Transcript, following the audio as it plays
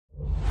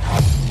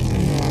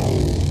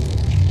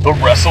the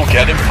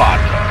WrestleGeddon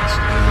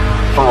Podcast.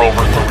 For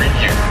over 3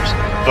 years,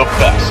 the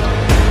best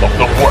of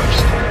the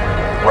worst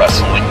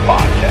wrestling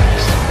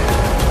podcast.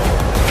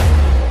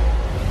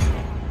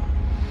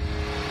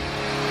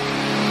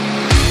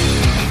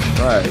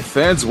 All right,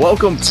 fans,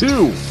 welcome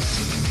to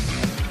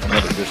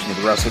another edition of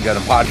the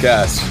WrestleGeddon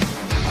Podcast.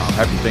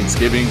 Happy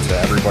Thanksgiving to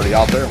everybody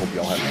out there. Hope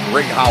you all have a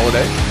great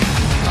holiday.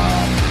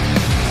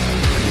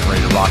 Getting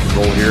ready to rock and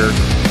roll here.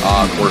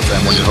 Of course,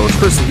 I'm one of your hosts,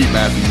 Chris the Heat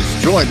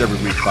Matthews, joined every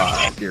week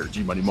by Garrett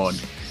G Money Munn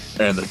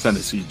and the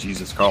Tennessee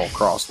Jesus Carl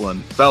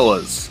Crossland.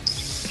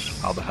 Fellas,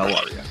 how the hell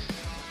are you?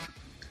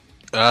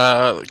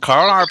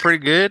 Carl and I are pretty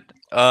good.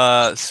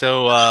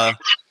 So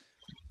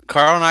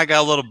Carl and I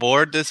got a little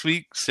bored this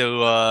week,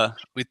 so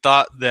we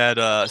thought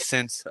that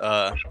since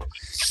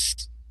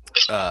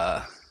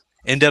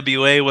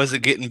NWA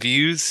wasn't getting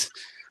views,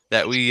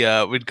 that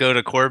we'd go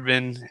to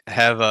Corbin,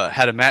 had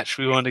a match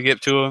we wanted to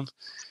get to him,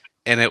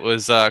 and it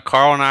was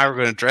Carl and I were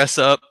going to dress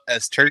up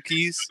as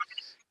turkeys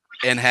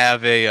and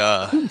have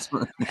a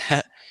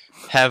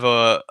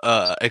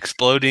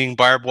exploding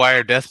barbed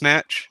wire death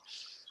match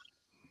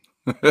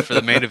for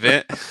the main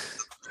event,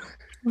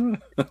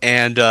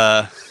 and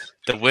the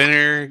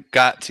winner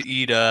got to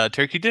eat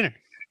turkey dinner.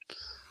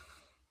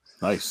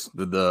 Nice.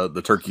 Did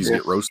the turkeys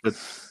get roasted?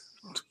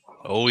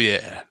 Oh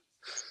yeah,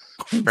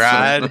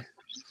 fried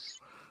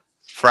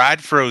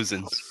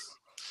frozen.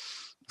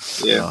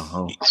 Yeah.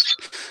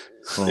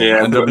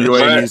 Yeah.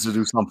 NWA needs to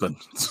do something.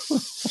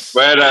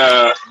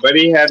 But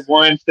he had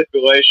one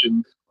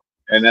stipulation,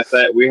 and that's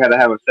that we had to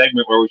have a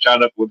segment where we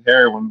shot up with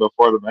heroin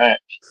before the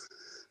match.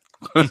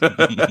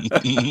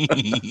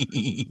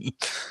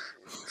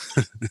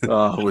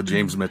 With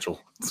James Mitchell.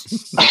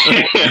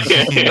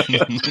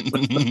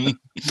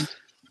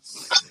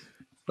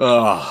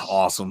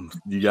 Awesome,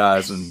 you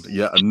guys, and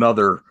yet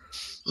another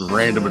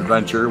random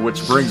adventure,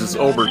 which brings us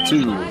over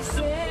to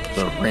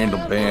the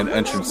random band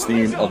entrance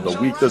theme of the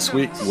week this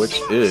week,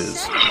 which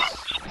is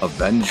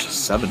Avenged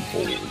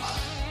Sevenfold.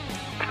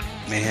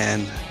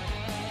 Man.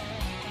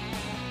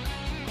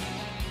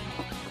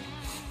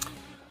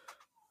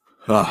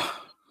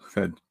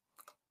 Good.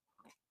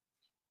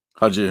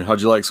 How'd you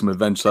like some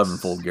Avenged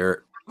Sevenfold,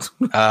 Garrett?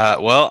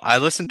 Well, I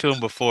listened to him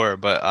before,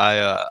 but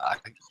I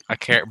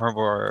can't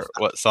remember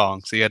what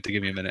song, so you have to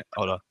give me a minute.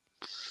 Hold on.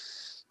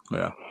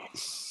 Yeah.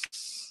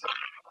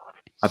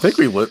 I think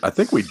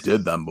we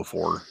did them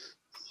before.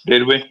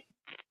 Did we?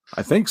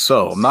 I think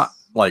so. I'm not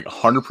like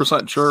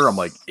 100% sure. I'm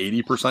like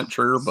 80%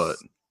 sure, but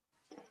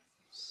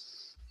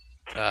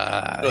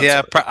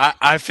yeah,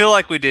 I feel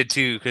like we did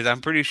too, because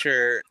I'm pretty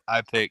sure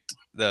I picked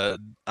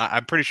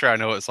I'm pretty sure I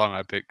know what song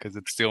I picked, because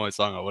it's the only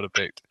song I would have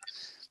picked,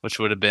 which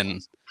would have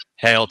been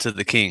 "Hail to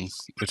the King,"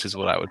 which is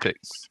what I would pick.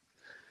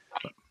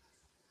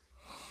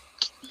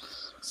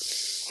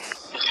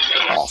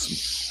 Awesome.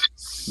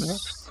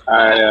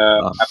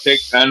 I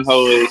picked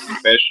Unholy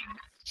Confession.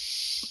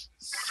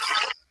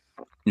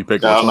 You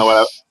picked? I don't know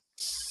what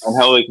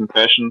Unholy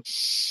Confession.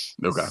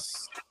 Okay.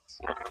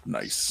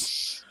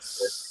 Nice.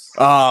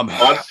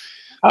 I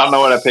don't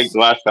know what I picked the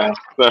last time.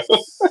 So.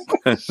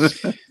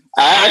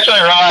 I actually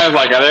realized,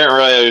 I didn't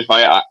really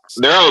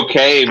they're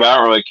okay, but I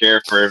don't really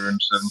care for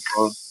Avenged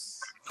Sevenfold.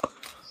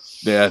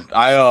 Yeah,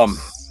 I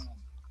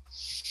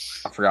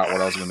forgot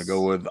what I was going to go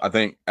with. I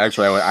think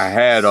actually I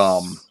had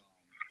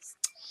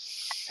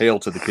Hail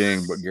to the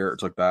King, but Garrett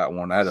took that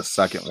one. I had a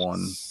second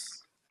one.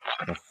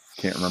 I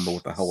can't remember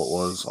what the hell it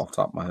was off the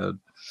top of my head.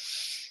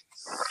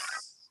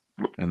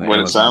 And the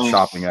Amazon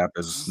shopping app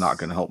is not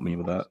going to help me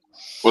with that.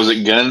 Was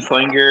it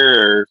Gunslinger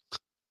or?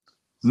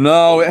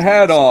 No, it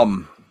had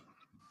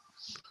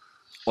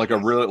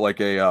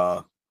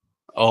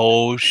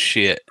oh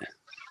shit,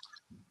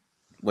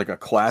 like a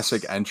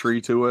classic entry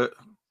to it,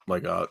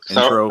 like a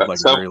intro,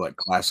 very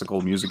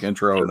classical music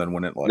intro, and then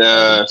when it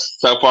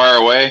so far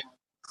away.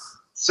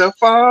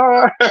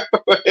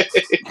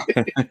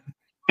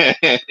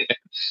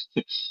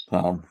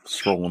 I'm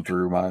scrolling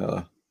through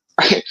my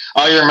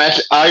all your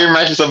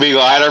matches will be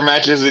ladder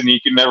matches, and you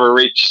can never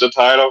reach the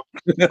title.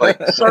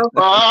 So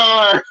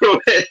far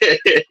away.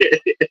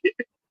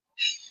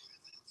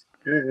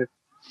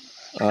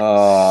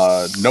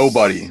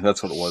 Nobody.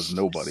 That's what it was.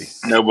 Nobody.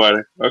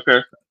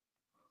 Okay.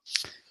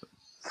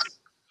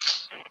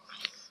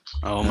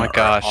 Oh my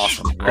gosh.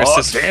 Awesome.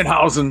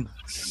 Danhausen.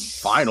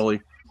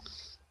 Finally.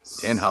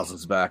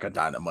 Danhausen's back on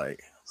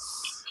Dynamite.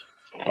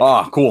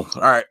 Oh, cool.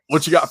 All right.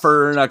 What you got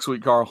for next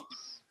week, Carl?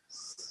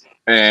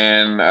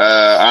 And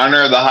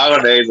honor of the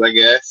holidays, I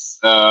guess.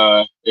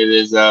 It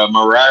is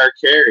Mariah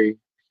Carey.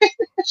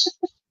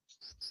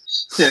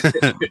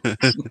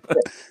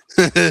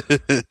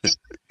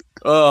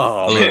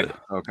 Oh, man.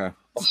 Okay.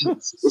 So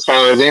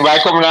is anybody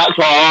coming out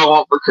to All I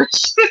Want for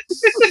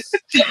Christmas?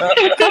 All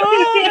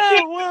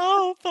I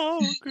want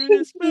for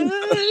Christmas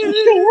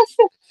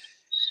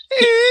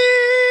is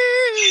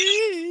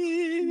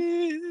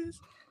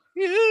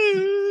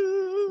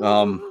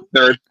you.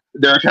 The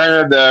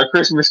return of the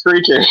Christmas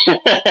creature.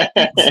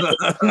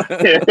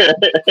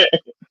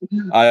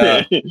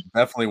 I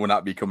definitely will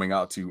not be coming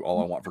out to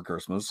All I Want for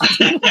Christmas.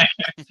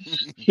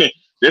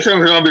 This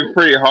one's gonna be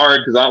pretty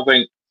hard because I don't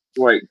think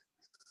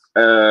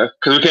because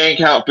we can't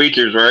count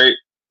features, right?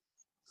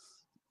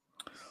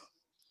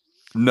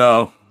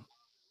 No.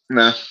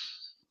 Yeah,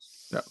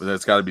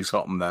 that's got to be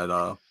something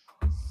that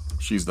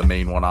she's the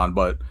main one on.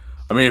 But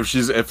I mean, if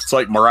it's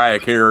like Mariah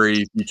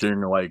Carey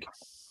featuring like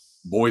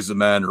Boys II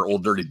Men or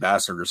Old Dirty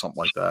Bastard or something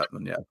like that,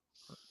 then yeah.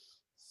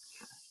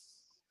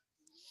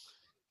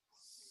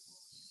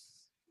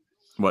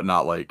 But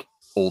not like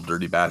Old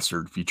Dirty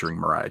Bastard featuring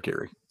Mariah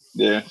Carey.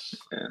 Yeah.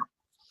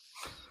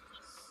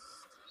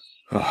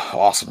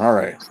 Awesome. All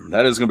right.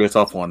 That is going to be a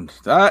tough one.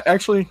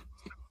 Actually,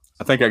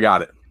 I think I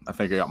got it. I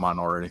think I got mine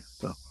already.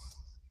 So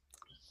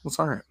it's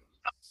all right.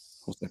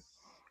 We'll see.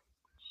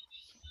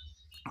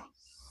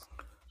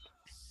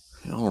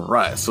 All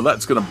right. So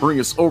that's going to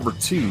bring us over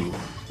to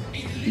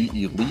the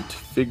Elite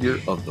Figure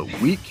of the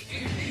Week.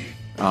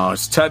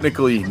 It's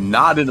technically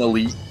not an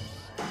Elite.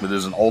 It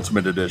is an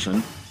Ultimate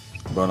Edition.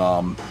 But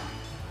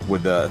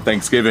with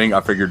Thanksgiving,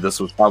 I figured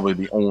this was probably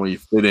the only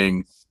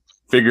fitting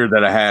figure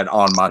that I had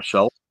on my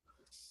shelf.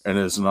 And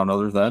it is none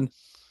other than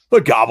the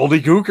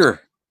Gobbledygooker.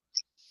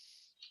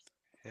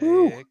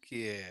 Heck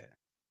yeah.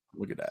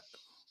 Look at that.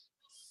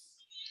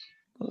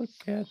 Look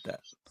at that.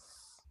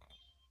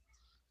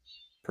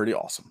 Pretty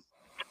awesome.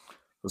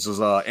 This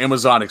is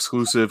Amazon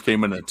exclusive.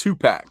 Came in a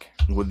 2-pack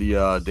with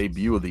the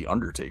debut of The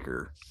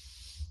Undertaker.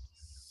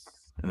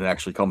 And it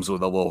actually comes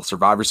with a little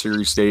Survivor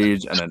Series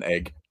stage and an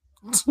egg.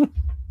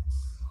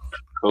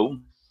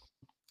 Cool.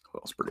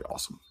 That was pretty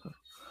awesome.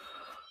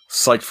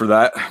 Psyched for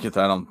that. Get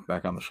that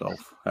back on the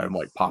shelf. Had him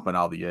like popping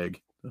out of the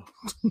egg.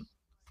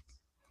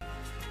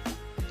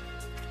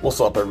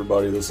 What's up,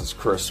 everybody? This is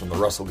Chris from the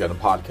WrestleGeddon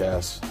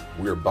podcast.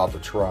 We're about to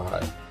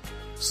try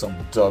some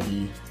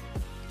W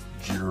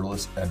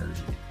Gearless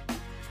Energy.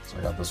 So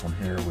I got this one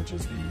here, which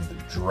is the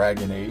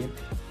Dragonade.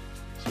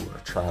 So we're gonna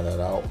try that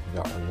out. We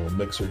got our little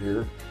mixer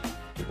here,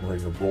 getting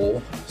ready to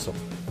roll. So,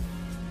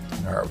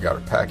 all right, we got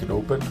our packet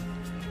open.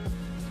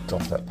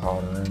 Dump that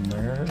powder in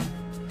there.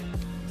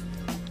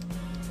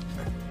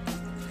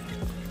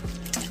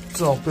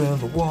 Dump in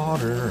the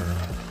water.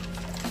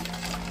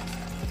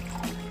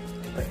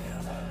 Bam.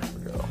 There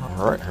we go.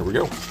 All right, here we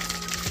go.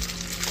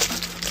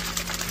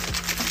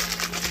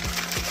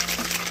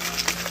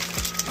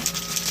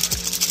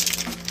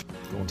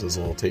 Going to this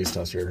little taste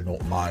test here.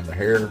 Don't mind the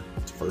hair.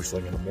 It's first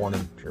thing in the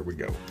morning. Here we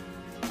go.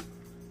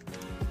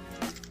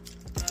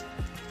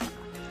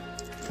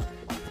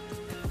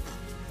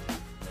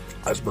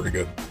 That's pretty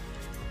good.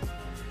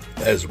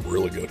 That is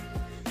really good.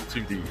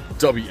 To the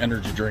W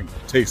Energy drink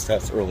taste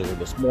test earlier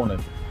this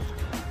morning,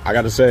 I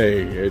got to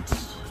say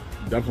it's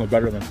definitely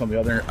better than some of the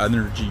other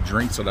energy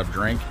drinks that I've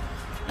drank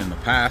in the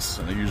past.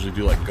 And they usually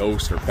do like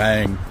Ghost or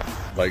Bang,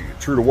 like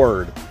true to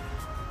word,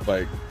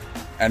 like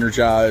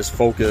energized,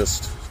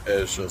 focused.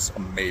 It's just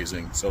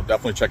amazing. So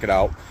definitely check it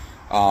out.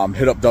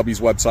 Hit up W's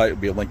website. It'll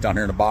be a link down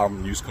here in the bottom.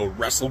 And use code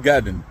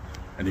WrestleGeddon,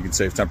 and you can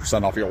save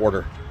 10% off your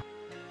order.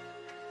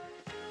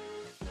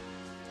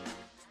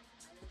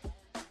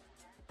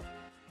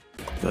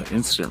 The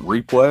instant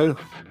replay.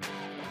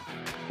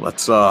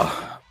 Let's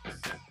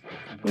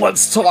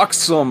talk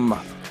some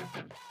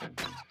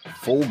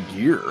Full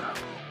Gear.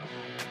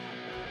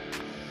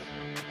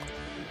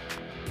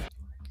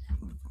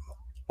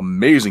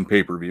 Amazing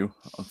pay-per-view.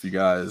 If you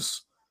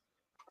guys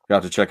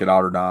got to check it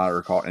out or not,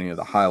 or caught any of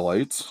the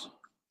highlights.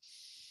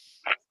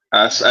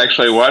 I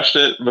actually watched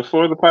it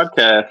before the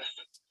podcast.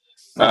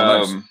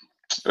 Nice.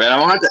 Man, I'm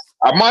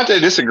gonna have to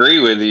disagree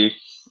with you.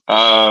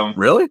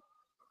 Really?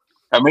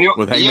 I mean,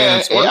 with Hangman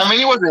and Swerve? I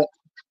mean,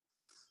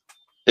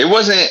 it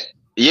wasn't.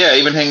 Yeah,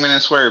 even Hangman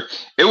and Swerve.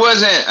 It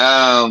wasn't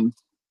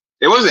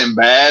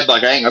bad.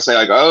 Like I ain't gonna say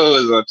like, oh,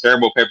 it was a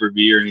terrible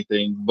pay-per-view or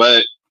anything,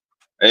 but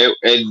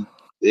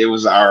it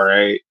was all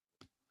right.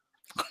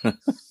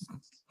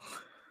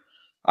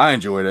 I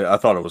enjoyed it. I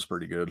thought it was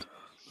pretty good.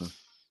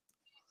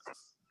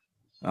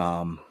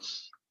 Also,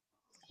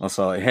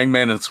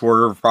 Hangman and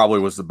Swerve probably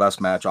was the best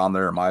match on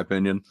there, in my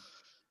opinion.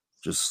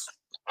 Just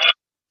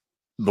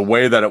the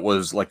way that it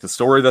was, like the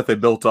story that they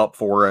built up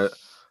for it,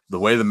 the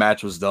way the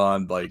match was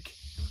done, like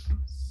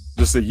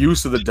just the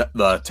use of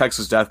the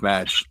Texas Death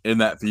Match in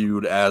that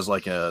feud as I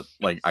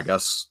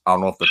guess I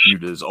don't know if the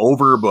feud is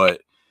over,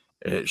 but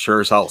it sure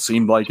as hell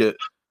seemed like it.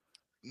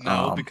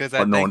 No, because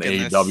I think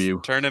in this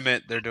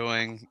tournament they're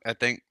doing, I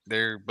think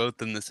they're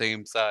both in the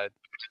same side.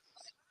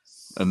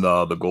 And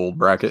the gold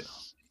bracket?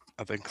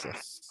 I think so.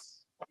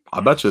 I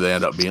bet you they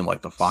end up being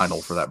like the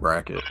final for that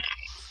bracket.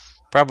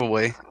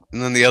 Probably.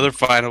 And then the other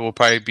final will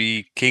probably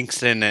be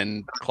Kingston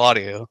and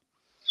Claudio.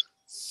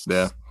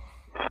 Yeah.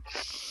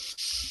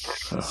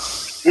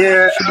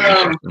 Yeah.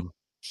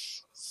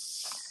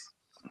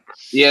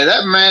 Yeah,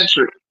 that match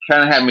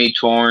kind of had me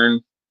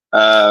torn.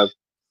 Because,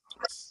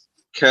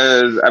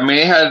 I mean,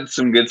 it had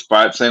some good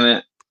spots in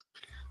it.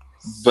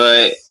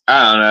 But,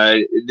 I don't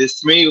know.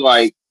 This to me,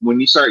 like, when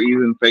you start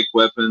using fake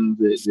weapons,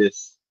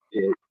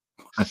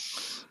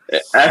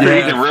 after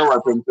using real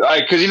weapons,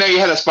 like, because, you know, you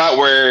had a spot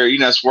where, you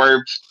know,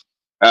 Swerve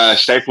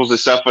staples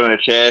himself in the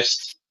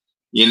chest,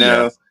 you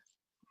know.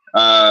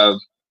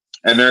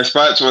 And there are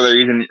spots where they're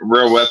using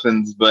real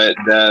weapons, but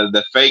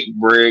the fake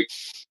brick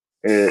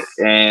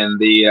and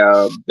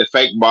the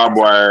fake barbed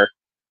wire,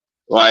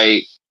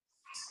 like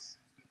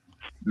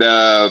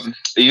the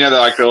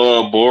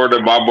little board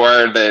of barbed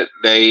wire that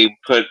they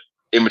put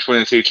in between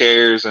the two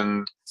chairs,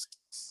 and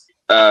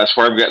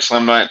Swerve got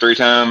slammed on it 3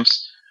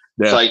 times.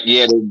 Yeah. It's like,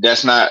 yeah, dude,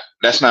 that's not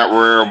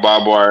real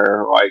barbed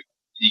wire. Like,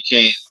 you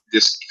can't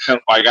just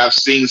like, I've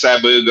seen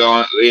Sabu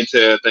go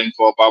into a thing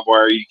full of barbed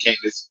wire. You can't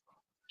just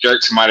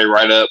jerk somebody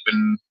right up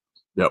and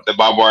the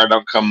barbed wire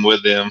don't come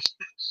with them.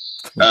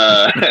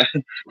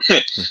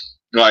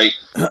 Like,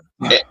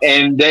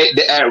 and they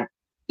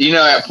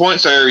at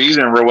points they're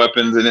using real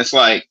weapons, and it's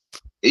like,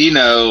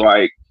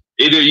 like,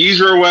 either use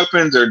real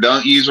weapons or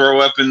don't use real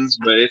weapons.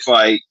 But it's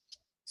like,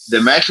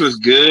 the match was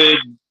good,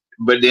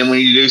 but then when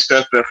you do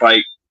stuff that's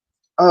like,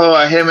 oh,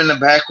 I hit him in the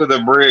back with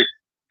a brick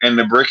and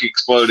the brick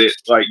exploded.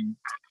 Like,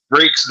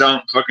 bricks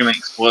don't fucking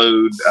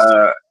explode,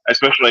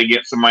 especially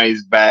against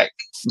somebody's back.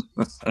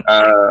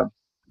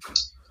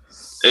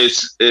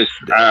 It's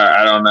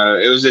I don't know.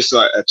 It was just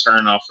like a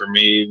turn off for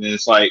me, and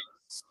it's like,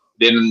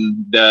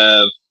 then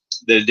the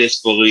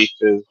disbelief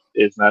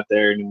is not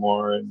there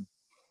anymore, and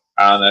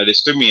I don't know. It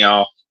just threw me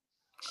off.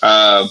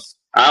 I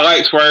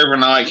like Swerve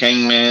and I like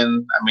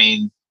Hangman. I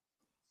mean,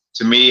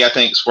 to me, I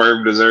think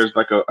Swerve deserves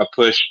like a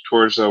push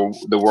towards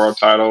the world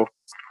title.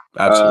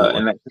 Absolutely.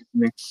 In that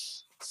company.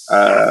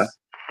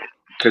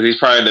 Because he's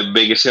probably the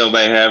biggest heel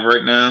they have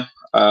right now.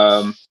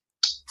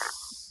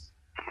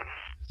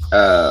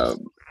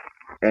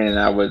 And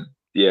I would,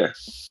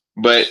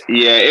 but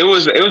it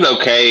was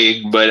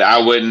okay, but I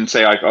wouldn't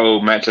say like, oh,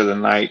 match of the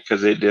night,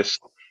 because it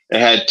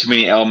had too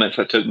many elements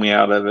that took me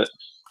out of it.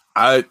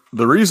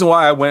 The reason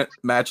why I went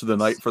match of the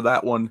night for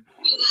that one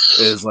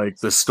is like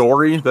the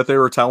story that they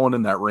were telling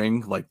in that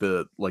ring, like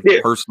the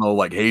personal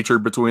like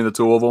hatred between the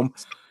two of them.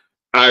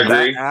 I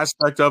agree. That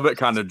aspect of it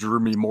kind of drew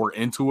me more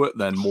into it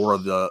than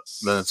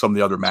some of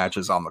the other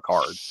matches on the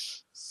card.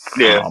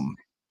 Yeah.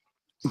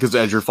 Because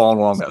as you're following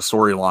along that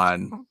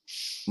storyline,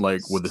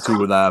 like with the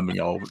two of them,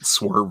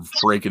 Swerve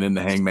breaking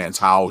into Hangman's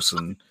house,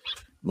 and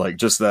like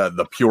just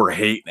the pure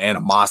hate and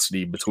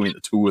animosity between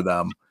the two of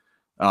them.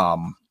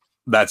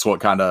 That's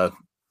what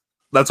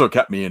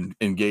kept me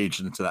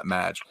engaged into that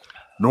match.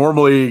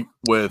 Normally,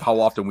 with how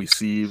often we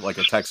see like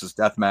a Texas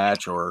death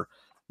match or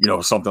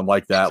something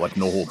like that, like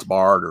No Holds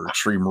Barred or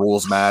Extreme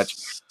Rules match,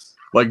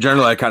 like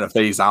generally I kind of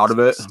phase out of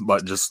it.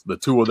 But just the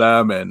two of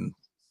them and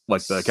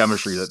like the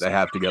chemistry that they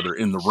have together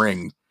in the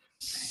ring,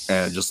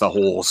 and just the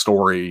whole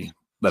story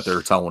that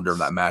they're telling during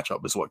that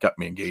matchup is what kept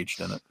me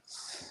engaged in it.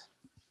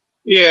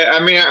 Yeah,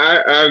 I mean,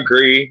 I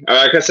agree.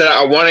 Like I said,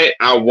 I wanted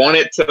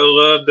to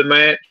love the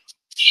match.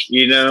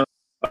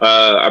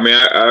 I mean,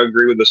 I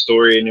agree with the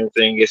story and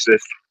everything. It's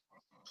just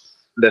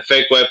the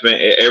fake weapon.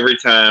 Every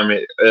time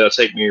it'll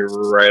take me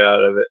right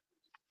out of it.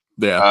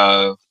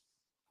 Yeah.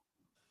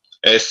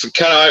 It's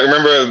kind of like,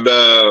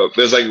 remember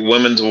there's like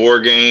women's war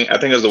game. I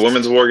think it was the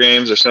women's war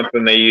games or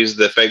something. They used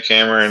the fake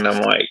camera, and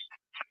I'm like,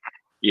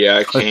 yeah,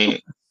 I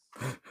can't.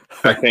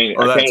 I can't.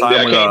 Or I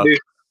can't do.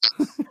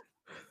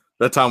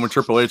 That time when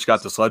Triple H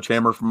got the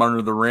sledgehammer from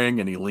under the ring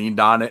and he leaned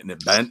on it and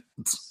it bent.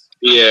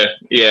 Yeah.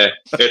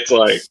 It's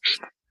like,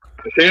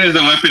 as soon as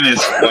the weapon is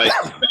like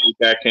fake,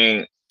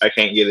 I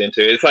can't get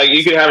into it. It's like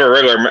you could have a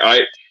regular,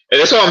 like, and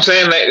that's what I'm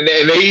saying.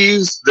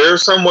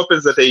 There's some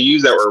weapons that they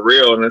use that were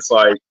real, and it's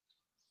like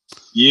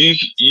you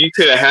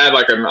could have had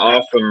like an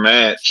awesome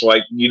match.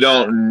 Like, you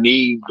don't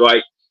need,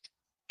 like,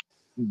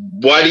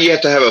 why do you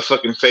have to have a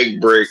fucking fake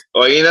brick?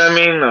 Like, you know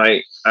what I mean?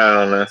 Like, I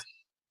don't know.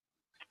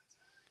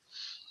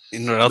 You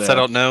know what else I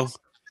don't know?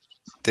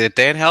 Did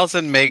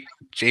Danhausen make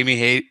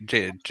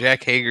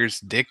Jack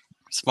Hager's dick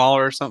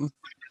smaller or something?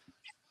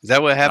 Is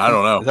that what happened? I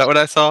don't know. Is that what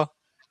I saw?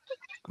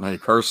 He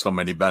cursed him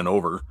and he bent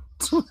over.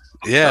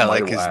 Yeah,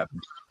 like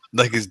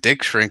his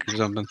dick shrink or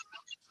something.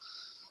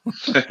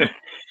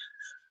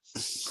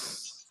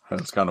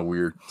 That's kind of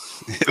weird.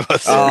 It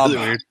was really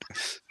weird.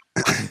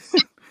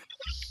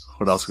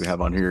 What else we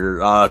have on here?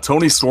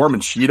 Tony Storm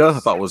and Sheeta, I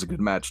thought was a good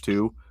match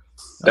too.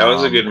 That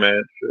was a good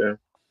match. Yeah.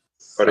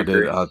 I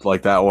did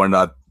like that one.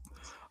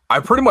 I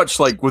pretty much,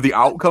 like, with the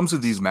outcomes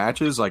of these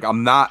matches, like,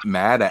 I'm not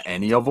mad at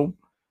any of them.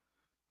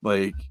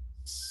 Like,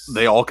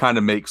 they all kind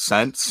of make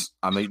sense.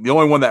 I mean, the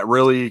only one that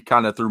really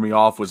kind of threw me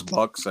off was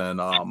Bucks and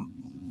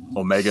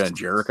Omega and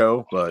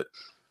Jericho. But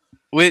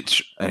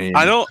what I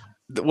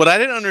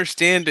didn't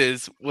understand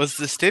was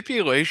the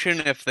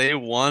stipulation if they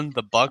won,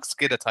 the Bucks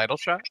get a title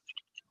shot?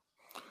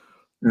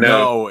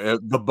 No,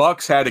 the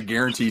Bucks had a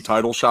guaranteed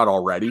title shot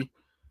already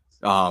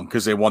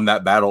because they won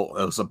that battle.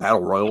 It was a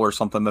battle royal or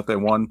something that they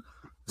won.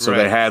 So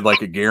They had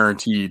like a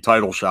guaranteed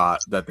title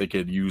shot that they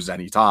could use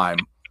anytime,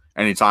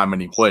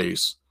 any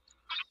place.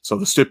 So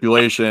the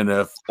stipulation,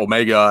 if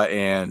Omega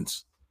and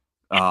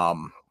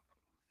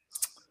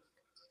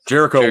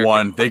Jericho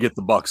won, they get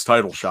the Bucks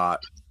title shot.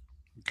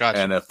 Gotcha.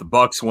 And if the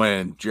Bucks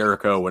win,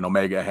 Jericho and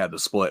Omega had to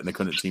split and they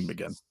couldn't team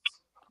again.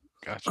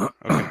 Gotcha.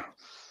 Okay.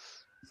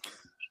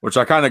 Which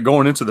I kind of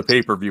going into the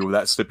pay-per-view with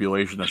that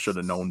stipulation, I should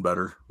have known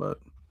better, but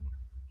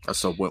I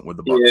still went with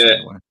the Bucks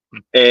anyway.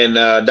 And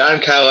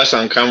Don Callis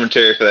on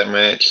commentary for that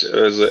match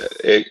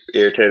it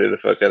irritated the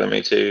fuck out of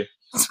me too.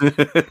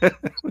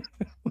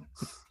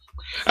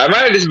 I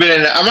might have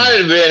been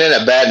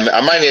in a bad.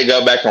 I might need to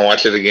go back and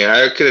watch it again.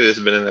 I could have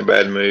just been in a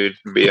bad mood,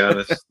 to be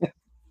honest.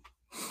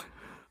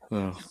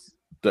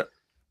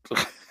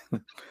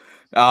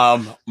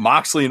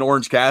 Moxley and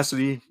Orange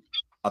Cassidy,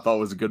 I thought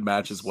was a good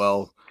match as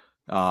well.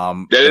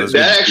 That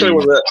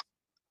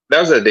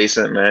was a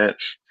decent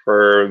match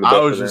for the. I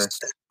was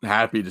just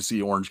happy to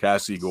see Orange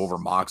Cassidy go over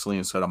Moxley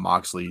instead of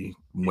Moxley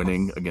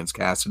winning against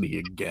Cassidy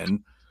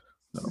again.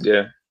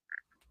 Yeah,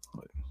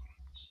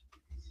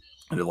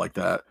 I did like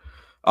that.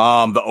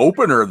 The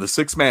opener, the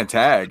 6-man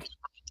tag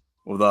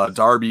with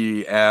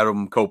Darby,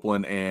 Adam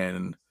Copeland,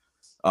 and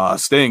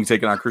Sting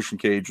taking on Christian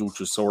Cage,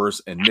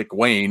 Luchasaurus, and Nick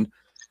Wayne.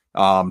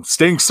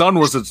 Sting's son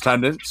was in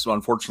attendance, so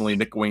unfortunately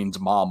Nick Wayne's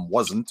mom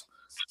wasn't.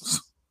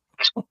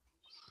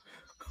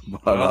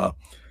 But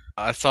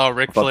I saw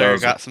Ric Flair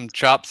got some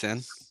chops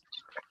in.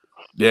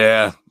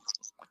 Yeah.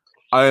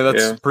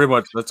 That's pretty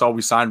much that's all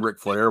we signed Ric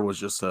Flair was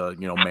just to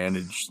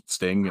manage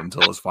Sting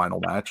until his final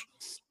match.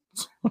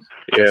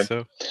 Yeah.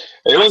 So,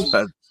 it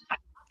was.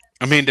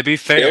 I mean, to be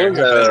fair, it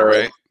was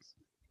right?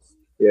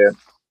 Yeah.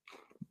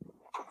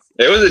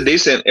 It was a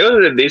decent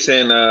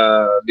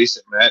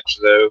match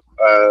though.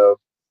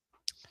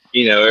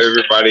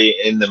 Everybody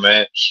in the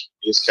match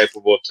is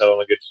capable of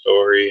telling a good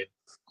story.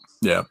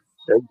 Yeah.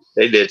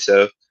 They did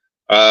so.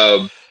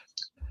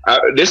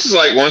 This is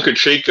like one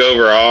critique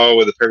overall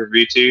with the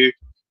pay-per-view too.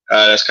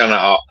 That's kind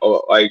of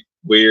like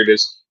weird.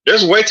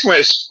 There's way too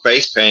much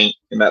face paint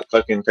in that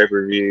fucking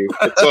pay-per-view.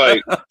 It's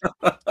like,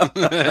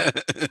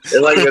 does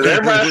everybody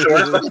have to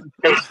wear fucking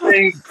face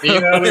paint? You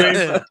know what I mean?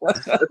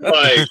 It's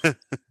like,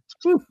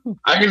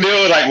 I can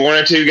deal with like one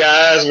or two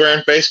guys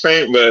wearing face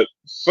paint, but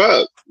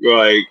fuck,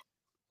 like.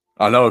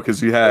 I know,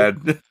 because you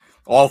had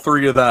all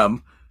three of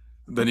them.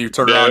 Then you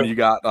turn around and you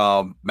got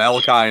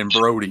Malachi and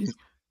Brody.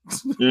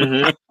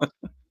 Mm-hmm.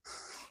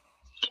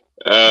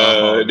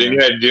 Then you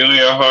had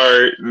Julia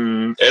Hart,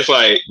 and it's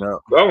like,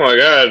 oh my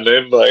god,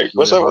 dude! Like,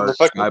 what's up with the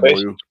fucking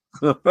face?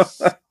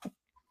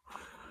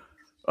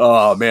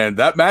 Oh man,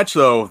 that match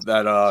though,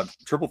 that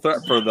triple threat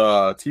for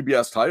the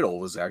TBS title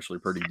was actually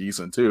pretty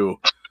decent too.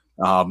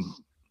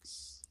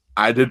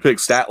 I did pick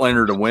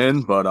Statlander to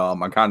win, but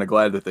I'm kind of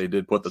glad that they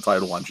did put the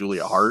title on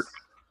Julia Hart.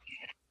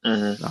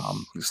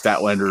 Mm-hmm.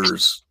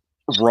 Statlander's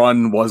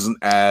run wasn't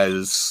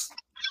as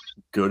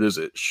good as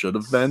it should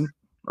have been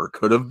or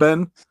could have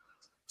been.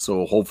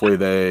 So hopefully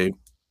they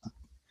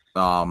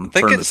I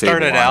think it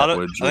started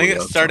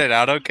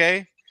out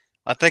okay.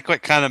 I think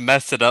what kind of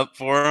messed it up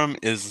for them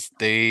is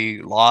they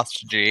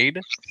lost Jade.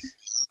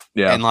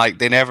 Yeah. And like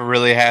they never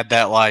really had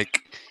that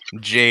like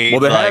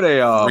Jade had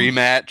a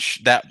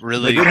rematch that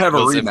really they did have a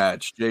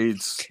rematch.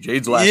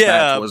 Jade's last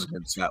match was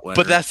against Statlander.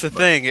 But that's the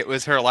thing, it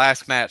was her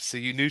last match, so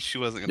you knew she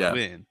wasn't gonna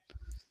win.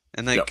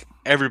 And like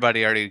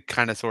everybody already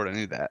kind of sort of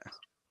knew that.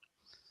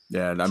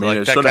 Yeah, and I mean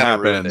it should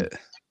have happened.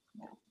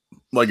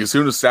 Like as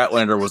soon as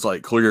Statlander was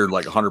like cleared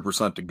like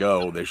 100% to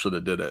go, they should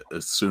have did it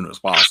as soon as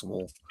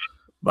possible.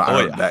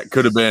 But that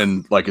could have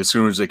been like as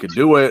soon as they could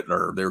do it,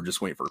 or they were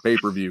just waiting for a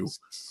pay-per-view.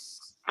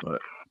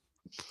 But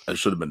it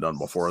should have been done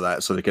before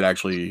that, so they could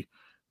actually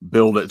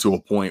build it to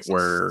a point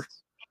where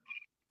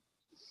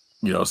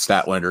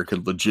Statlander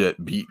could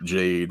legit beat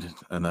Jade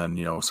and then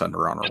send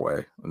her on her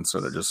way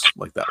instead of just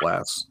like that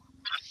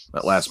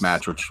last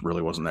match, which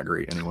really wasn't that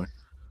great anyway.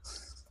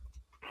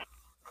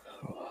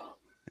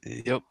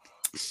 Yep.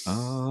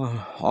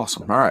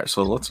 Awesome. All right,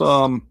 so let's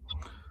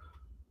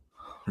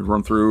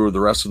run through the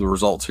rest of the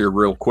results here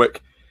real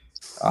quick.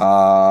 0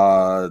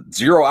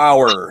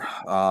 Hour,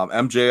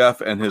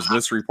 MJF and his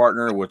mystery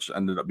partner, which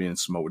ended up being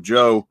Samoa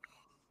Joe.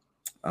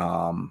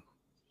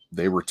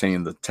 They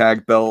retained the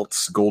tag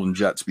belts. Golden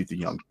Jets beat the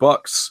Young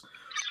Bucks.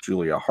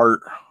 Julia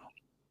Hart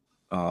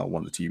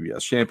won the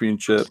TBS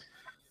championship.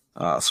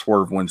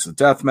 Swerve wins the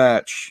death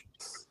match.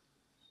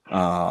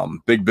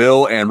 Big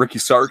Bill and Ricky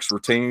Starks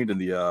retained in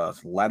the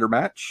ladder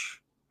match.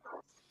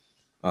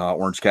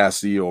 Orange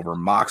Cassidy over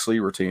Moxley,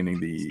 retaining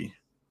the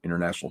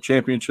international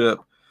championship.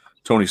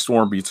 Tony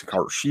Storm beats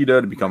Hikaru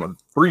Shida to become a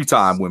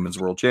 3-time women's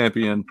world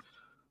champion.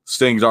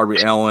 Sting, Darby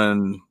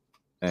Allin,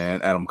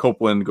 and Adam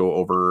Copeland go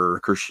over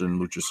Christian,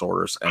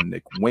 Luchasaurus, and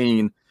Nick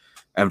Wayne.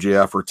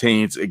 MJF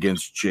retains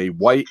against Jay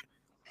White,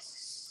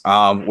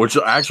 which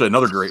actually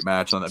another great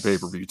match on that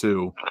pay-per-view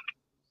too.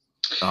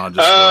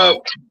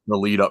 The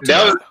lead up to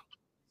that.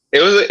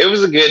 It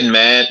was a good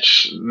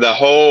match. The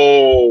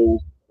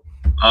whole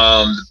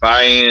the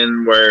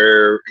buy-in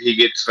where he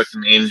gets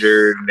fucking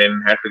injured and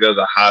then have to go to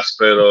the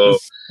hospital,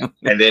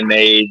 and then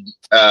they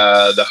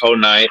the whole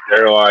night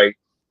they're like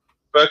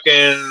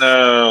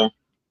fucking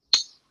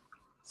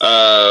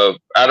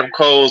Adam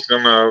Cole's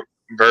gonna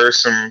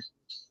verse him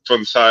for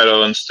the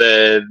title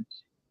instead.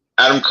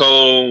 Adam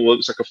Cole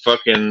looks like a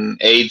fucking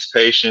AIDS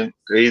patient.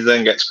 He's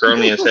then got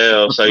scrawny as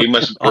hell, so he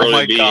must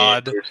really be. Oh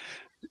my god!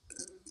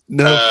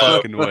 No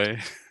fucking way.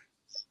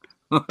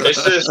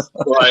 It's just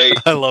like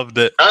I loved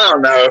it. I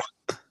don't know.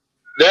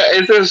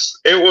 It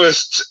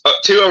was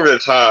too over the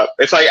top.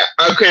 It's like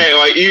okay,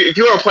 like if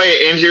you want to play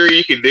an injury,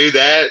 you can do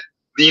that.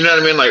 You know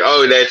what I mean? Like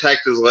they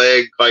attacked his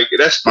leg, like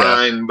that's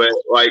fine. But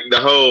like the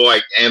whole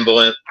like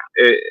ambulance,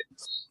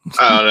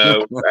 I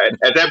don't know.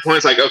 At that point,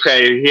 it's like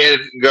okay, he had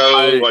to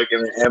go like in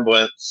an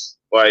ambulance.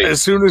 Like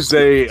as soon as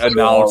they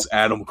announced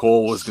Adam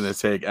Cole was going to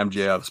take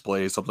MJF's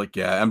place, I'm like,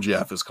 yeah,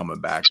 MJF is coming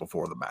back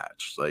before the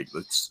match. Like,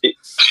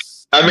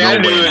 I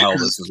knew how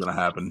this is going to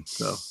happen.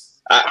 So.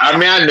 I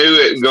knew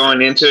it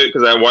going into it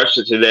because I watched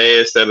it today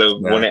instead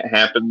of when it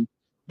happened.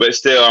 But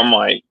still, I'm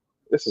like,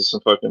 this is some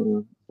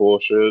fucking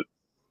bullshit.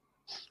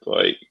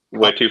 Like,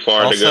 way too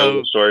far to go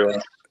with the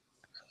storyline.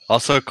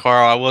 Also,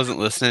 Carl, I wasn't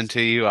listening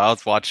to you. I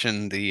was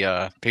watching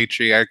the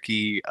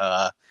Patriarchy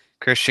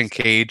Christian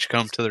Cage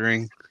come to the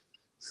ring.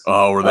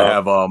 Oh, where they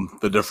have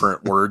the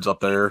different words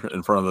up there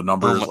in front of the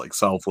numbers, like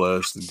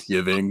selfless and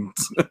giving.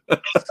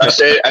 I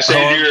said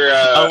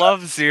I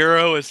love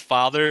Zero, his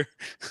father.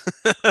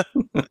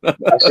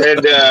 I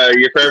said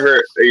your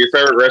favorite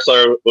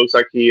wrestler looks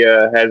like he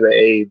has an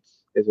AIDS.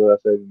 Is what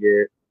I said,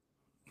 Garrett.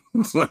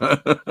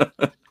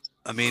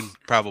 I mean,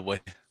 probably.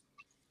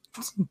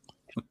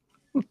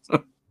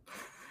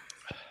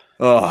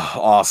 Oh,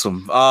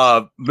 awesome!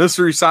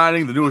 Mystery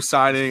signing, the newest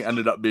signing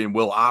ended up being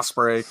Will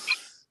Ospreay.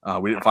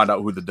 We didn't find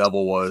out who the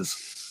devil was.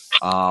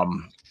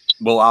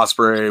 Will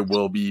Ospreay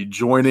will be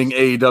joining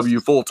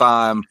AEW full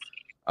time.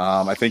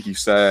 I think he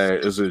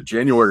said, is it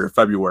January or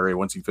February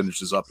once he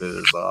finishes up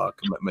his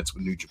commitments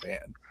with New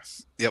Japan?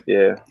 Yep.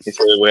 Yeah, he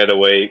said we had to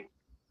wait.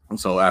 And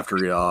so after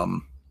he,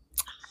 I'm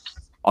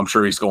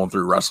sure he's going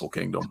through Wrestle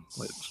Kingdom.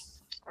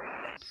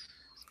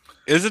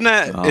 Isn't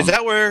that is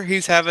that where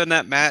he's having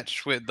that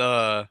match with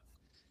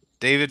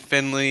David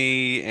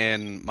Finlay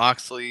and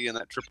Moxley in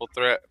that triple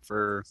threat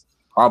for?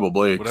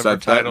 Probably.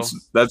 Title.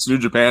 That's New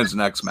Japan's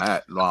next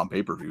match on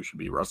pay-per-view should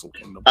be Wrestle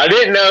Kingdom. I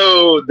didn't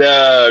know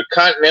the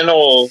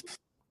Continental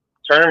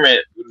tournament,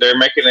 they're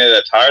making it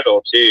a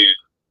title too.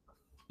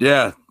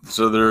 Yeah.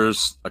 So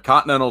there's a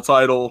Continental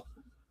title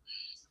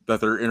that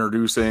they're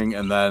introducing,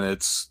 and then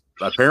it's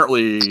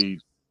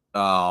apparently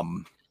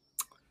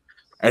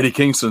Eddie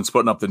Kingston's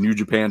putting up the New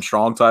Japan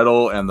Strong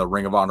title and the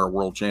Ring of Honor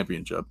World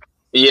Championship.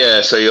 Yeah,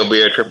 so you'll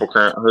be a triple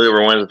crown.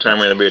 Whoever wins the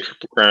tournament will be a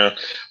triple crown.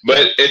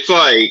 But it's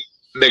like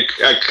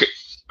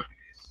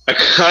a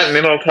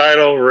Continental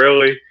title,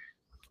 really?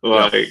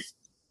 Like,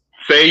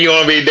 say you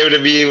want to be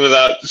WWE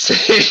without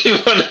say you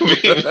want to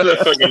be with the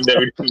fucking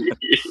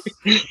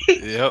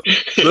WWE. Yep.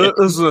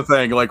 This is the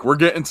thing. Like, we're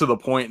getting to the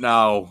point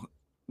now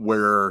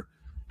where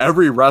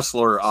every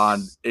wrestler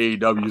on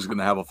AEW is going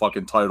to have a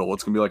fucking title.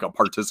 It's going to be like a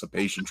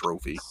participation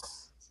trophy.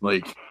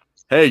 Like,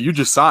 hey, you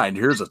just signed.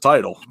 Here's a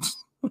title.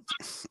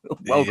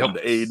 Welcome to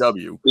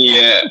AEW.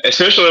 Yeah,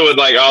 especially with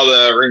like all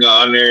the Ring of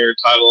Honor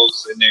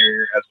titles in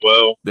there as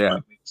well. Yeah.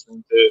 It's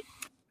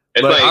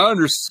but like,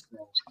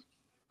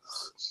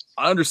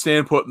 I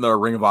understand putting the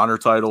Ring of Honor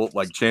title,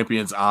 like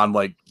champions on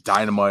like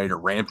Dynamite or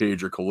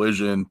Rampage or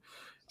Collision.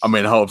 I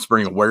mean, it helps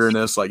bring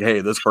awareness. Like,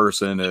 hey, this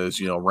person is,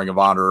 Ring of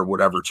Honor or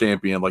whatever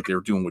champion, like they were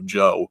doing with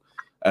Joe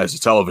as a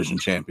television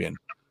champion.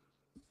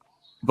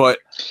 But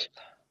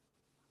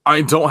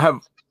I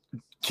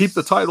keep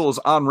the titles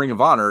on Ring of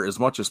Honor as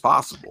much as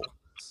possible.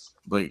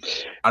 Like,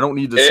 I don't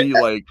need to see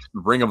like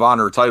Ring of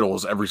Honor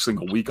titles every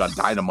single week on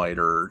Dynamite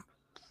or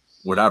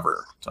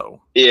whatever. So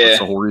that's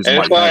the whole reason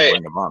why you have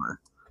Ring of Honor.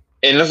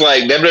 And it's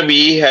like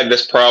WWE had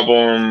this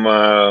problem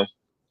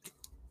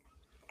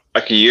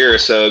like a year or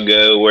so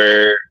ago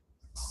where,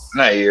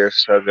 not a year or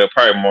so ago,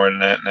 probably more than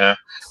that now.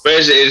 But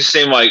it just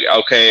seemed like,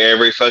 okay,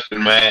 every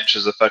fucking match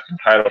is a fucking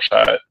title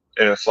shot.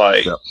 And it's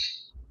like,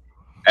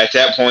 at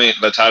that point,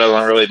 the title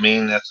don't really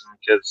mean nothing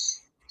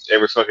because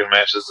every fucking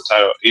match is the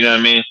title. You know what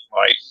I mean?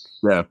 Like,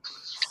 yeah.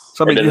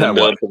 So, I mean, you have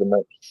what?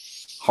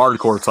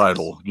 Hardcore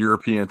title,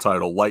 European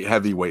title, light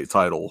heavyweight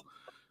title.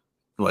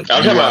 Like,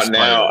 I'm talking about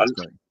now. I'm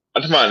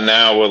talking about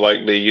now with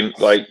like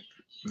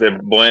the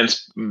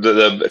blends,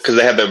 because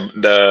they have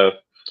the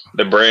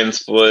brand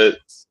split,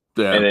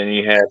 and then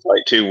you have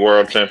like 2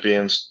 world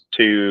champions,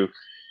 2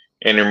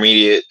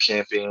 intermediate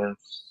champions,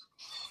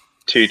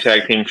 2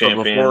 tag team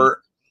champions.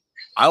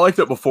 I liked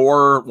it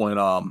before when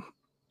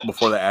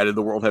before they added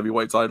the world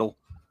heavyweight title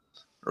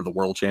or the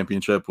world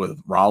championship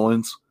with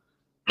Rollins.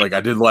 Like,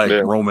 I did like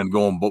Roman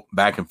going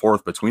back and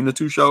forth between the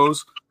 2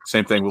 shows.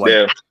 Same thing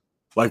with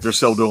like they're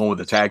still doing with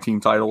the tag team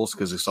titles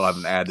because they still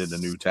haven't added a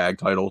new tag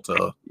title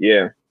to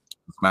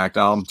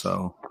SmackDown.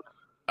 So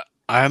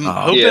I'm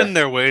hoping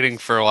they're waiting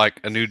for like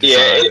a new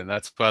design, and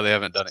that's why they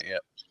haven't done it yet.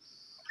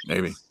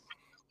 Maybe.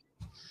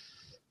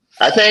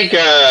 I think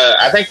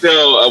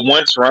they'll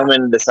once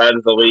Roman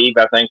decides to leave,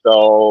 I think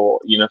they'll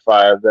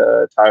unify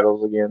the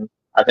titles again.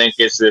 I think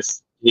it's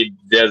just he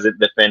doesn't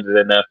defend it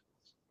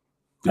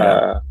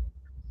enough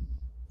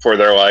for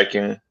their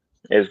liking.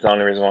 Is the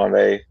only reason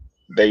why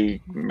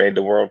they made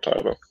the world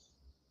title.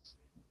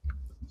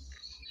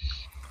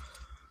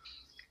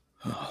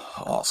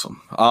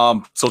 Awesome.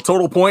 So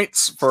total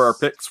points for our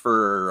picks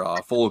for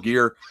Full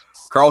Gear.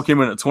 Carl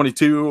came in at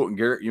 22. And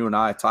Garrett, you and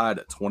I tied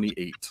at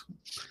 28.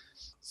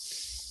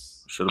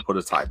 Should have put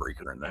a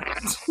tiebreaker in there.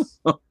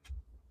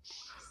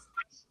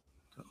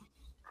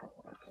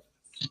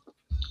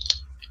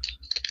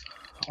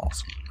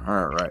 Awesome.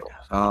 All right.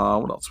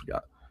 What else we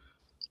got?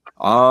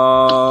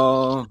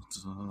 Go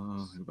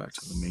back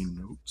to the main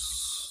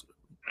notes.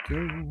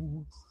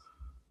 Go.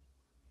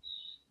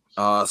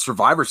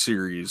 Survivor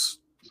Series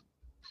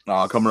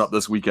coming up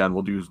this weekend.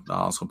 We'll do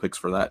some picks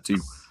for that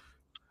too.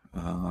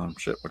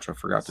 Which I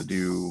forgot to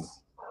do.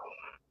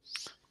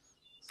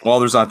 Well,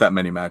 there's not that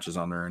many matches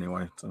on there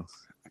anyway. So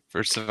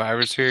For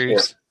Survivor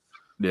Series,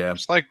 yeah,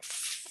 it's like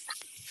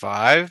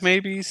 5,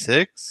 maybe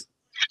 6.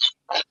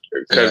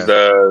 Because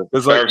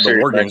because like the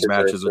War Games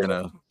matches are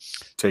gonna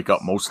take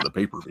up most of the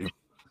pay-per-view.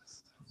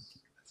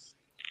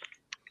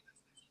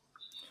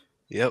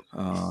 Yep. We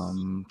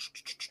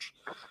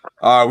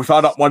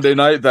found out Monday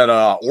night that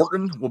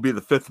Orton will be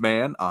the 5th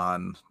man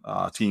on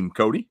Team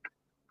Cody.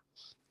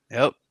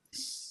 Yep.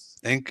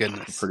 Thank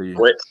goodness. Pretty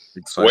Way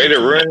to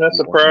ruin the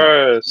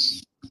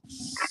surprise.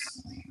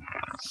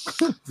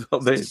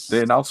 They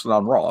announced it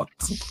on Raw.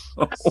 That's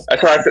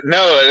what I said.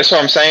 No, that's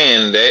what I'm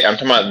saying. I'm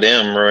talking about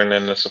them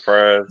ruining the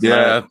surprise.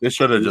 Yeah, they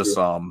should have just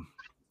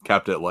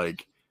kept it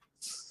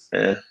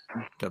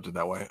kept it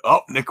that way.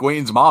 Oh, Nick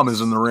Wayne's mom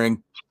is in the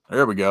ring.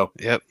 There we go.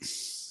 Yep.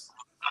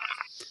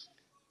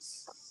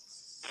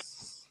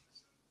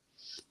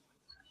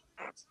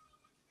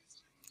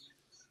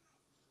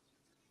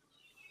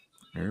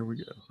 There we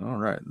go. All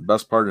right. The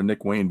best part of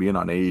Nick Wayne being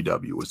on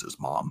AEW was his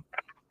mom.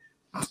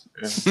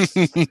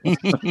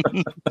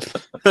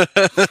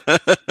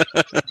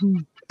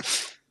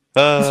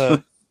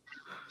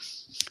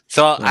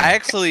 So I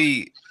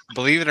actually,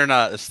 believe it or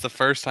not, it's the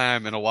first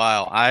time in a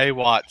while I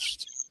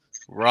watched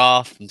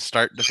Raw from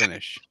start to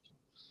finish.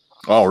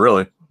 Oh,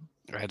 really?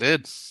 I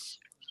did.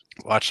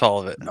 Watched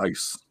all of it.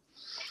 Nice.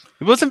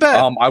 It wasn't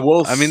bad. I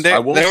mean,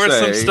 there was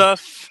some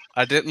stuff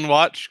I didn't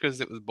watch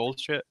because it was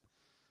bullshit.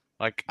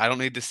 Like, I don't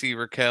need to see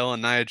Raquel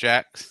and Nia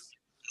Jax.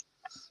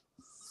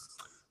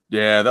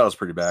 Yeah, that was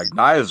pretty bad.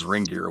 Nia's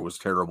ring gear was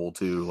terrible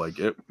too. Like,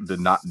 it did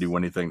not do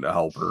anything to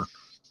help her.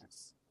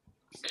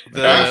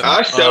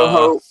 I so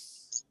hope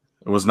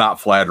it was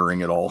not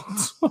flattering at all.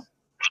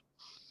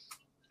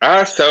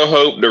 I so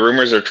hope the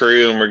rumors are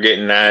true and we're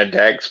getting Nia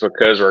Jax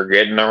because we're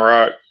getting The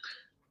Rock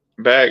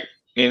back,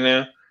 you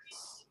know?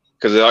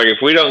 Because, like, if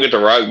we don't get The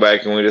Rock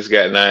back and we just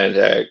got Nia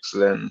Jax,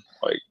 then,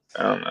 like,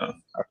 I don't know.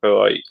 I feel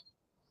like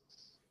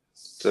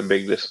it's a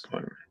big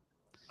disappointment.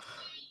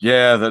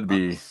 Yeah, that'd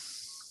be...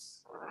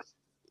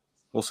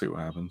 We'll see what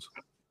happens.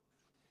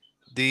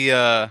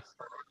 The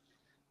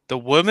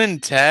women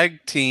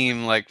tag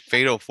team, like,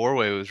 Fatal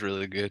 4-Way was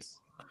really good.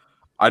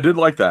 I did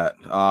like that.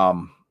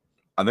 I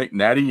think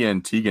Natty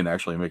and Tegan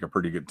actually make a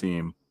pretty good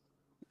team.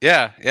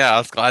 Yeah, I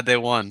was glad they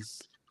won.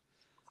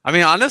 I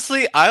mean,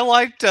 honestly, I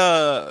liked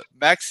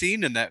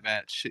Maxine in that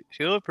match.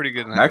 She looked pretty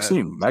good in that match.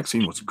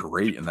 Maxine was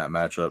great in that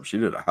matchup. She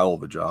did a hell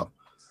of a job.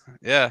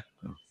 Yeah.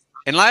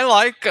 And I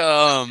like,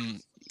 I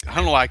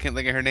don't know why I can't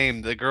think of her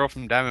name, the girl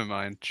from Diamond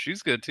Mine.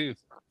 She's good, too.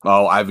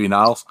 Oh, Ivy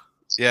Niles?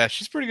 Yeah,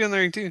 she's pretty good in the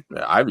ring, too.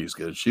 Yeah, Ivy's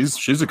good.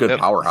 She's a good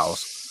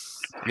powerhouse.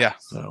 Yeah.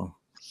 So.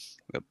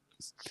 Yep.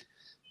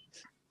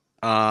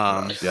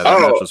 That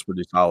match was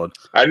pretty solid.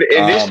 It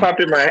just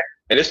popped in my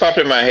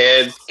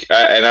head,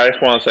 and I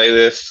just want to say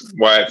this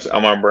while it's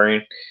on my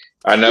brain.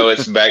 I know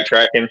it's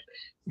backtracking,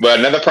 but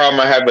another problem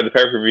I have with the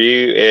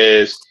pay-per-view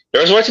is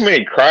there was way too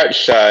many crotch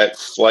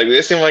shots. Like,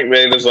 it seemed like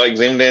they just like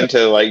zoomed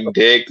into like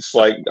dicks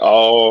like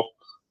all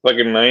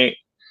fucking night.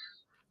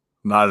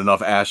 Not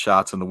enough ass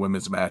shots in the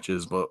women's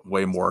matches, but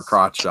way more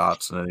crotch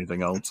shots than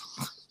anything else.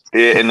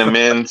 Yeah, in the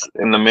men's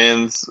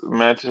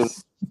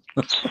matches.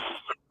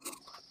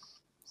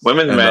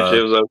 Women's match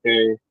it was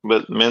okay,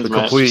 but men's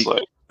match was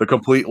like the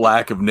complete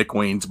lack of Nick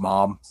Wayne's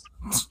mom.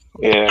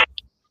 Yeah.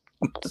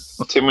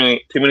 Too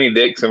many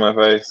dicks in my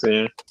face,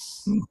 yeah.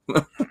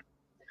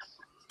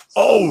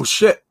 Oh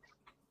shit.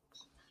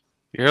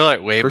 You're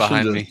like way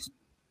behind me.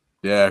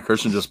 Yeah,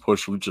 Christian just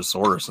pushed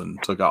Luchasaurus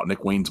and took out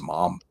Nick Wayne's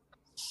mom.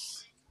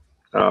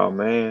 Oh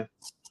man.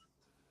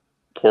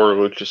 Poor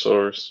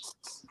Luchasaurus.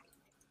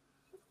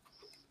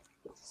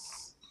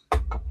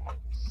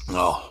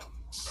 Oh,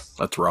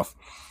 that's rough.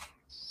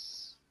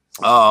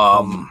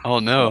 Oh no.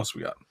 What else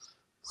we got?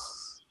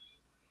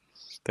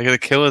 They're gonna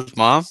kill his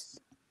mom?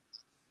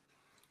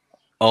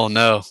 Oh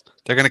no.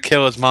 They're gonna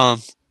kill his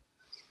mom.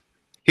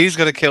 He's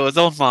gonna kill his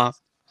own mom.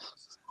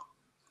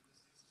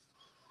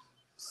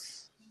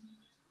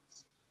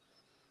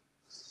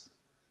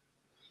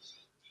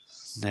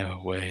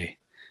 No way.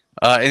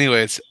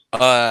 Anyways,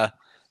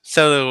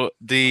 so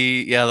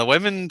the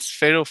women's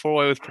Fatal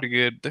 4-Way was pretty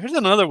good. There's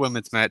another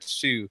women's match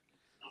too.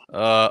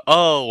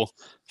 Fucking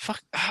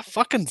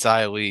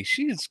Xia Li.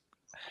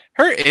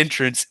 Her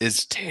entrance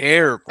is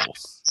terrible.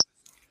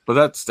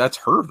 But that's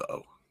her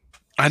though.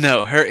 I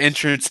know her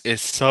entrance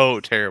is so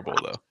terrible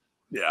though.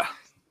 Yeah.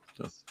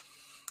 So,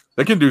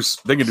 they can do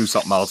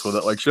something else with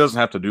it. Like, she doesn't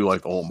have to do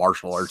like the whole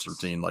martial arts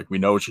routine. Like, we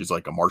know she's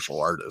like a martial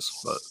artist,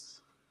 but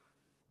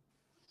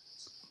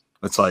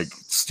It's like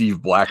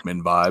Steve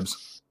Blackman vibes.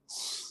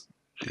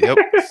 Yep.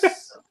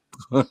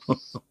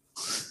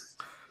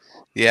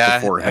 Yeah,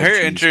 The forehead her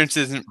cheese. entrance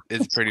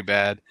is pretty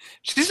bad.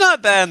 She's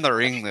not bad in the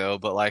ring though,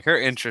 but like her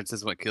entrance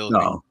is what kills me.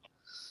 No.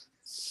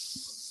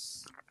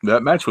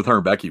 That match with her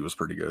and Becky was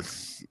pretty good.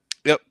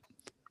 Yep.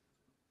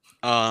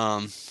 Did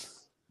what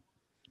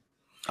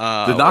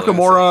was I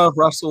Nakamura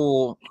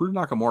wrestle? Who did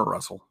Nakamura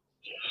wrestle?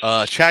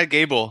 gonna say? Chad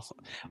Gable.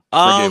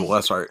 Chad Gable,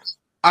 that's right.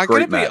 I'm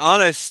Great gonna be match.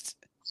 honest.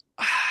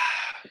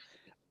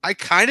 I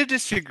kind of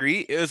disagree.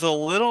 It was a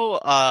little.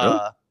 Really?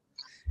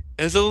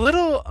 It was a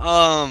little.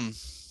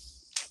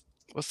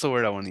 What's the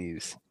word I want to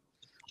use?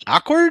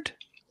 Awkward.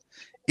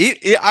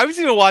 I was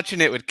even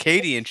watching it with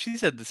Katie, and she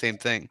said the same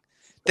thing.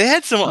 They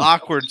had some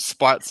awkward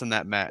spots in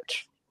that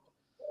match.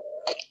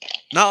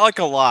 Not like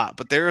a lot,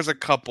 but there was a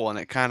couple, and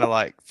it kind of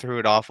like threw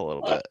it off a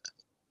little bit.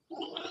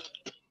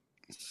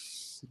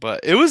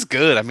 But it was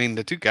good. I mean,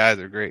 the two guys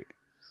are great.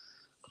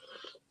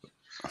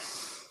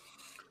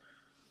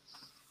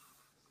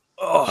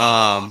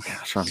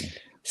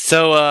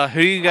 So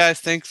who do you guys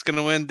think's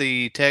gonna win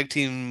the tag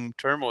team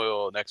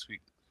turmoil next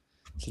week?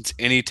 Since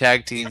any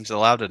tag team's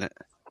allowed in it.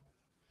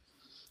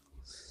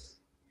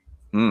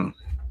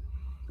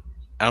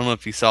 I don't know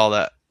if you saw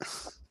that.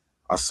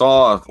 I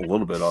saw a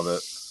little bit of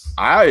it.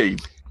 I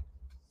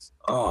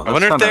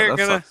wonder if they're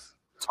gonna.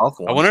 Tough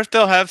one. I wonder if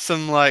they'll have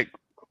some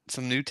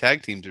new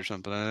tag teams or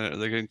something.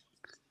 They're gonna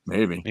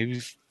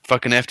maybe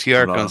fucking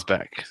FTR comes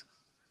back.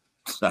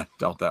 I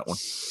doubt that one.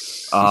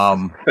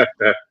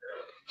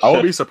 I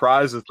would be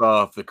surprised if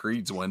the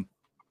Creeds win.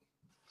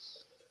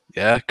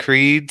 Yeah,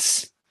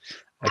 Creeds.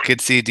 I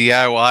could see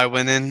DIY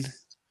winning.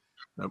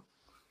 Nope.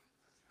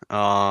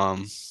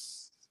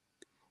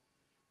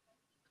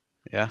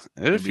 Yeah,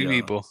 there's a few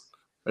people.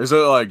 Is it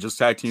like just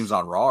tag teams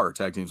on Raw or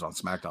tag teams on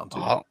SmackDown too?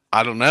 Oh,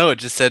 I don't know. It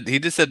just said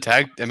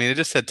tag. I mean, it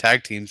just said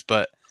tag teams,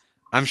 but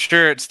I'm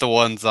sure it's the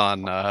ones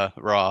on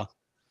Raw.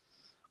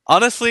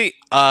 Honestly,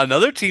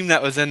 another team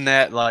that was in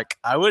that, like,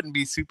 I wouldn't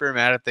be super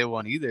mad if they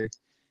won either.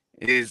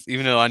 Is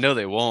even though I know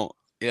they won't.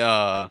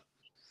 God,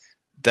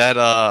 what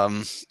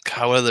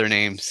are their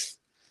names?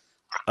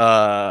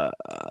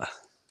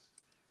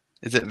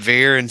 Is it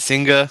Veer and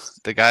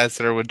Singa, the guys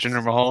that are with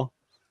Jinder Mahal?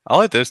 I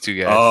like those two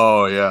guys.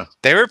 Oh yeah,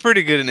 they were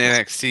pretty good in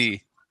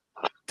NXT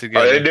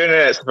together. Are they doing it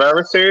at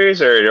Survivor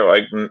Series or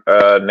like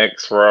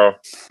next Raw?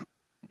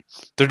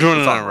 They're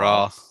doing it on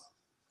Raw.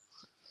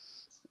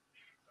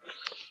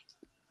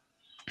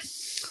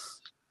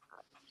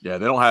 Yeah,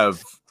 they don't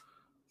have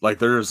like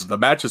there's the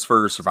matches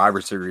for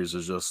Survivor Series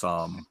is just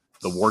the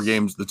War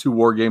Games, the 2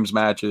 War Games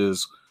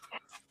matches,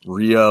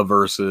 Rhea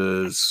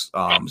versus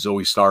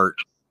Zoe Stark.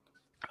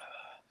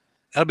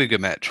 That'll be a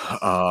good match.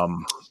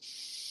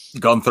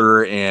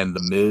 Gunther and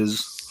The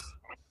Miz.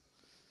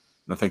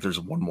 And I think there's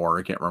one more.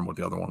 I can't remember what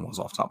the other one was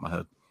off the top of my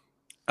head.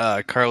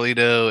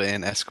 Carlito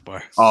and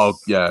Escobar. Oh,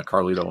 yeah,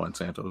 Carlito and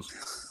Santos.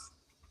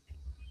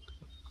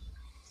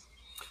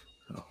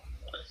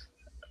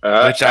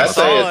 Which I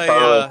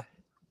saw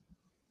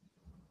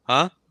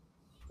huh?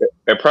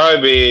 It'd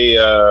probably be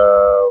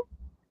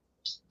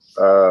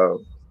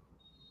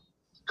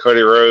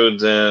Cody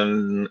Rhodes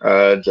and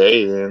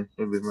Jay then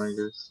would be my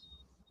guess.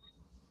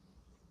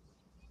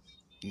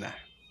 Nah.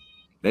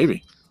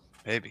 Maybe.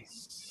 That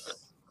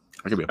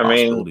could be a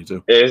possibility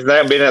too. It's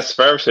not being a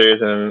Survivor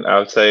Series, and I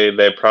would say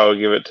they'd probably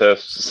give it to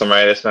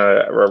somebody that's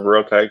not a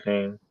real tag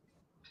team.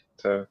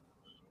 So,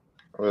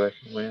 where they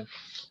can win.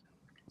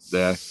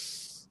 Yeah.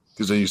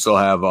 Because then you still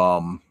have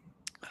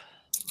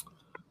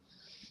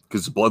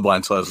because the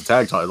Bloodline still has a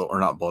tag title, or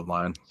not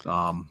Bloodline,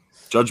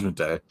 Judgment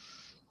Day.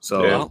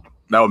 So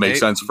that would make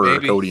sense for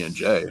Cody and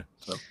Jay.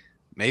 So.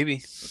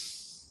 Maybe.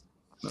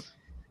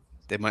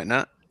 They might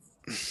not.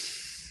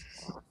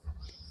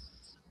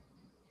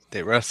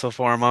 They wrestle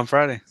for him on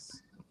Friday.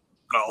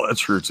 Oh, that's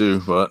true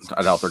too, but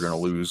I doubt they're going to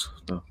lose.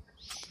 So.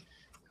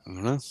 I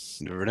don't know.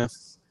 Never know.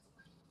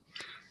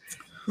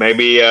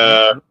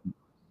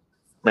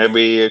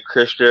 Maybe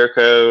Chris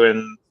Jericho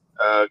and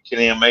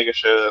Kenny Omega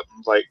showed up.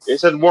 Like, they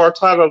said war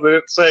title, they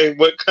didn't say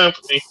what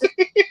company.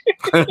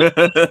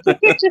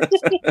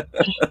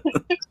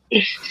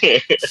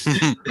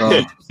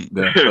 Yeah,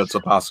 that's a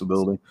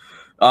possibility.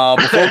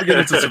 Before we get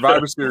into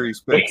Survivor Series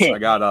picks, I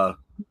got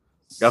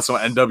some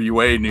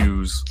NWA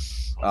news.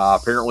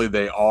 Apparently,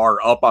 they are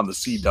up on the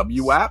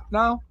CW app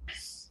now.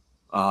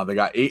 They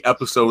got 8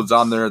 episodes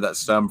on there that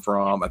stem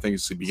from, I think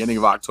it's the beginning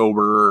of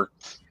October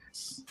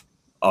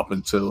up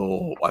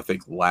until, I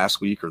think, last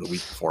week or the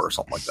week before or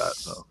something like that.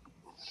 So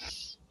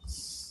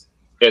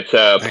it's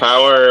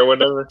Power or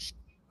whatever?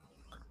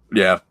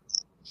 Yeah.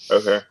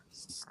 Okay.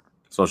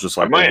 So it's just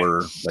like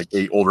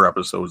 8 older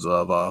episodes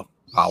of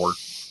Power.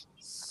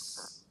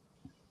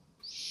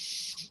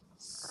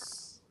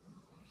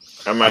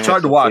 I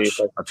tried to watch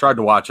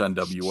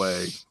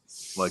NWA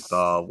like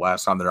the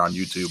last time they're on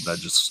YouTube, and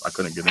I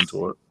couldn't get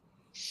into it.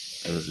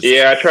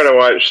 I tried to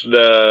watch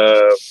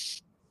the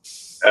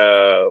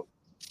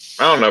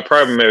I don't know,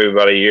 probably maybe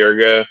about a year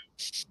ago.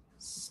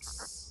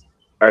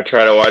 I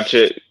try to watch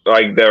it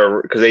like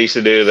because they used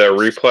to do the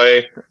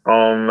replay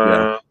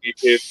on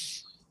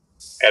YouTube,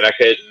 and I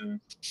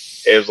couldn't.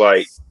 It was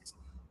like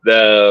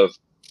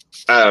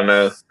I don't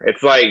know.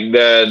 It's like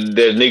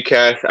the new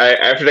cast.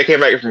 After they came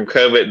back from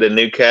COVID, the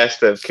new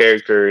cast of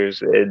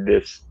characters.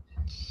 It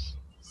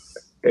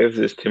was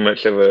just too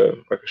much of a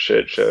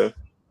shit show.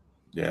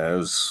 Yeah, it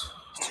was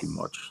too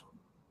much.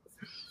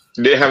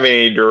 It didn't have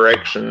any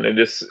direction. It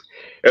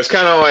was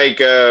kind of like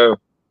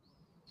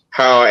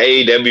how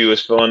AEW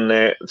was filling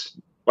there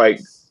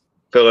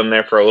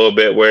for a little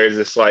bit, whereas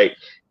it's like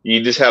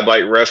you just have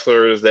like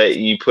wrestlers that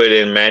you put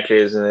in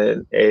matches,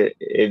 and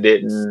it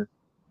didn't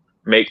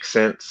make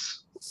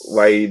sense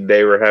why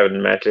they were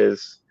having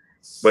matches,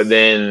 but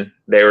then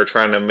they were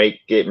trying to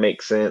make it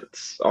make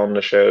sense on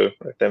the show.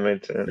 If that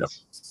made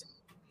sense.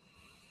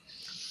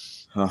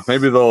 Yep.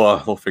 Maybe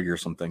they'll figure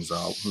some things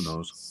out. Who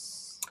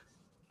knows?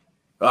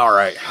 All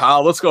right,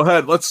 let's go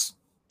ahead. Let's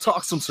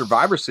talk some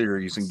Survivor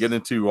Series and get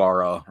into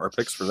our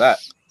picks for that.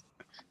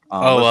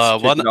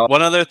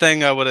 One other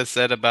thing I would have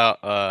said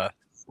about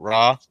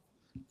Raw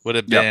would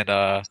have been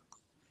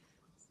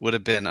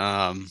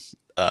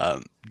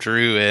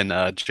Drew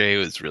and Jay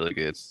was really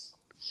good.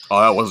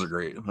 Oh, that was a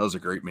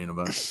great main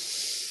event.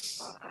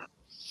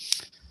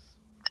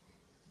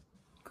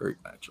 Great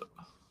matchup.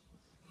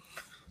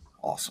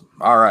 Awesome.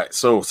 All right,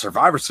 so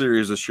Survivor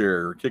Series this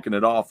year, we're kicking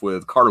it off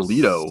with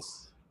Carlito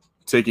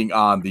taking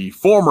on the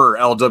former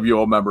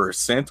LWO member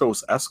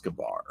Santos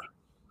Escobar.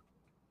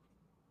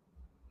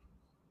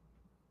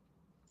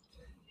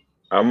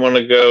 I'm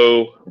gonna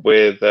go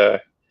with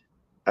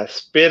I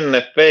spit in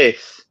the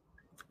face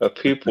of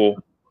people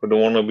who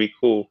don't want to be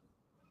cool.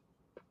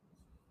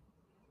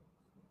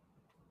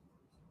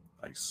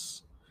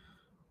 Nice.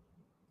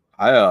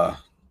 I'm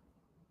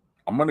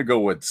gonna go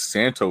with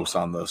Santos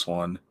on this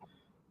one,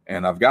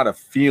 and I've got a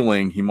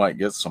feeling he might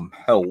get some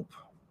help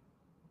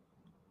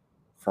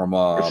from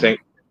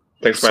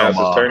Thanks my ass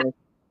is turning.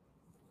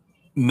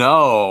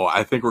 No,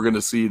 I think we're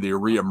gonna see the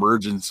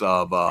reemergence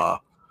of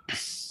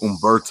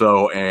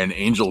Humberto and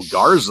Angel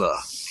Garza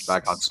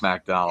back on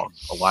SmackDown,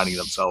 aligning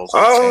themselves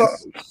with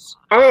Santos.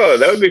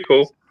 That would be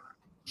cool.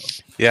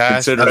 Yeah,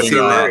 I've seen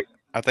that.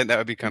 I think that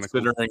would be kind of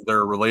cool. Considering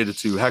they're related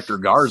to Hector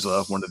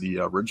Garza, one of the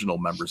original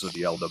members of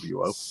the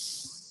LWO.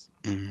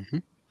 Mm-hmm.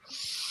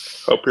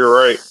 Hope you're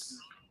right.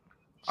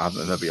 I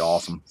think that'd be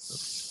awesome.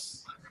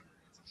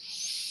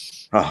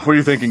 What are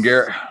you thinking,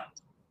 Garrett?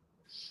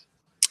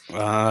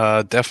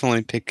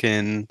 Definitely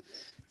picking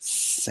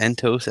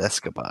Santos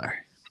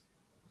Escobar.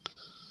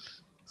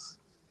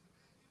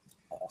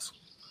 Awesome.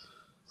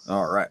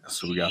 All right,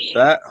 so we got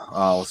that.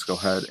 Let's go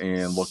ahead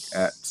and look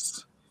at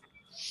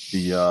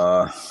the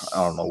I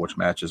don't know which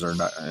matches are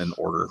not in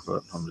order,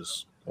 but I'm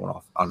just going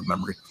off out of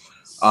memory.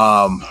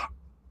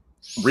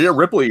 Rhea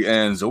Ripley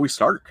and Zoe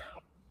Stark.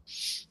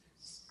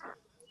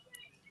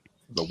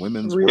 The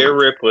women's Rhea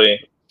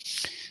Ripley.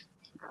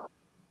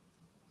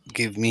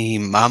 Give me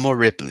Mama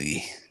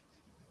Ripley.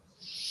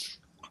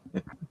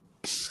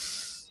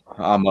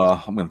 I'm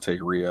going to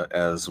take Rhea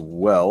as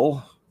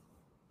well.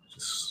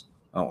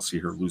 I don't see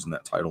her losing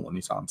that title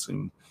anytime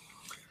soon.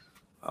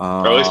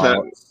 Or at least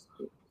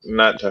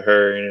not to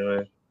her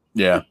anyway.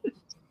 Yeah.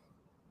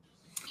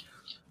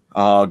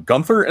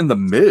 Gunther and The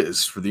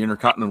Miz for the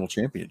Intercontinental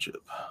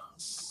Championship.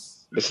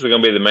 This is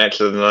going to be the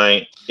match of the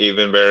night,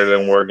 even better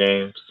than War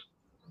Games.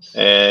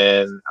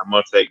 And I'm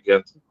going to take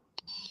Gunther.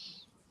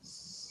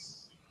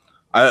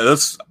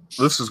 This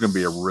is going to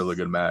be a really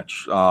good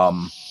match.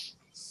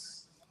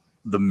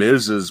 The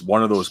Miz is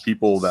one of those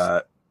people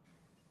that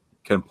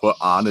can put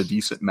on a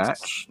decent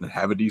match and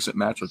have a decent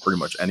match with pretty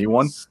much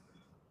anyone.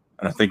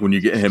 And I think when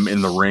you get him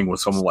in the ring with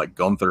someone like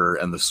Gunther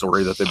and the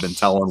story that they've been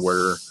telling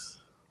where,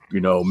 you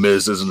know,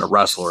 Miz isn't a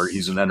wrestler,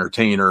 he's an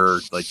entertainer,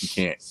 like you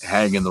can't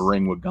hang in the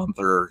ring with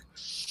Gunther.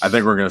 I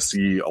think we're going to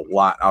see a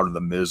lot out of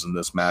the Miz in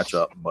this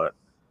matchup, but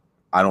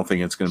I don't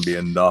think it's going to be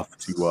enough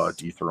to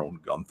dethrone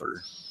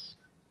Gunther.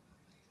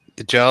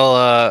 Did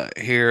y'all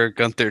hear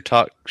Gunther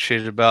talk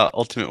shit about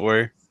Ultimate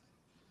Warrior?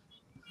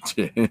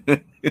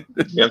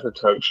 Gunther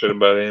talk shit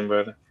about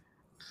anybody.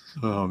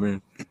 Oh, man.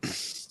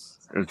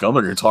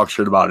 Gunther can talk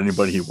shit about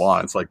anybody he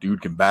wants. Like,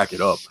 dude can back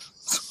it up.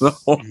 So.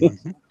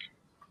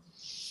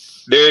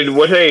 Dude,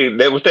 what they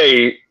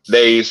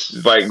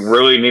like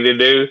really need to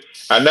do.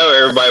 I know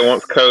everybody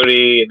wants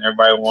Cody and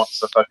everybody wants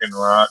the fucking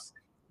Rock,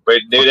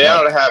 but dude, they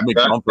ought to have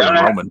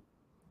Roman.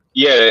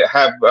 Yeah,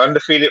 have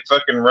undefeated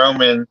fucking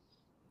Roman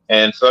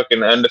and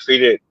fucking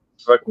undefeated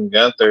fucking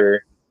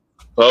Gunther.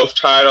 Both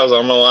titles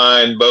on the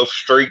line, both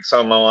streaks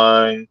on the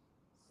line.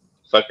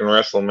 Fucking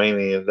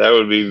WrestleMania. That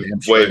would be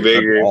way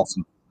bigger.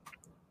 Awesome.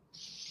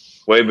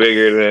 Way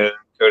bigger than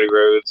Cody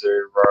Rhodes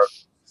or Rock.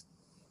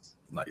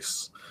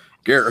 Nice.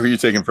 Garrett, who are you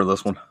taking for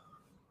this one?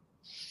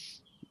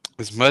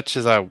 As much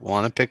as I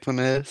want to pick The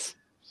Miz,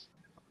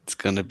 it's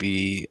going to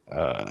be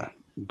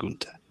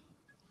Gunther.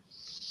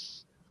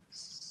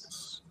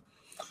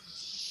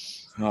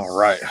 All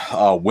right.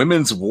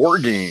 Women's War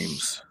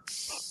Games.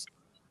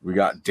 We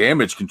got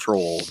Damage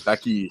Control.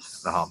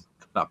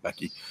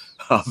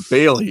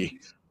 Bailey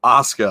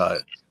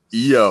Asuka,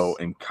 Io,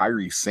 and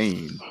Kairi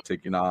Sane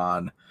taking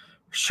on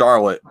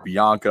Charlotte,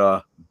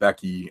 Bianca,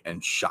 Becky,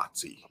 and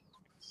Shotzi.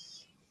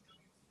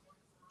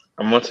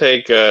 I'm gonna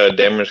take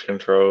Damage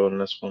Control in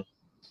this one.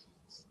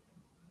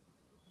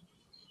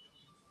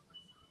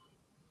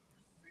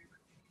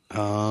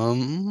 I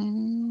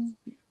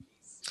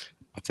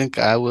think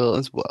I will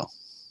as well.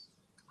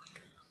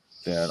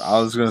 Yeah, I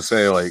was gonna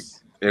say like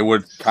it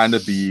would kind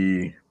of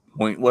be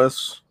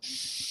pointless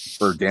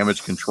for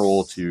Damage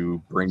Control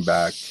to bring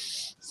back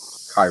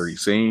Kairi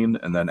Sane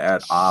and then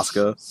add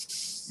Asuka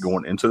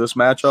going into this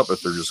matchup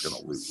if they're just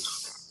gonna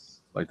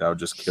lose. Like that would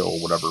just kill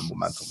whatever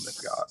momentum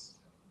they've got.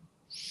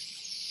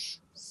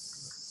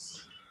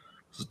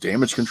 So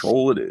Damage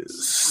Control it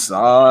is.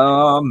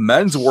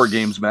 Men's War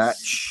Games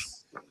match.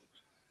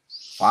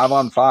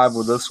 5-on-5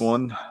 with this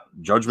one.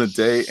 Judgment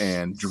Day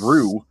and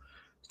Drew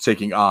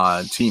taking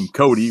on Team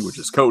Cody, which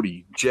is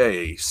Cody,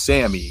 Jay,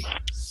 Sammy,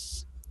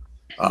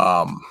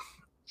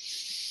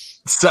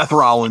 Seth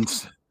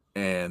Rollins,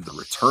 and the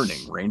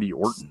returning Randy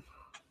Orton.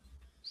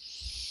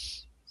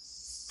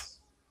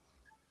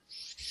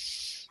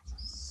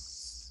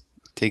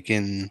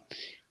 Taking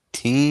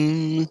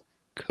Team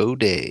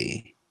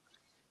Cody.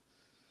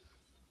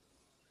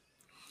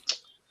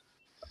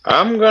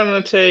 I'm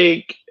gonna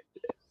take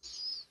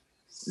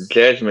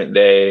Judgment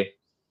Day,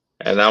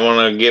 and I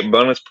want to get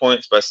bonus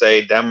points by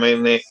saying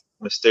Dominic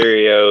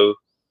Mysterio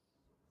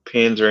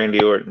pins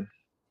Randy Orton.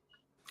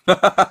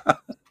 I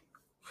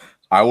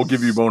will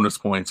give you bonus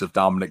points if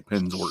Dominic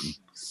pins Orton.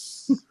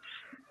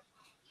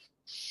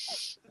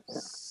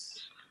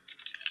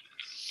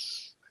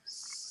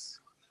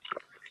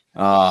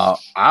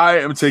 I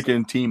am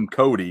taking Team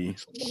Cody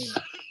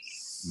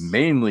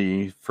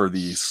mainly for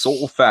the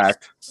sole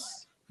fact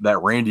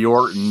that Randy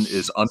Orton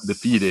is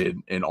undefeated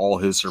in all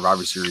his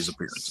Survivor Series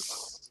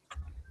appearances.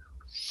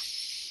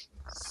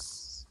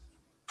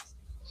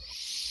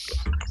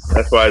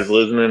 That's why he's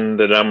losing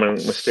to Dominic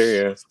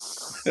Mysterio.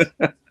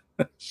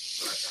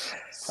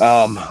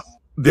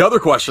 The other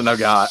question I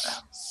got: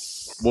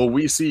 will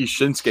we see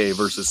Shinsuke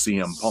versus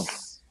CM Punk?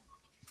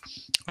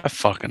 I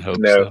fucking hope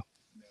No. so.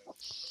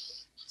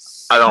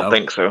 I don't No?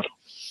 think so.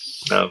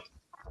 No.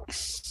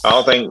 I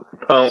don't think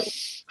Punk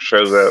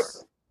shows up.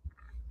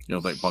 You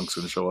don't think Punk's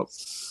going to show up?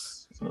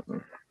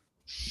 Mm-mm.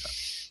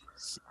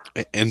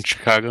 In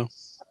Chicago?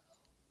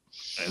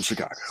 In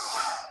Chicago.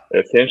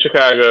 It's in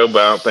Chicago,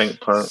 but I don't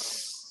think Punk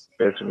is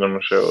going to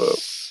show up.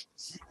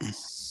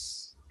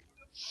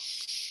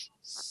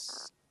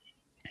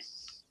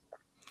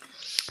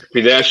 If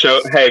he does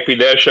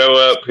show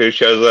up, who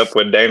shows up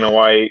with Dana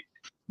White,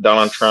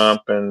 Donald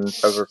Trump, and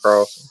Tucker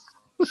Carlson?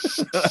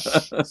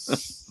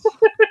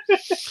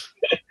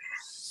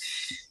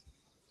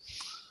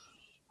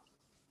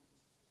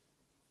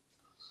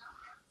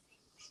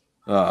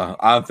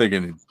 I'm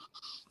thinking.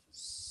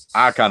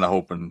 I kind of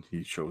hoping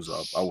he shows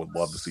up. I would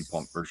love to see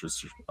Punk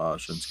versus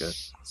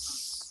Shinsuke.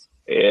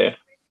 Yeah.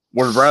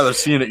 Would have rather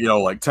seen it,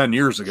 like 10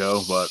 years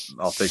ago, but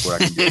I'll take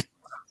what I can get.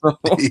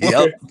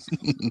 Yep.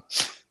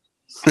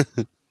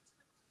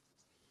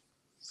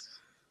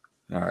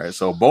 All right,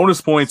 so bonus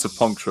points if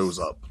Punk shows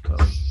up.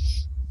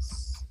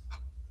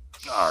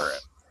 All right,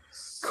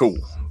 cool.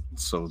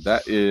 So I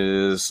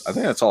think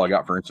that's all I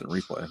got for instant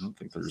replay. I don't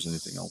think there's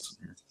anything else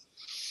in here.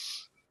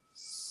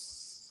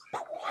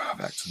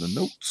 Back to the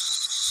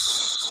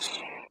notes.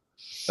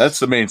 That's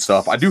the main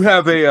stuff. I do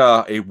have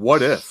a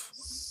what if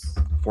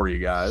for you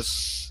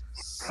guys.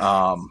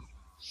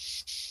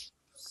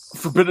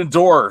 Forbidden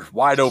Door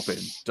wide open.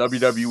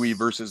 WWE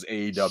versus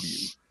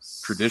AEW.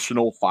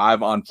 Traditional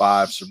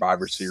 5-on-5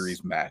 Survivor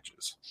Series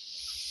matches.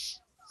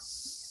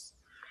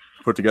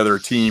 Put together a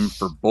team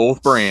for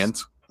both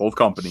brands, both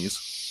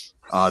companies.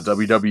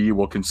 WWE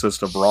will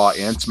consist of Raw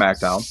and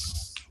SmackDown.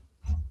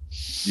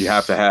 You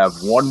have to have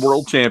one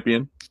world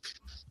champion,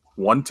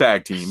 one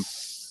tag team,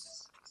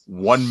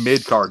 one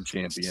mid-card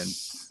champion,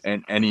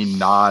 and any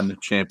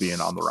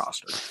non-champion on the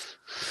roster.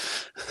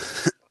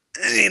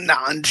 Any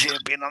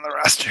non-champion on the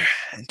roster.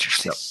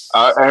 Interesting.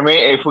 Yep. I mean,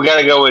 if we got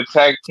to go with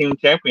tag team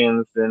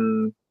champions,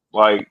 then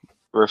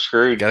we're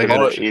screwed. Gotta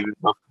go with-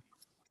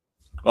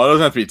 Well, it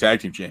doesn't have to be tag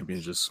team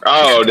champions. Just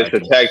Just a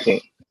tag team.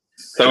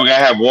 So we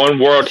gotta have one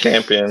world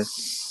champion.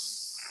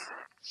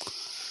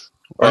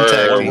 One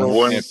tag one team.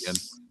 world champion,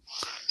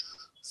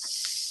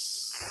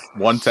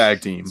 one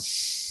tag team,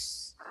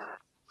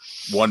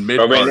 one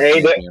mid-card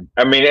champion.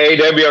 I mean,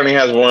 AEW only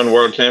has one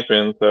world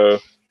champion, so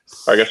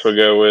I guess we'll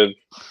go with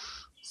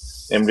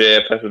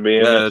MJF has to be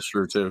in. Yeah, it. that's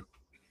true too.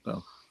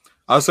 So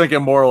I was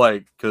thinking more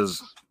like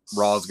because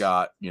Raw's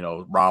got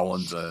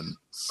Rollins and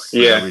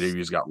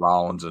WWE's got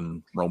Rollins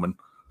and Roman.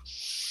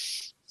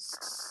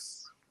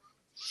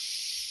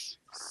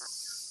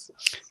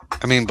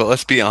 I mean, but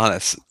let's be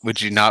honest.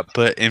 Would you not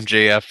put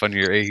MJF on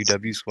your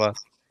AEW squad?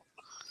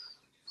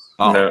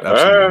 Oh, No,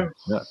 absolutely.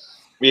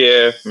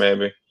 Yeah,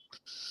 maybe.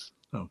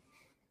 Oh.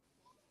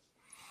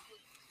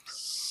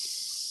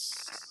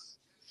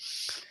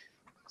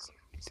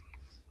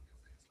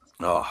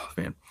 Oh,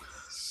 man.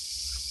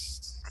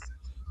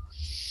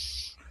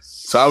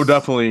 So I would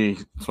definitely,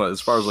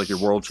 as far as like your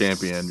world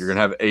champion, you're gonna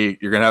have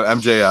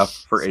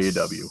MJF for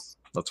AEW.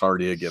 That's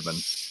already a given.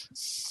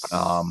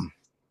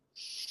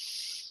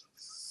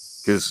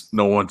 Because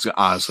no one's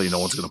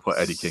gonna put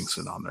Eddie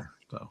Kingston on there.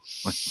 So,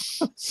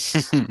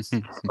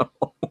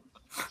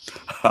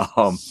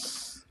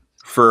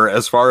 for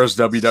as far as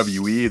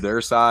WWE,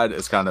 their side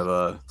is kind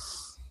of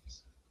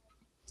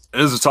it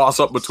is a toss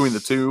up between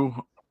the two.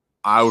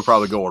 I would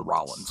probably go with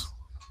Rollins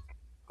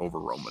over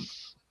Roman.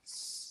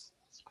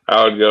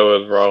 I would go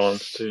with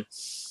Rollins too.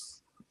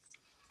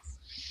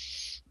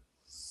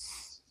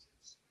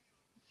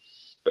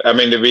 I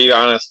mean, to be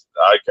honest,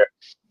 like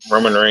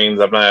Roman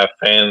Reigns, I'm not a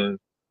fan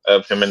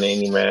of him in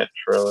any match,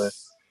 really.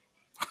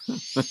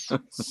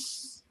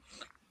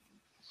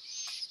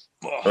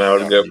 And I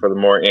would go for the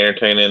more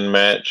entertaining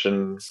match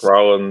and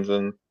Rollins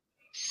and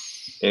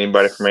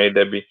anybody from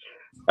AEW.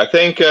 I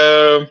think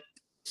so.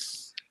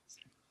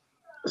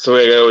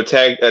 We go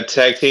tag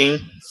team.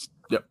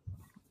 Yep.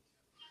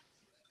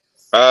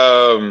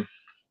 I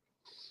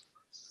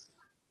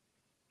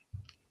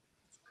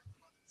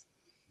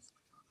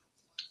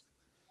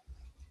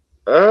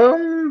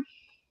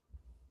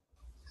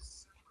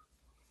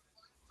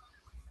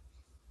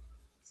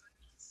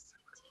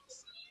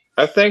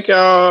think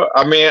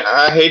I mean,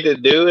 I hate to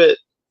do it,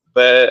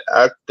 but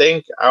I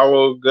think I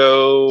will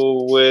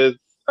go with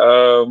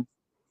the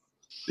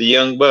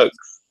Young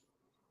Bucks.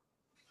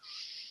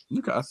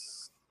 Okay.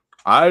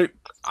 I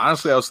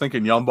was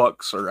thinking Young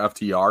Bucks or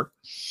FTR.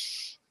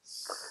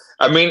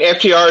 I mean,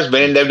 FTR has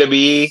been in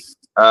WWE,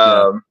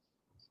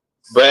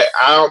 but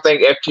I don't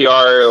think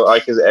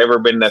FTR has ever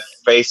been the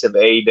face of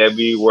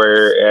AEW.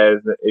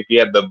 Whereas if you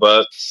have the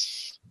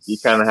Bucks, you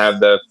kind of have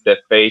the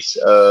face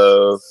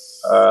of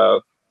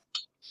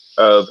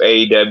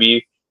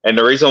AEW. And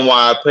the reason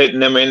why I'm putting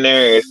them in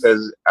there is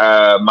because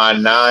my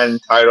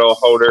non-title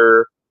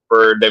holder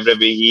for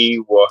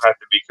WWE will have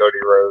to be Cody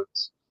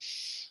Rhodes.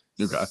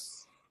 Okay,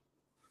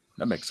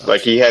 that makes sense.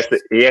 Like he has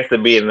to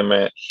be in the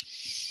match.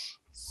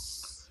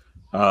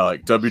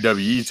 Like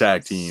WWE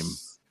tag team,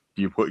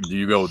 do you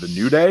go with the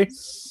New Day,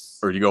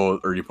 or do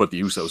you put the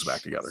Usos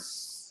back together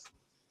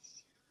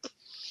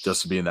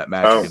just to be in that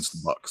match against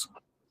the Bucks?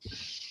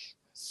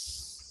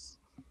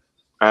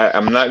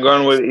 I'm not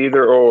going with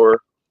either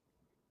or.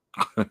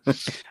 All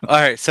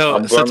right,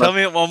 so tell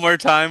me one more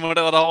time what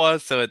it all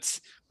was. So it's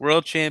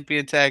World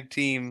Champion Tag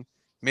Team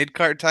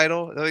Mid-Card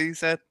title. Is that what you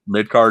said?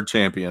 Mid-Card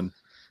champion.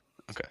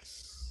 Okay.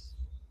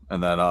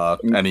 And then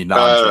any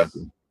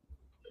non-champion.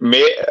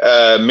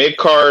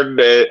 Mid-Card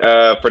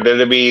for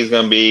WWE is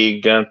going to be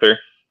Gunther.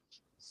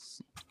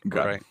 Okay.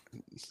 Right.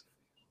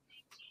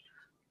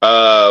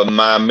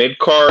 My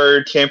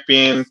mid-card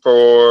champion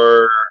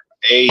for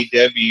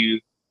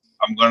AEW,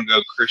 I'm going to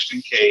go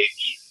Christian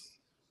Cage.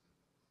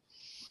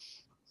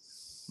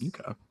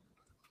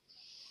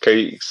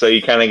 Okay, so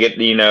you kind of get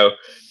AEW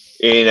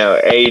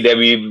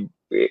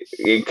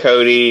and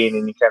Cody, and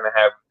then you kind of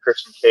have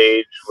Christian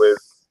Cage with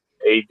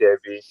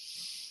AEW.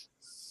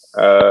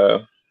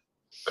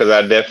 Because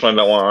I definitely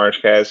don't want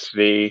Orange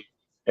Cassidy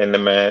in the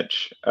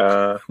match.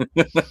 All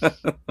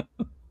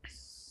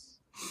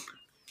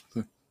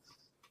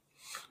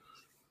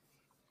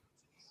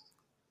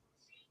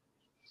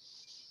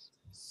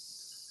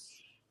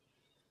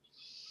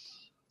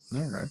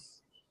right.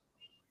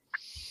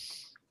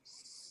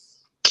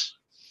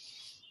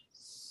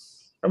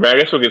 I mean, I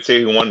guess we could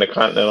see who won the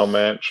Continental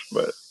match,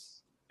 but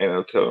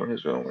tell him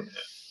who's going to win it.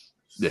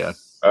 Yeah.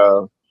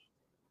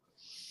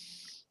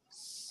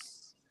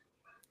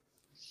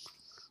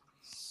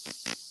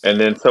 And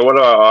then, so what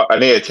do I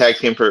need a tag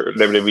team for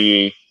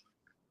WWE.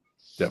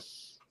 Yep.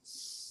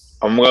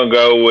 I'm going to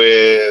go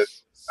with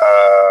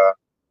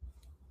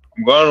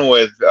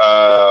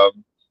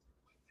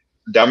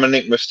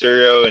Dominic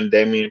Mysterio and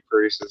Damian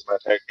Priest as my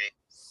tag team.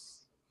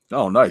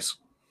 Oh, nice.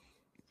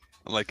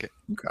 I like it.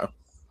 Okay.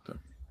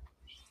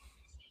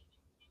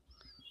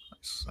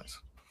 Nice.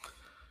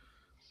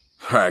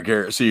 All right,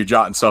 Garrett. So you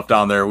jotting stuff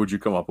down there. What'd you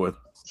come up with?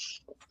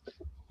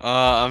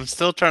 I'm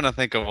still trying to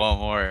think of one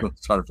more.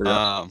 Trying to figure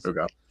out.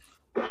 Okay.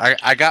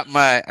 I got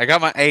my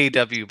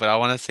AEW, but I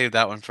want to save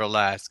that one for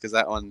last because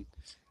that one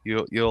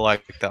you'll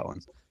like that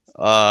one.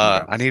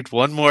 Okay. I need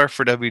one more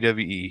for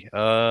WWE.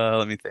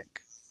 Let me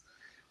think.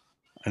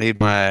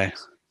 I'm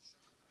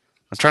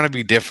trying to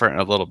be different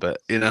a little bit,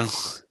 Yeah.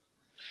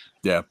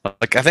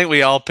 Like I think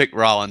we all picked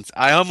Rollins.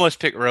 I almost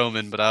picked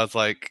Roman, but I was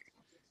like,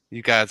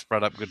 you guys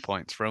brought up good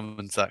points.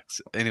 Roman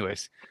sucks.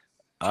 Anyways.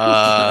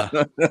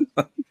 Dang,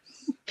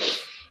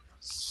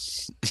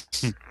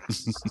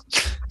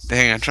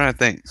 I'm trying to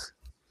think.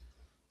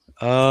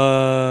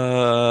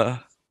 Oh,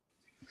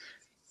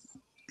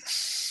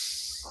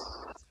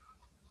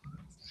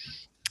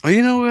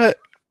 you know what?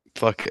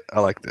 Fuck it. I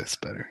like this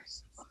better.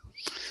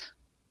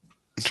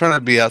 I'm trying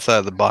to be outside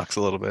of the box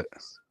a little bit.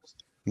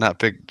 Not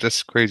pick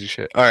just crazy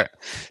shit. All right.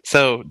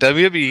 So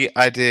WWE,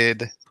 I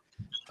did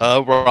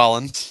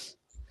Rollins.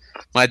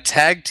 My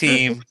tag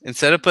team,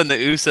 instead of putting the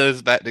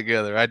Usos back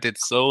together, I did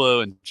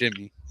Solo and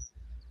Jimmy.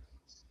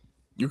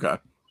 Okay.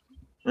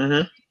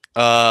 Mm-hmm.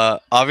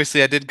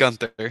 Obviously I did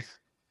Gunther.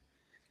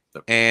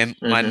 And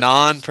my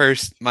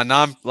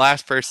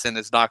last person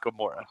is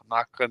Nakamura. I'm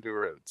not gonna do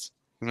Rhodes.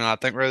 No, I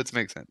think Rhodes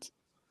makes sense.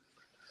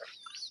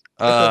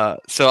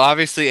 So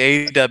obviously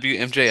AEW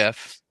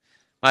MJF.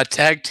 My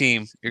tag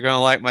team, you're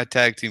gonna like my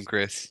tag team,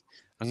 Chris.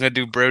 I'm gonna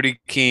do Brody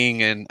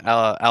King and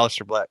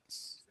Aleister Black.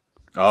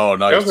 Oh,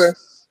 nice. Okay.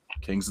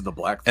 Kings of the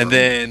Black. And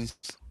then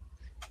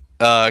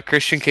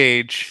Christian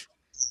Cage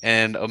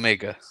and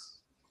Omega.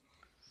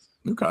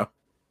 Okay.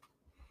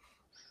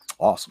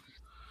 Awesome.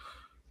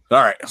 All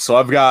right. So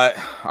I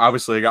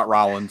got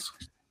Rollins.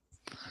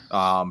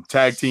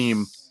 Tag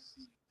team.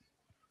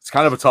 It's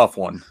kind of a tough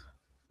one.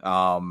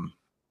 But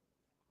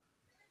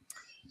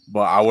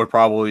I would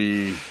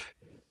probably.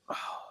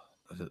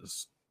 That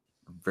is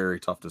a very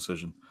tough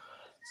decision.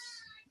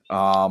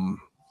 I'd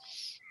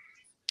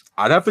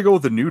have to go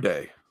with the New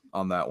Day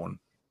on that one.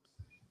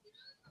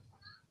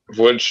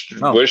 Which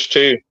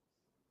two?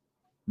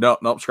 No,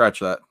 scratch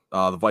that.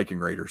 The Viking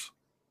Raiders.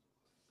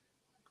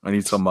 I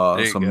need some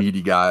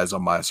meaty guys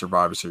on my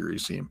Survivor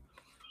Series team.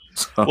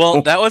 So,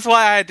 well, that was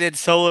why I did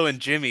Solo and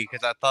Jimmy,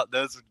 because I thought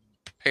those would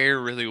pair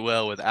really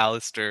well with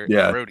Aleister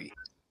and Brody.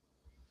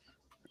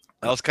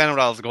 That was kind of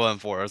what I was going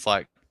for. It was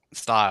like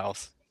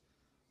styles.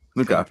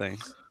 Okay. Thing.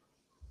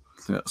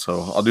 Yeah, so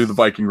I'll do the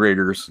Viking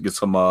Raiders, get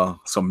some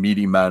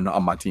meaty men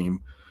on my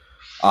team.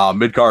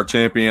 Mid-card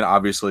champion,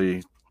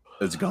 obviously,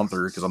 is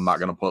Gunther, because I'm not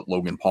going to put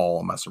Logan Paul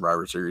on my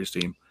Survivor Series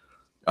team.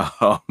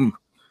 I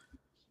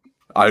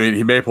mean,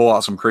 he may pull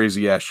out some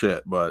crazy-ass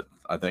shit, but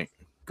I think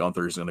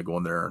Gunther's going to go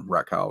in there and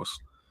wreck house.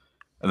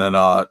 And then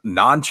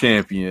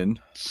non-champion.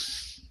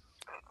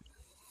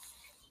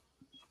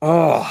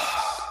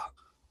 Oh,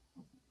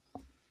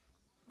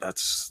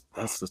 that's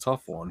the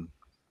tough one.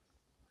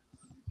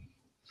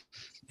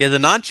 Yeah, the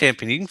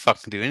non-champion, you can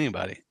fucking do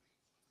anybody.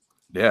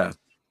 Yeah.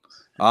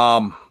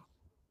 I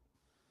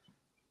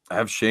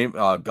have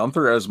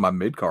Gunther as my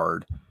mid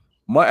card. I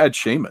might add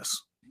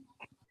Sheamus.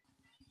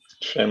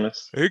 There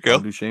you go. I'll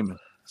do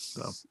Sheamus.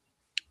 So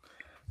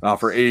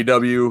for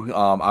AEW,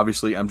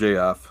 obviously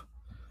MJF.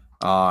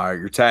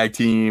 Your tag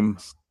team,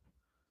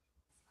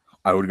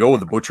 I would go with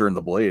the Butcher and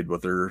the Blade,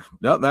 but they're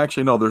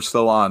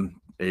still on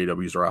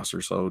AEW's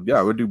roster. So yeah,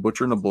 I would do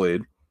Butcher and the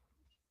Blade.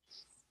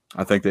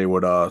 I think they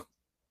would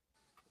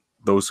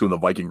those two in the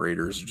Viking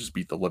Raiders just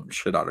beat the living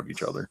shit out of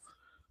each other.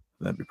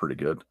 That'd be pretty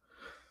good.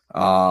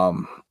 I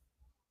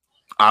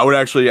would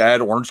actually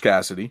add Orange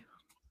Cassidy.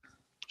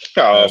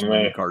 Oh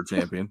man, card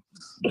champion.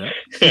 Yeah.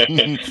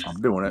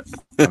 I'm doing it.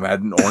 I'm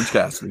adding Orange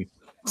Cassidy.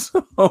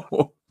 So,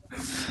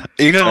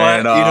 you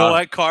know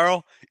what,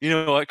 Carl?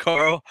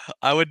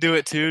 I would do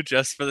it too,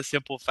 just for the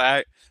simple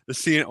fact of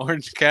seeing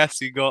Orange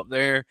Cassidy go up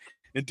there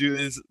and do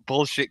his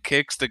bullshit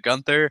kicks to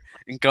Gunther,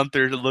 and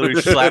Gunther literally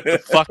slap the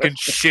fucking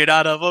shit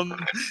out of him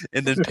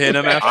and then pin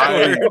him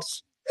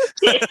afterwards.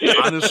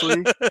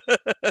 Honestly,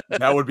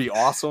 that would be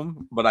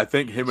awesome, but I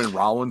think him and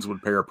Rollins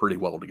would pair pretty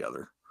well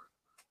together.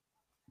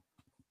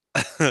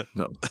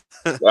 No.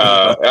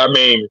 I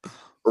mean,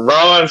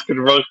 Rollins could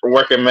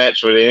work a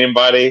match with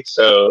anybody,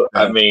 so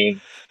yeah. I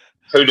mean,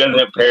 who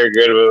doesn't pair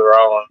good with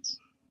Rollins?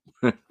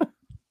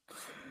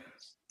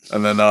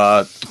 And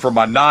then for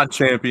my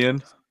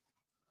non-champion,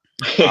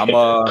 I'm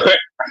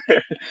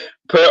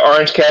put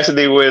Orange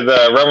Cassidy with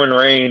Roman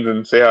Reigns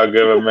and see how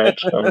good of a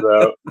match comes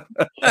out.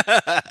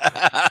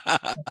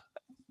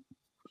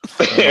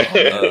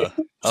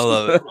 I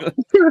love it.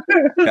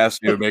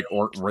 Cassidy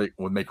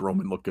would make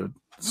Roman look good.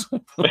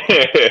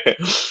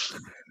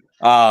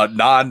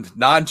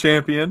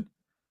 Non-champion,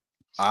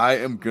 I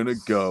am gonna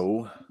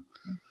go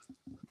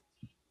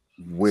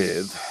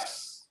with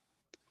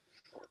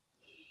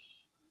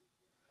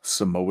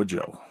Samoa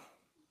Joe.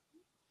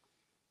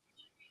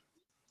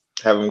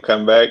 Have him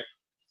come back.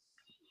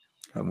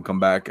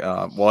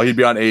 Well, he'd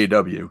be on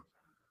AEW.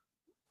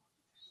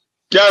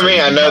 Yeah, I mean,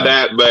 I know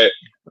that, but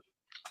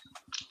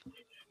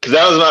because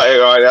that was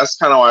that's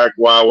kind of like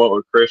why I went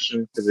with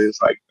Christian, because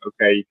it's like,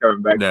 okay, you're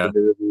coming back to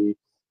the WWE,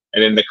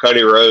 and then the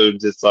Cody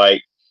Rhodes, it's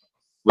like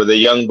with the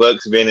Young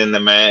Bucks being in the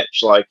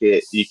match, like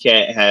you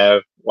can't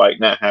have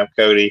not have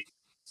Cody,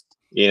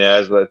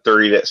 as the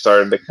three that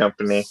started the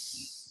company.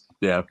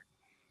 Yeah.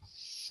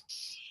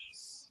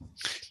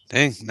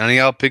 Dang, none of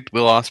y'all picked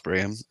Will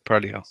Ospreay. I'm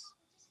proud of y'all.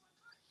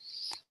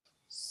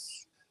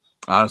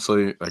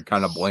 Honestly, I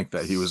kind of blanked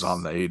that he was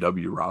on the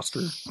AEW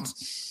roster.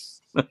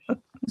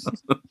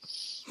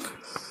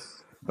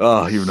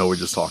 Even though we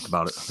just talked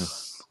about it.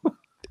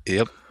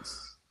 Yep.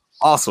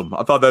 Awesome.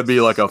 I thought that'd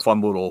be like a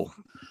fun little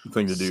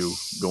thing to do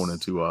going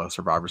into a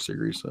Survivor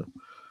Series. So.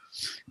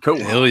 Cool.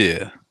 Hell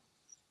yeah.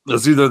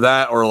 It's either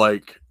that or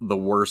like the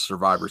worst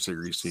Survivor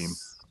Series team.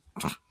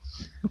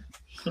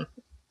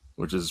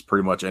 Which is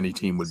pretty much any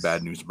team with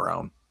Bad News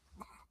Brown.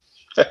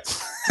 Bad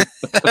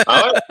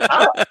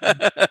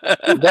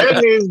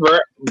News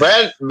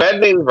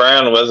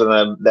Brown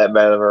wasn't that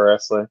bad of a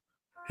wrestler.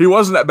 He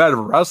wasn't that bad of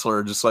a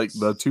wrestler. Just like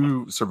the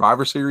two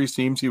Survivor Series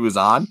teams he was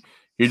on,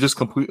 he just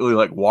completely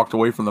walked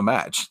away from the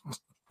match.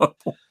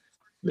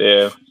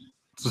 Yeah.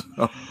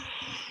 So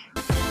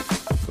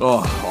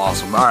Oh,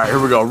 awesome. All right, here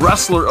we go.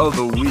 Wrestler of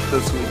the week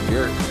this week.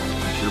 Garrett,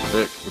 it's your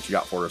pick. What you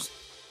got for us?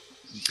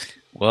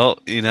 Well,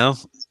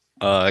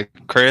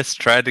 Chris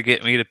tried to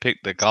get me to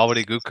pick the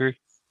gobbledygooker,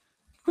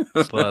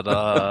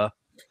 but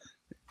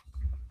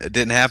it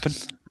didn't happen.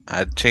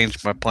 I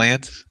changed my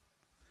plans,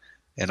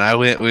 and I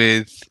went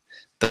with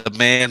the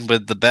man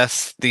with the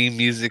best theme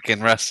music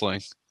in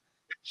wrestling,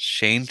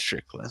 Shane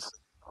Strickland.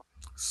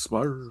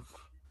 Swerve.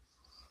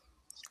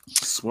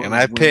 And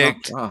I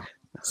picked.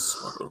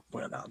 Swerve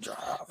when I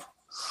drive.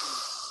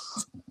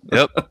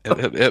 Yep.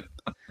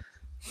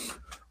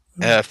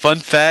 Fun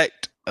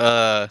fact: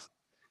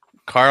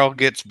 Carl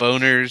gets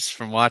boners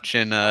from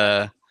watching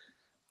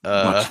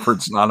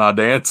Prince Nana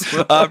dance.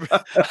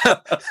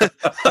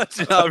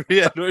 watching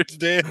Aubrey Edwards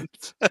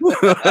dance.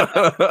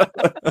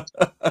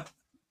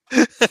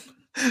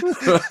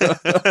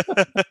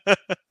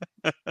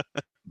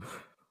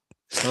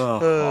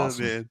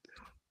 Awesome. Man,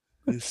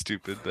 it's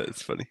stupid, but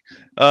it's funny.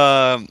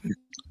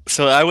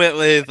 So I went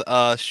with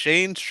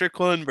Shane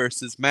Strickland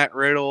versus Matt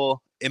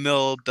Riddle,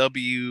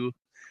 MLW,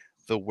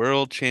 the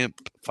World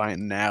Champ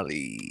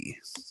finale.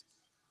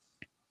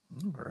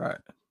 All right.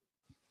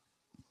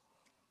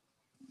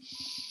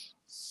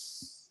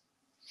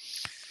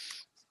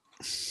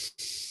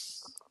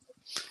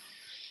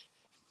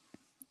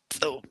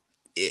 So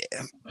yeah.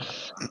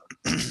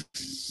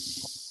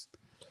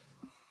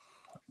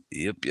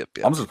 Yep.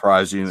 I'm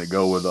surprised you didn't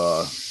go with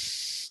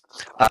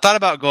I thought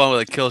about going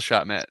with a kill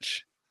shot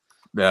match.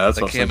 Yeah, that's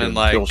Like what him I'm and,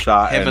 thinking. Kill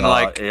Shot him and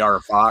and,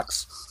 AR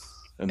Fox.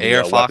 And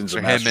AR Fox Weapons or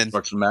of him Mass and-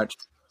 Destruction match.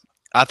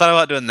 I thought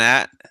about doing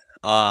that,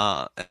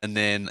 and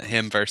then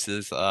him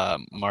versus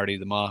Marty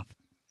the Moth.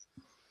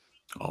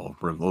 Oh,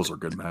 bro, those are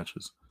good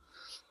matches.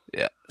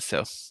 Yeah,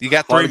 so you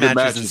got A lot three of good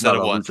matches instead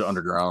of out one. Lucha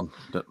Underground.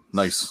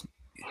 Nice.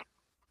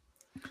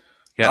 You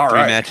got All three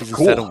right, matches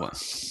cool. instead of one.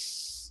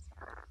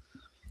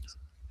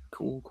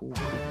 Cool. All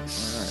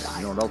right.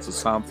 You know what else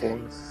it's time for?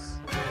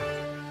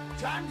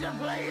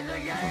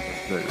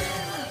 There it is.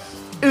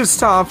 It's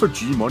time for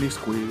G Money's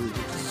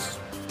quiz.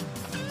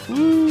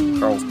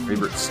 Carl's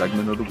favorite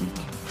segment of the week.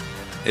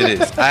 It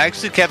is. I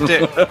actually kept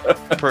it.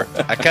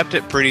 I kept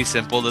it pretty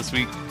simple this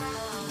week.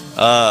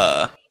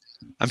 I'm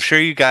sure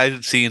you guys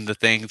have seen the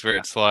things where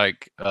it's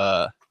like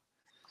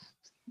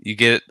you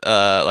get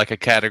like a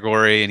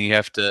category and you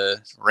have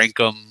to rank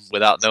them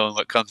without knowing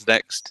what comes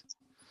next.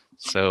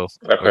 So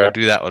we're gonna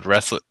do that with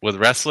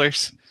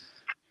wrestlers.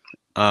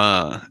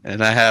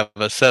 And I have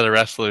a set of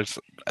wrestlers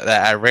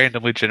that I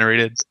randomly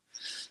generated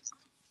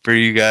for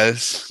you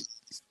guys.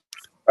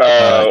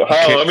 Hold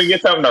on, let me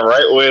get something to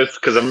write with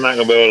because I'm not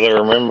gonna be able to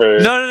remember.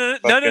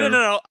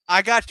 No.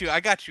 I got you.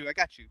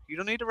 You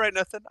don't need to write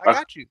nothing. I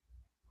got you.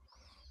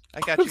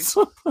 Okay.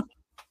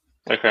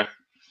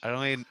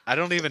 I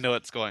don't even know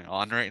what's going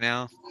on right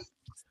now.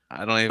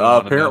 I don't even.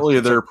 wanna Apparently,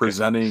 know. they're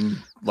presenting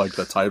like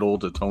the title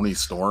to Toni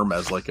Storm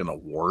as like an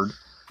award.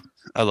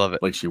 I love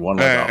it. Like she won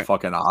like All a right.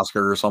 fucking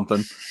Oscar or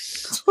something.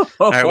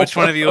 All right, which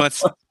one of you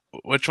wants?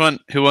 Which one?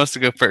 Who wants to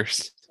go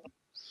first?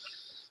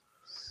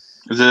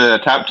 Is it a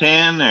top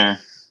 10 or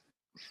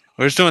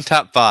We're just doing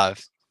top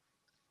 5.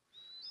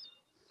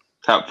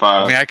 top I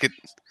 5? mean,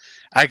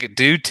 I could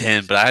do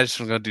 10, but I just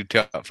am going to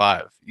do top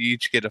 5. You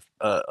each get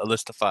a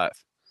list of 5.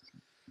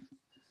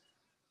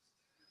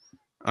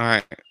 All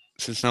right.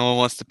 Since no one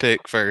wants to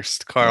pick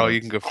first, Carl, you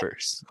can go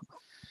first.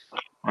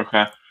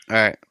 Okay. All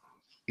right.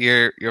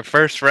 Your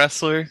first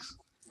wrestler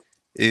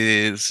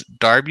is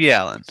Darby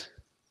Allin.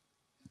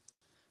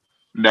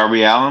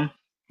 Darby Allin?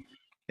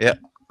 Yep.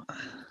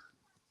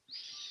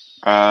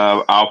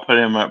 I'll put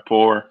him at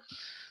 4.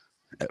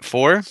 At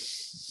 4?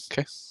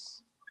 Okay.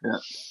 Yeah.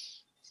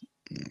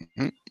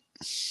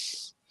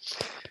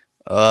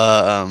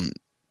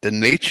 The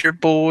Nature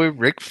Boy,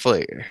 Ric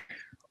Flair.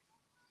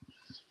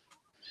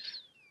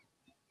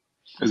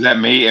 Is that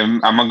me?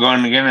 Am I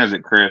going again or is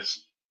it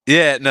Chris?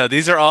 Yeah, no,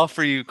 these are all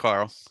for you,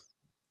 Carl.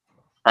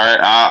 All right,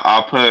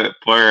 I'll put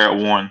Flair at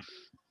 1.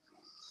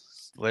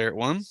 Flair at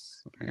 1.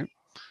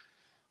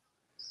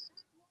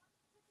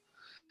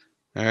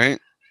 All right.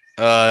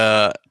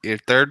 Your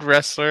third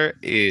wrestler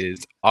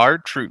is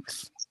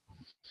R-Truth.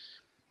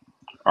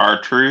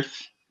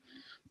 R-Truth?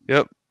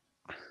 Yep.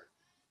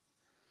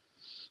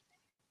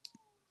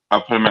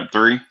 I'll put him at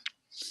 3.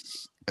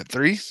 At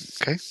 3?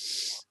 Okay.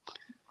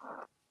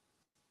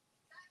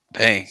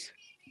 Dang.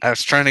 I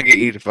was trying to get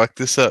you to fuck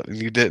this up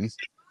and you didn't.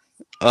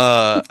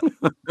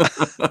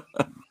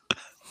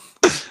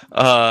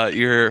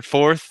 Your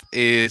fourth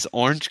is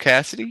Orange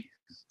Cassidy.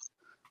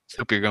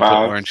 Hope you're gonna put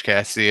 5. Orange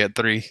Cassidy at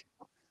 3.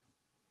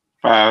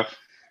 5.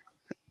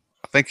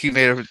 I think you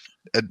made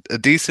a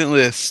decent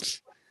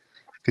list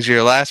because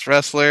your last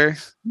wrestler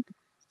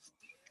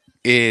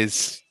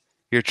is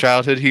your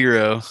childhood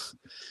hero,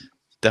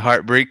 the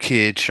Heartbreak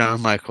Kid,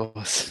 Shawn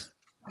Michaels,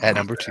 at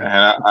number 2.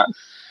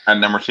 At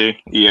number 2,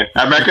 yeah.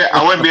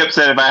 I wouldn't be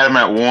upset if I had him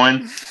at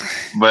 1,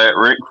 but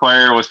Ric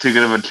Flair was too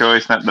good of a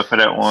choice not to put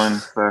at 1.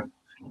 So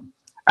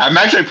I'm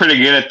actually pretty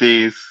good at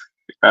these.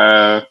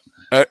 Are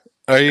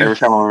you? Every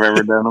time I've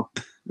ever done them,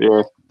 yeah.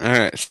 All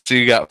right. So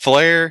you got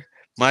Flair,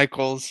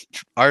 Michaels,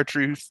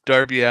 R-Truth,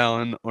 Darby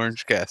Allin,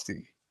 Orange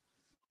Cassidy.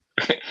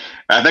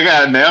 I think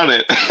I nailed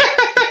it.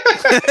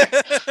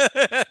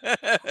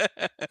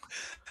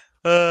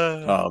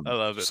 I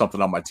love it.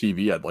 Something on my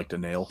TV I'd like to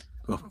nail.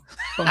 What's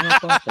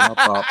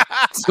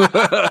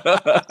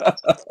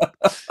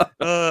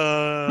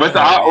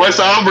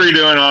Aubrey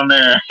doing on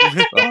there?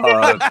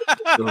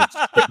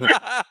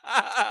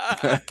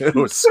 It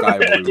was sky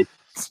blue.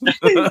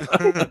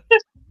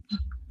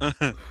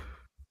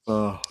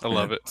 I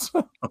love it.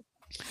 All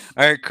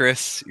right,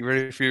 Chris, you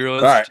ready for your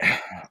list? All right.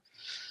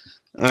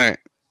 All right.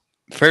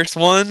 First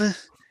one,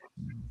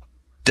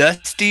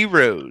 Dusty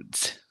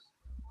Rhodes.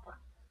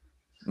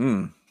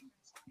 2.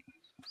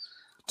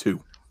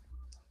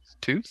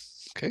 2?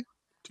 Okay.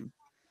 2.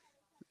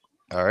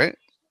 All right.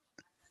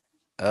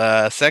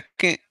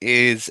 Second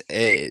is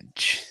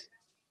Edge.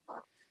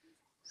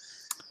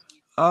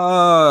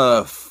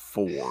 4.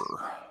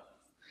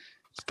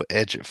 Let's put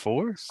Edge at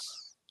 4.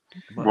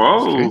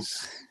 Whoa. Okay.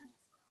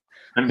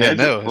 And Yeah, edge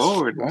no, it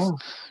forward. Wow.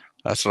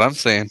 That's what I'm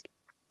saying.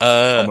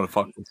 I'm gonna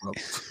fuck this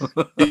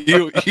up.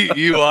 you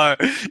are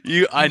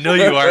I know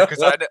you are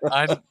because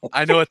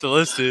I know what the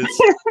list is.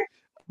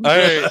 All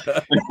right.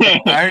 I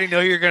already know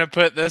you're gonna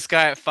put this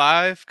guy at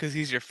 5 because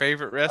he's your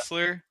favorite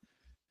wrestler.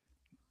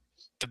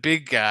 The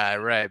big guy,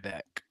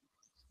 Ryback.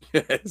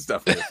 Yeah, it's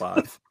definitely a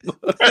 5.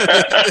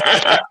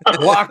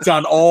 Blocked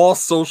on all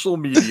social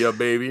media,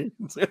 baby.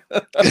 All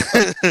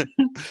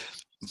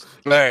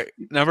right,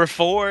 number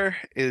 4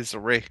 is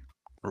Rey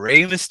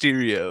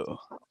Mysterio.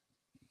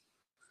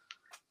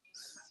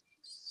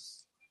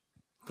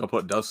 I'll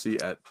put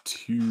Dusty at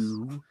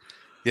 2.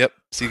 Yep.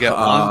 So you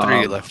got 1,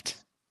 3 Um, left.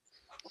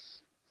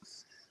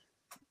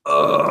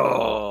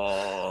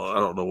 Oh, I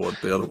don't know what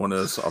the other one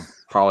is. I'll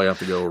probably have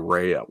to go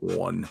Ray at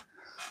 1.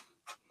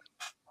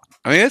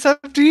 I mean, it's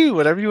up to you.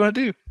 Whatever you want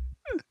to do.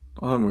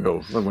 I'm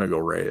gonna go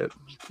Ray at.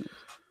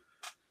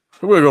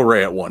 I'm gonna go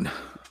Ray at 1.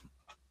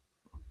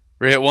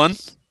 Ray at 1.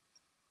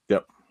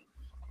 Yep.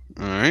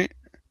 All right.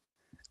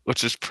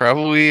 Which is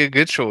probably a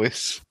good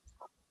choice.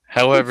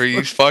 However,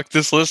 you fucked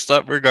this list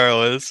up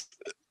regardless,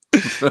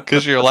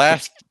 because your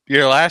last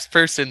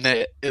person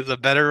that is a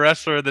better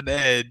wrestler than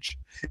Edge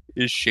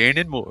is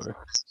Shannon Moore.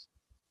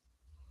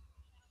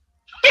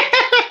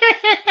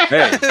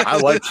 Hey, I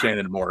like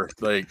Shannon Moore.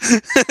 Like, I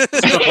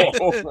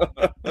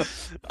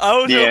was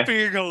Yeah. hoping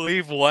you're gonna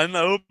leave one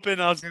open.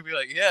 I was gonna be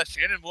like, yeah,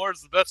 Shannon Moore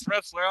is the best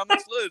wrestler on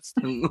this list.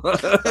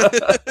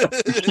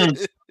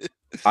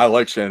 I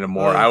like Shannon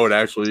Moore. I would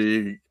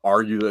actually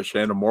argue that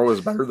Shannon Moore was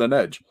better than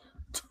Edge.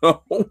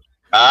 So,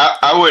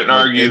 I wouldn't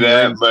argue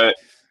that, but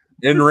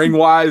in ring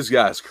wise,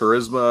 yes.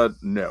 Charisma,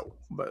 no.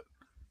 But,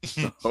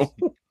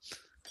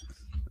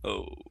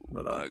 Oh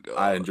but my god!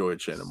 I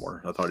enjoyed Shannon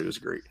Moore. I thought he was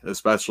great,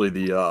 especially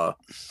the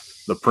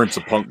Prince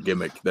of Punk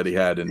gimmick that he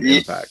had in Yeah.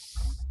 Impact.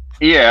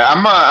 yeah,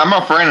 I'm a I'm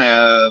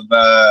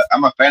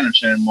a fan of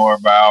Shannon Moore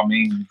by all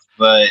means,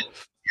 but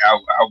I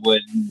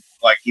wouldn't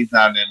like he's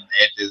not in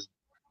Edge's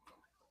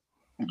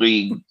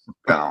league.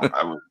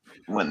 I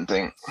wouldn't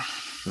think.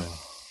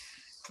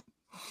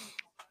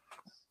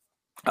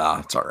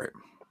 It's all right.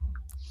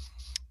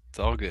 It's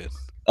all good.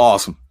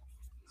 Awesome.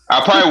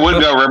 I probably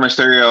would go Rey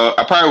Mysterio.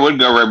 I probably would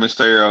go Rey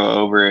Mysterio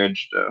over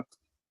Edge though.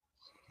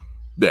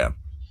 Yeah.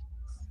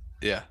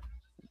 Yeah,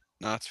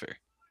 no, that's fair.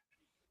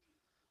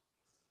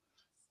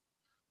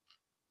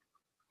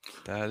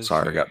 That is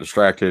Sorry, I fair. got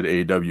distracted.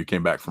 AEW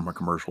came back from a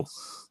commercial.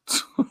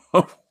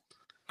 But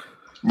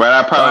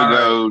I'd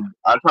probably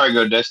All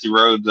go Dusty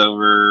Rhodes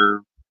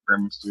over Rey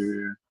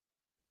Mysterio.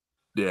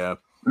 Yeah.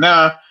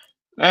 No,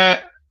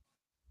 I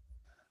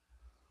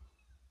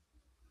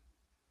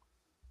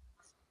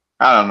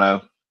don't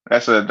know.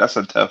 That's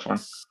a tough one.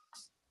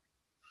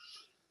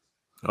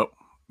 Oh,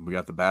 we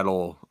got the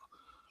battle.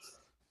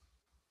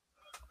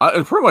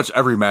 Pretty much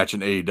every match in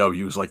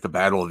AEW is like the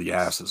battle of the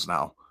asses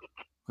now.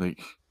 Like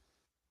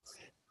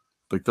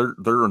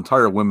their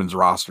entire women's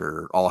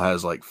roster all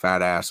has like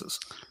fat asses.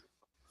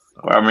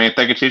 Well, I mean, if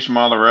they could teach them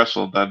all to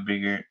wrestle, that'd be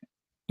great.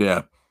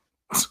 Yeah.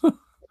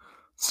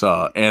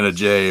 So Anna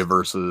Jay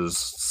versus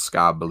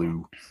Ska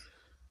Blue.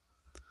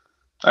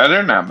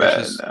 They're not bad.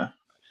 Versus- No.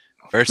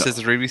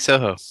 versus Ruby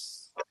Soho.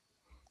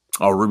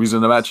 Oh, Ruby's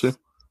in the match too?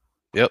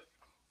 Yep.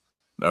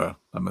 No,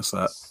 I missed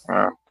that.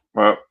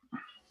 Well,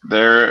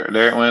 there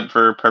it went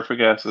for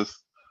perfect asses.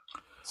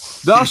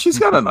 No, she's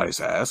got a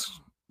nice ass.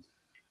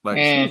 Like,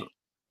 Eh.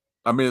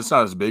 it's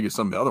not as big as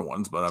some of the other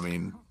ones, but I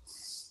mean,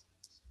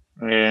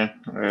 Yeah,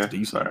 it's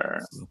decent.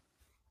 alright.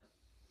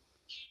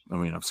 I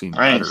mean, I've seen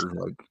I ain't- better.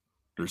 Like,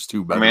 there's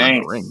two better I mean, I in the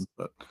ain't- ring,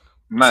 but.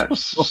 I'm not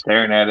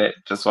staring at it,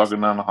 just walking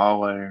down the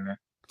hallway.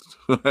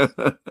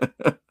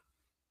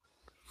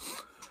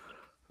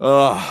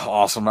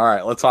 Awesome. All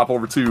right, let's hop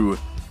over to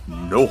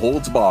No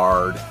Holds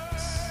Barred.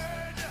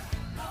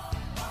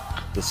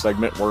 The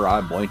segment where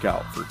I blank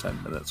out for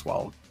 10 minutes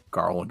while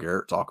Carl and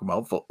Garrett talk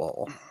about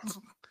football.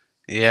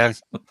 Yeah,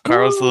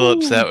 Carl's a little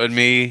upset with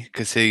me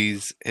because he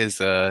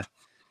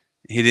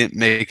didn't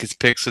make his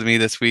picks with me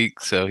this week,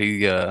 so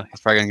he's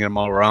probably gonna get them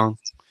all wrong.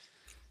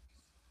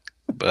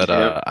 But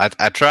Yep.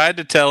 I tried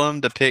to tell him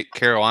to pick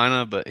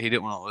Carolina, but he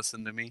didn't want to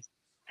listen to me.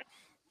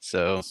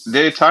 So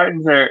The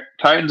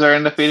Titans are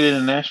undefeated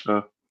in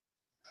Nashville.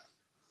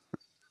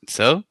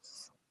 so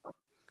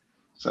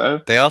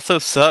So, they also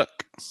suck.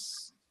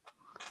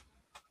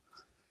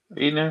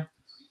 you know.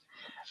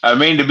 I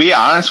mean, to be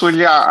honest with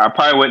you, I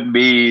probably wouldn't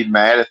be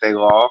mad if they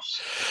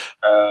lost.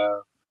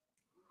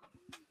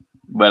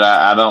 But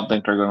I don't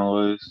think they're going to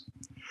lose.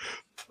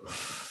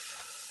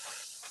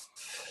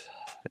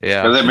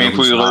 Yeah. Because, I You mean, know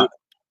who's not?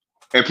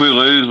 if we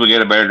lose, we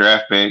get a better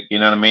draft pick. You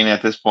know what I mean?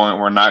 At this point,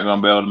 we're not going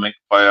to be able to make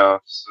the playoffs.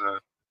 So.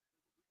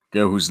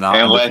 You know who's not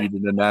Unless-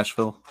 undefeated in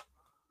Nashville?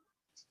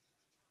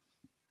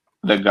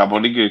 The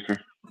gobbledygooker.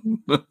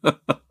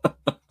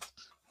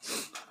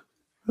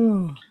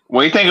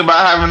 What do you think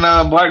about having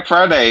a Black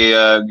Friday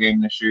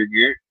game this year,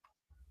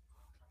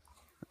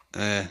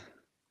 Garrett?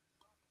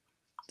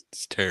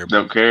 It's terrible.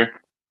 Don't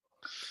care.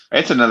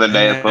 It's another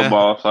day of Yeah.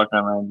 football, so I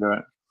kind of enjoy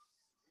it.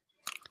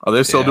 Are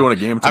they still Yeah. doing a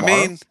game I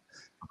tomorrow mean,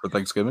 for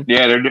Thanksgiving?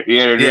 Yeah, they're doing,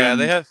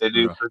 they have. They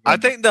do. Yeah. I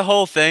think the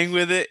whole thing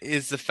with it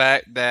is the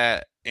fact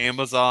that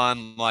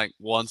Amazon like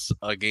wants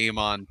a game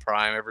on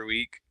Prime every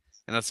week,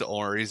 and that's the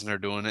only reason they're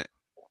doing it.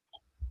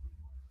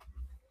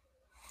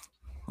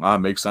 It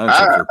makes sense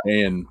if you're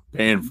paying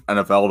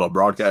NFL to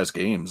broadcast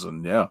games,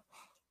 and yeah.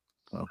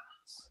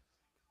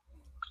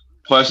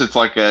 Plus, it's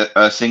like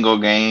a single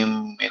game,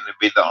 and it'd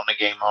be the only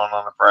game on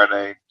a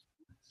Friday.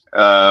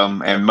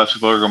 And most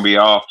people are going to be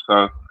off,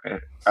 so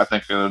I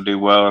think it'll do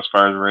well as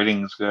far as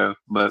ratings go.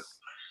 But,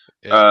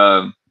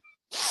 yeah,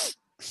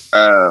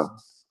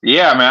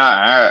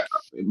 I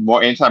mean,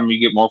 more anytime you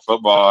get more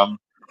football, I'm,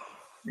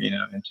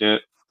 into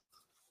it.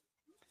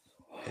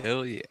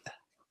 Hell yeah!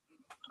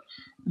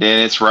 Then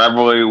it's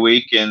rivalry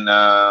week in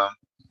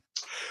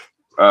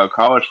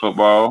college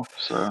football,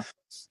 so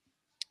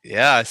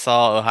Yeah, I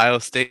saw Ohio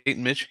State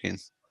and Michigan.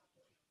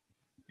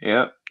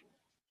 yep.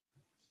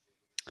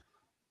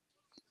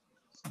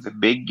 The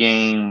big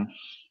game,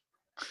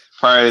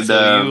 probably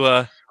So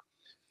the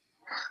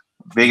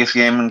biggest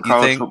game in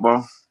college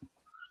football.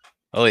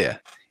 Oh yeah,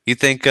 you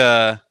think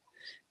Jim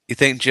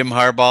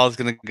Harbaugh is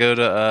gonna go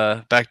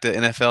to back to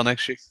NFL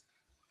next year?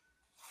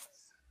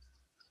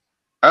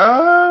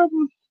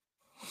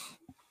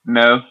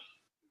 No.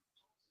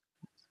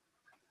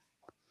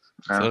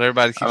 That's what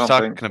everybody I keeps don't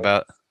talking think so.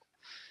 about.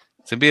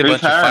 It's gonna be a Who's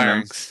bunch of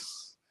hiring him?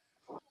 firings.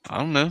 I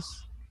don't know.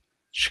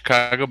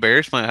 Chicago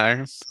Bears might hire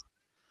him.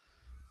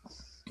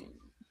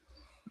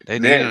 They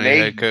need a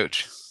head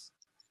coach.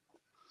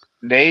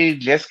 They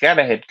just got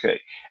a head coach.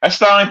 That's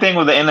the only thing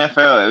with the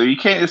NFL. You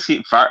can't just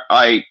keep fire.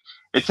 Like,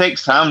 it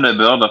takes time to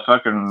build a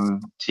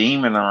fucking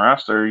team and a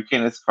roster. You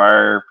can't just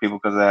fire people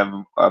because they have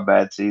a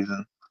bad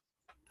season.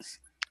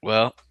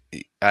 Well,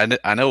 I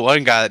know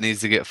one guy that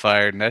needs to get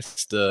fired, and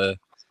that's the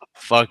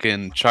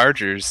fucking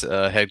Chargers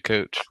head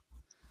coach.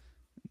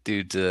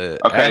 Dude,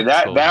 Okay,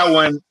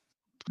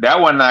 that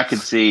one I could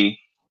see.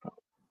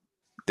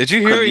 Did you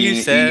hear what he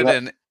He-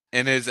 said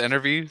in his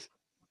interviews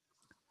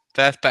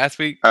past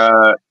week?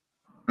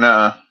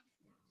 No.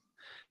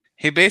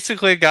 He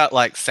basically got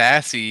like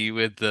sassy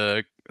with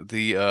the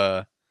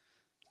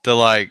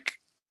like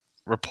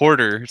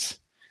reporters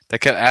that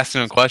kept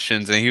asking him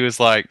questions, and he was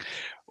like,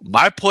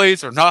 "My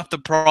plays are not the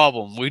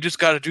problem. We just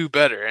got to do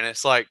better." And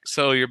it's like,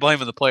 so you're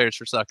blaming the players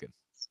for sucking.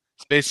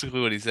 It's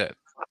basically what he said.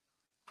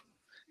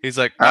 He's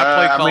like, "My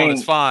play calling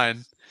is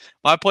fine.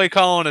 My play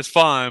calling is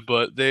fine,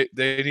 but they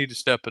need to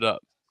step it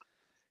up."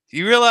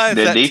 You realize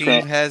The that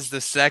defense- team has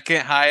the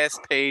second highest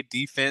paid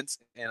defense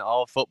in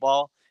all of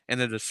football, and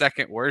they're the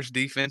second worst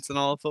defense in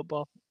all of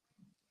football?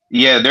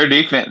 Yeah, their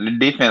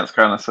defense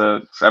kind of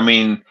sucks. I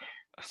mean,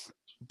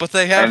 But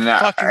they have And,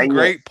 fucking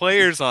great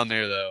players on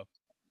there, though.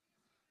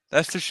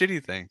 That's the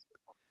shitty thing.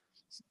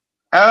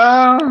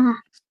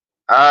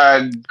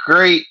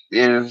 great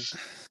is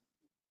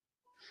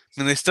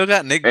I mean, they still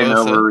got Nick an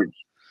Bosa. overreach.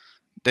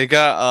 They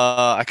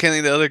got I can't think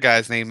of the other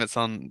guy's name that's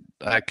on.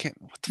 I can't.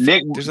 What the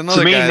Nick, There's to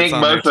another me, guy Nick that's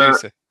on there too. Bosa,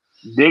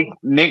 So-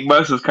 Nick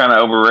Bosa's kind of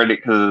overrated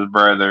because of his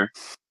brother,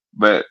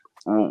 but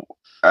and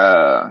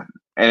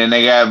then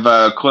they have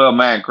Khalil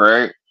Mack,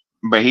 right?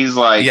 But he's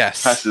like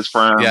Yes. past his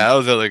prime. yeah, that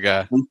was the other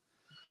guy.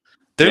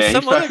 There's Yeah,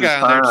 some he's other past guy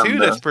his on there prime, too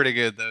though. that's pretty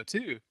good though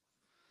too.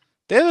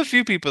 They have a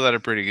few people that are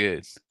pretty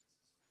good.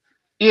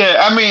 Yeah,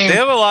 I mean, They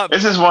have a lot.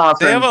 this is one of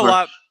the They have things a where-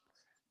 lot.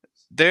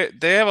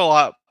 They have a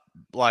lot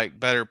like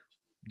better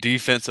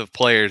defensive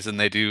players than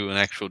they do in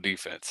actual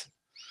defense.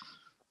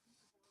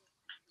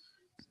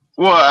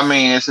 Well, I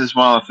mean, this is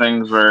one of the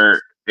things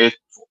where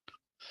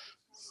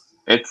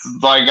it's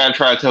like I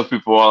try to tell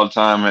people all the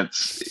time.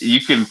 It's you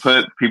can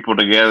put people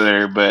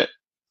together, but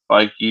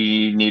like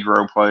you need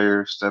role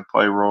players to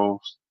play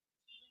roles.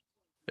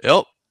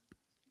 Yep.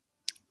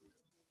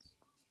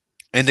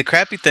 And the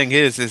crappy thing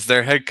is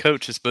their head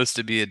coach is supposed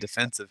to be a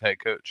defensive head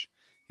coach.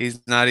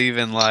 He's not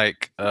even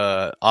like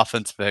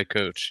offensive head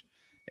coach,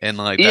 and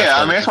like Yeah,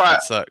 I mean, that's why-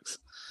 it sucks.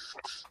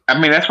 I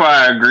mean, that's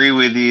why I agree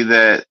with you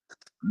that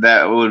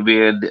would be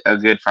a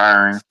good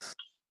firing.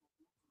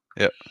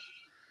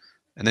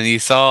 And then you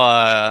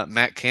saw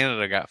Matt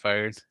Canada got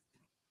fired.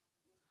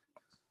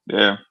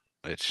 Yeah.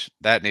 which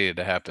that needed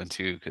to happen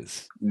too.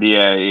 Because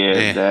Yeah.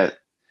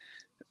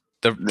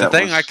 the that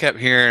thing I was- kept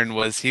hearing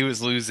was he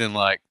was losing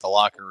like the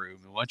locker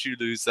room, and once you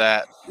lose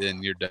that,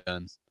 then you're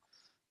done.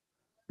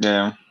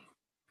 Yeah.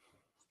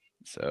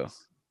 So,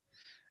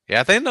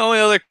 yeah, I think the only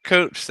other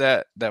coach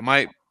that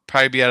might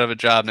probably be out of a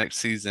job next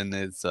season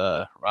is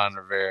Ron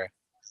Rivera.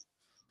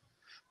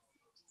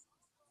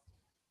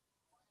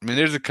 I mean,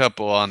 there's a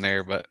couple on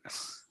there, but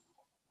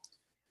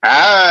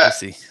we'll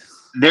see.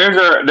 There's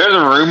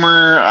a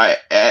rumor. I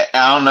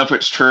don't know if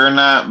it's true or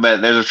not,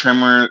 but there's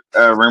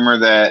a rumor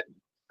that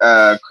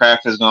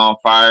Kraft is going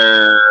to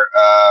fire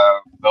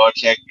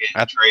Belichick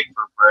and trade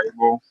for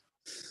Vrabel.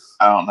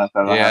 I don't know if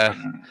that'll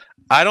happen.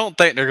 I don't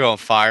think they're going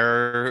to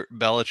fire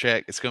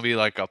Belichick. It's going to be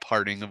like a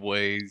parting of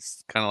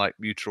ways, kind of like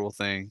mutual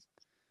thing.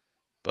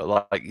 But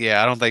like,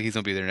 yeah, I don't think he's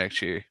going to be there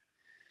next year.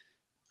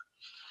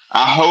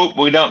 I hope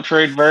we don't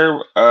trade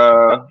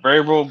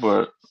Vrabel,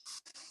 but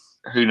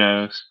who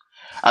knows?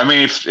 I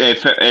mean,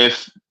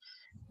 if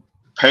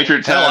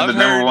Patriots have the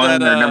number one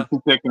and their number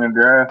 2 pick in the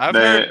draft,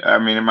 I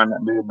mean, it might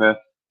not be the best.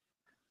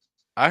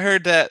 I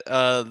heard that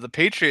the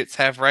Patriots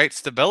have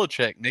rights to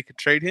Belichick, and they could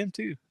trade him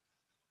too.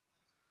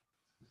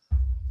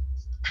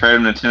 Trade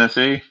him to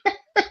Tennessee?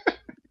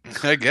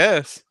 I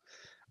guess.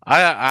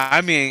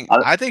 I mean,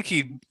 I think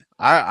he'd.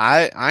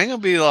 I ain't gonna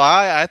be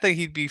lie. I think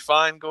he'd be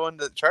fine going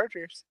to the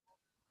Chargers.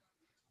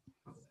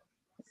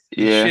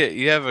 Yeah. Shit,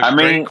 you have a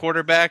great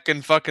quarterback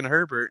and fucking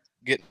Herbert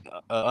getting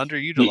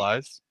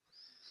underutilized.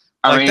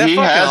 He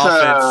has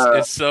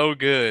offense is so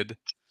good.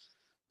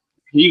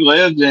 He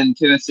lived in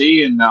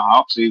Tennessee in the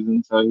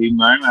offseason, so he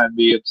might not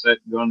be upset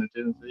going to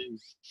Tennessee.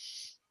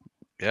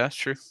 Yeah, that's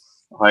true.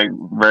 Like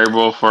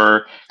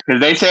Vrabel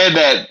because they said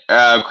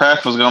that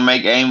Kraft was gonna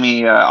make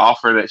Amy an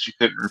offer that she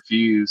couldn't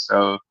refuse.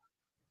 So,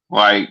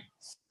 like,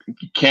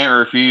 you can't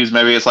refuse.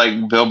 Maybe it's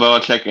like Bill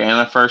Belichick and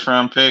a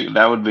first-round pick.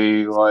 That would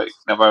be like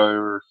nobody would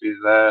ever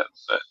refuse that.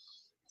 But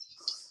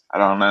I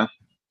don't know.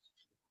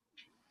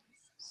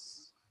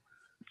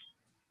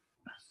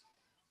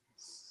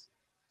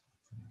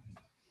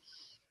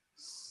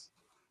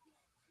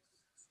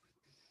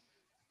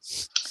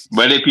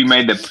 But if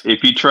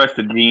you trust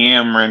the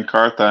GM Ren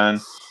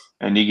Carthon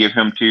and you give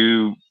him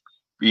 2,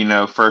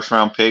 first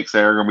round picks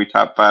that are going to be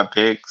top 5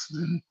 picks,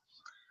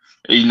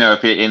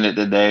 if it ended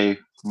today.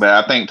 But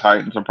I think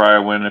Titans will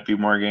probably win a few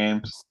more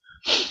games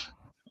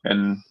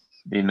and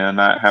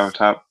not have a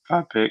top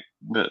 5 pick.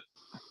 But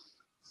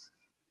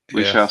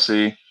we shall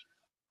see.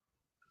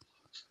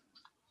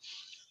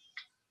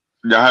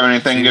 Y'all have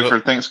anything good for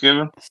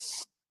Thanksgiving?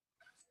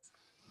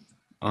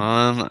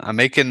 I'm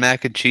making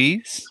mac and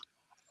cheese.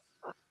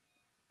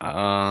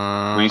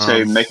 When you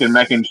say making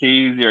mac and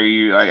cheese, are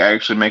you like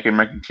actually making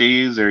mac and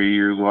cheese, or are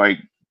you like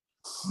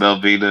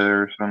Velveeta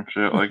or some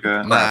shit like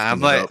that?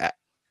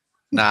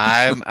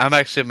 I'm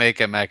actually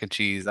making mac and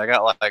cheese. I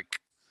got like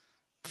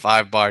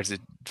 5 bars of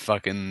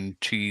fucking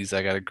cheese.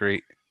 I got to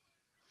grate.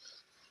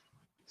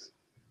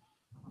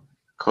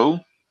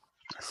 Cool.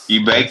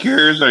 You bake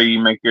yours, or you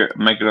make it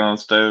on the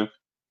stove?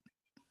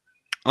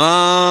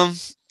 I'm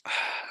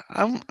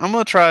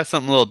gonna try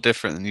something a little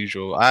different than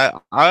usual.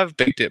 I've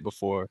baked it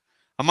before.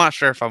 I'm not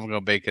sure if I'm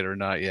gonna bake it or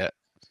not yet.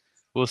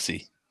 We'll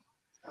see.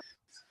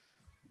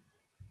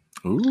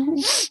 Ooh.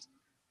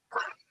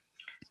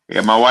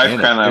 Yeah, my wife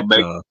kind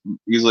of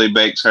usually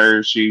bakes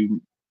hers. She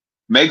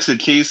makes the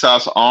cheese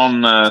sauce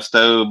on the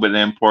stove, but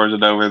then pours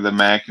it over the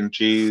mac and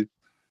cheese,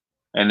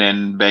 and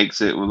then bakes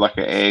it with like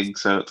an egg,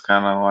 so it's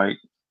kind of like,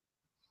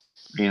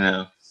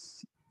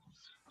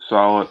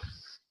 solid.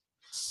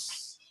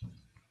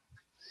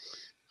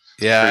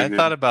 Yeah, I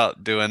thought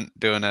about doing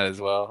that as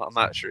well. I'm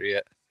not sure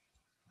yet.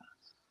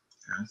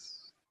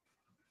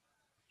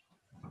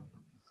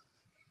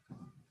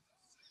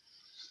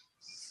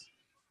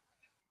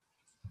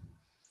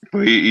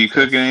 You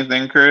cooking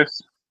anything,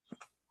 Chris?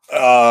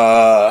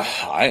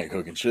 I ain't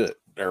cooking shit.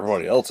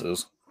 Everybody else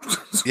is.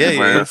 Yeah, he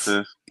is.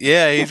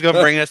 Yeah, he's gonna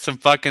bring us some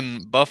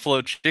fucking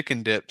buffalo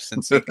chicken dip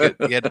since he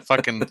had to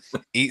fucking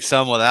eat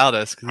some without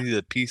us because he's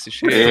a piece of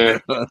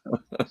shit. Yeah.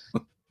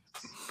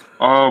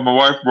 Oh, my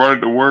wife brought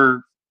it to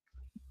work.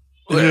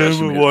 Yeah,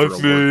 my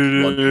wife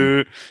made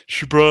it.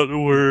 She brought it to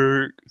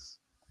work.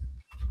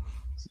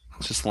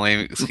 It's just lame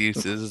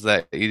excuses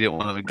that he didn't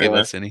want to give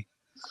us any.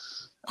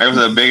 It was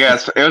a big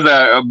ass. It was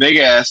a big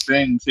ass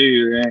thing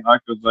too. It ain't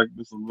like it was like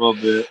just a little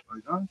bit.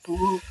 Like,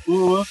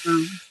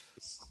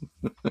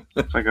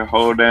 it's like a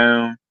whole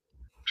damn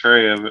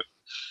tray of it.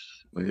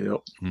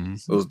 Yep,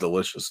 It was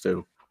delicious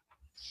too.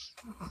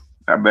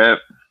 I bet.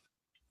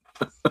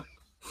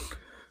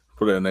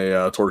 Put it in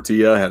a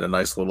tortilla. Had a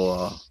nice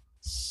little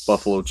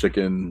buffalo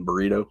chicken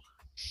burrito.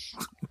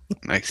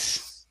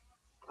 Nice.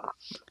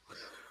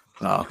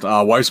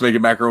 Wife's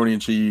making macaroni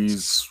and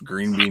cheese,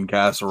 green bean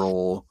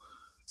casserole.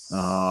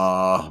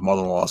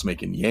 Mother-in-law's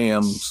making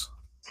yams,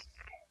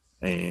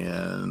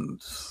 and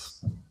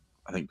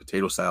I think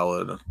potato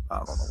salad. I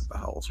don't know what the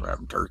hell else we're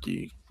having.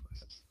 Turkey.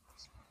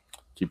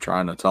 Keep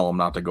trying to tell them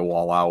not to go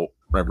all out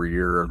every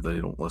year.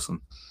 They don't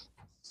listen.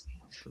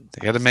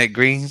 They got to make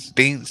green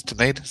beans,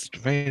 tomatoes,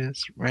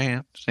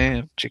 ram,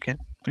 ham, chicken.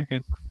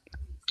 We're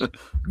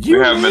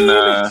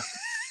having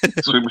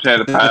sweet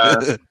potato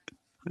pie.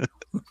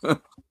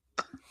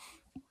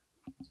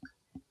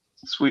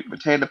 Sweet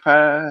potato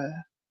pie.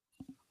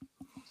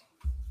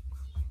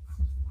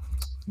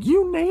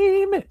 You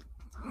name it.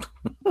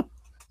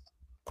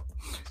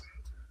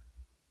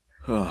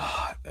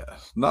 Yeah,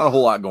 not a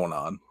whole lot going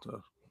on.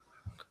 So.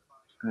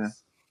 Yeah.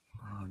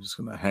 I'm just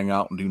gonna hang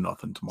out and do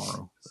nothing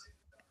tomorrow.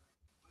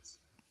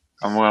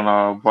 I'm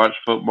gonna watch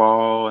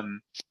football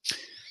and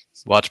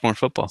Watch more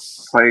football.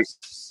 play.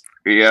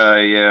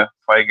 Yeah,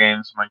 play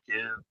games with my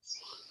kids.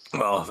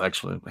 Well,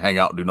 actually, hang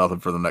out and do nothing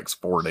for the next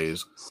 4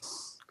 days.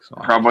 So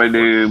Probably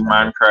do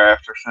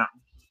Minecraft or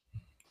something.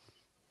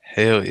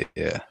 Hell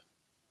yeah.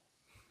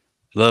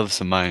 Love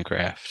some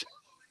Minecraft.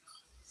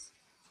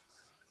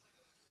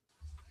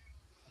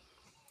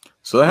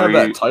 So they have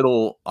that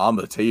title on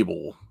the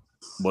table,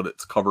 but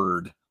it's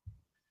covered.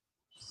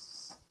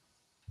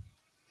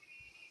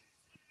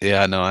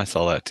 Yeah, I know. I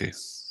saw that too.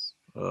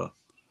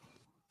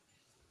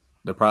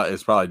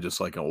 It's probably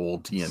just like an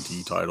old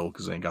TNT title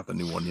because they ain't got the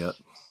new one yet.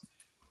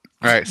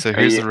 All right, so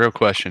here's the real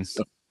question.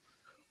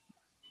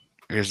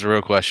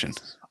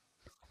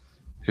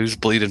 Who's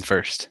bleeding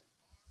first?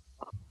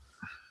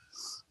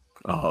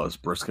 Oh, it's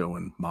Briscoe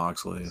and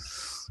Moxley.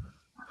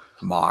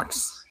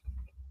 Mox.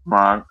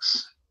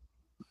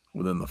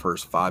 Within the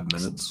first 5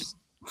 minutes.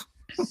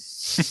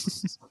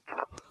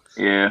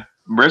 Yeah.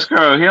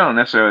 Briscoe, he don't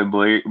necessarily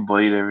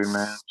bleed every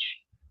match.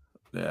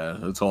 Yeah,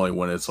 it's only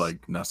when it's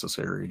like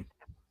necessary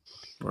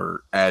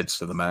or adds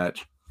to the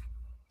match.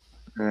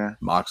 Yeah.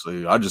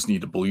 Moxley, I just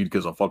need to bleed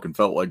because I fucking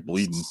felt like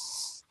bleeding.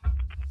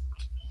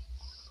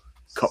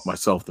 Cut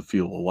myself to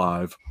feel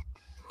alive.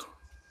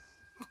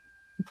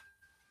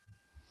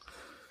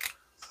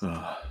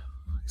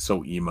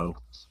 So emo.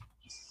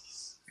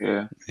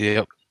 Yeah.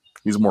 Yep.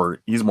 He's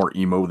more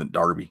emo than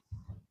Darby.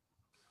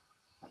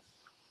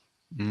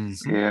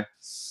 Mm-hmm. Yeah.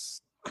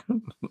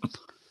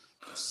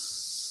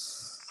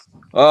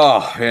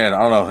 Oh man, I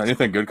don't know.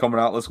 Anything good coming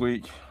out this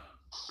week?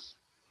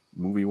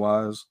 Movie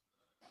wise?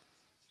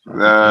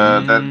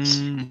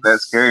 That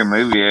scary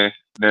movie.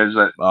 There's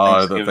that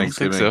the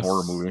Thanksgiving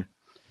horror movie.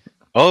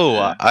 Oh,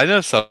 yeah. I know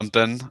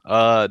something.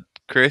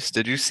 Chris,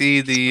 did you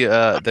see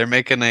they're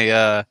making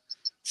a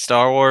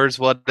Star Wars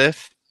What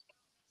If?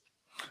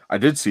 I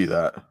did see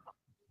that.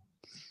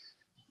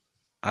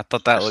 I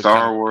thought that looked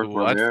Star Wars cool.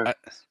 What If.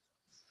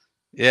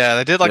 Yeah,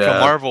 they did like a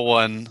Marvel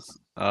one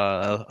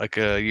like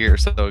a year or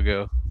so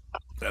ago.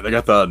 Yeah, they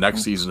got the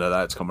next season of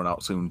that's coming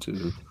out soon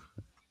too.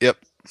 Yep.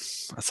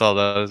 I saw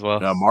that as well.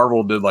 Yeah,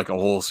 Marvel did like a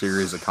whole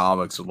series of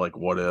comics of like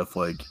what if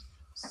what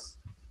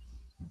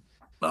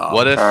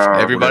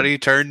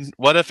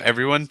if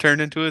everyone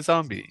turned into a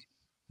zombie?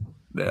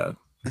 Yeah.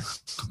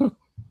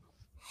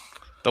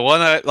 The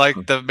one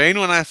the main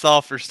one I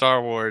saw for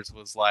Star Wars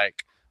was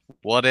like,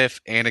 what if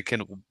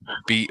Anakin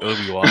beat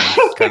Obi-Wan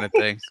kind of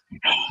thing.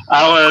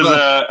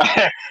 I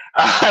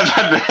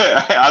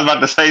was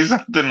about to say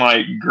something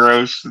like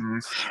gross,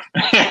 and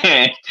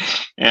I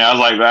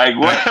was like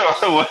what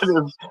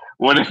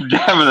if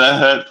Jabba the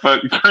Hutt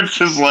fucked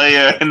Princess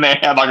Leia and they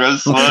had like a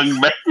slug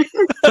baby?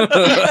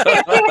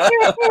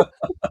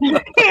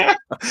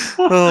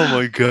 Oh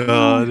my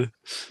god!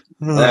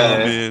 Oh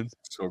man,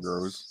 so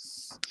gross.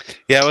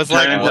 Yeah, it was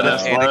like what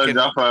if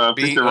Anakin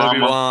beat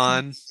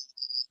Obi-Wan.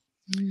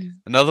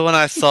 Another one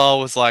I saw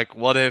was like,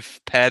 what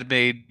if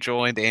Padme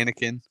joined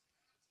Anakin?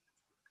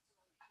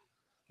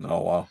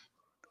 Oh wow!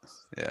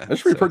 Yeah,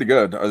 that's pretty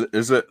good.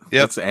 Is it?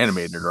 Yep. It's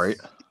animated, right?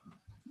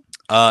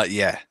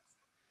 Yeah.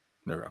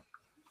 There we go.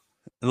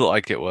 It looked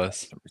like it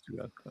was.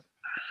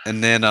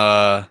 And then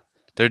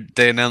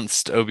they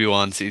announced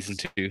Obi-Wan season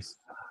 2.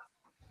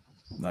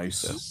 Nice.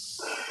 So,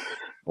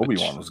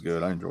 Obi-Wan was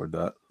good. I enjoyed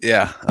that.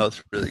 Yeah, that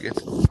was really good.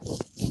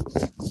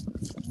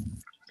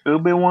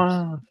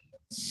 Obi-Wan.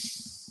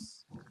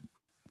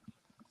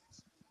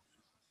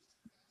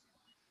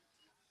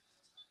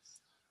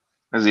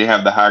 Does he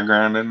have the high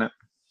ground in it?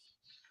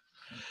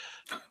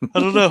 I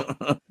don't know.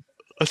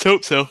 Let's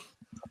hope so.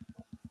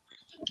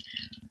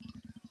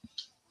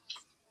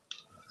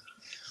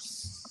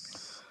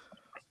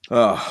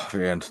 Oh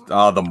man,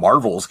 the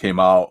Marvels came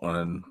out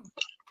and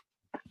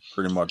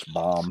pretty much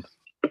bombed.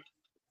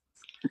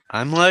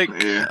 I'm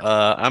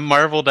I'm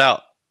marveled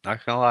out.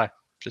 Not gonna lie,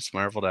 just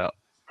marveled out.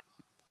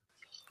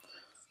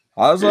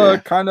 I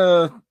was kind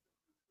of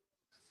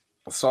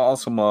saw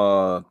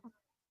some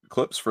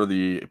clips for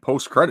the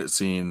post-credit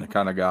scene.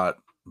 Kind of got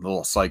a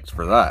little psyched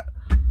for that.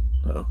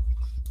 So.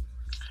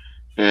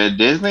 Yeah,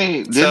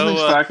 Disney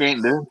stock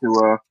ain't doing too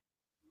well.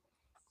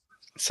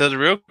 So the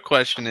real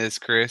question is,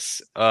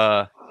 Chris,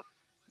 are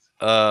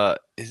they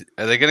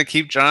going to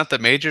keep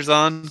Jonathan Majors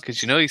on? Because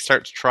he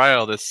starts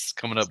trial this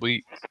coming up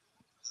week.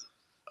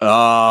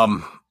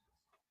 I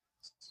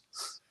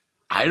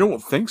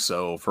don't think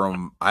so.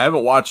 I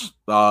haven't watched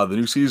the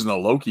new season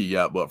of Loki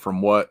yet, but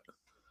from what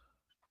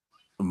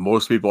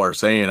most people are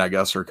saying, I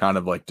guess they're kind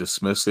of like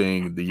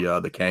dismissing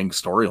the Kang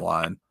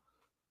storyline.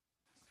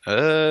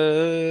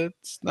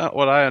 It's not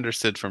what I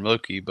understood from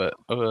Loki, but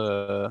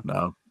No.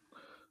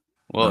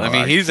 well, No, I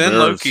mean, he's in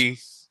there's- Loki.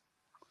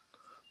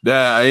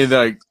 Yeah, I mean,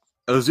 like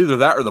it was either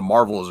that or the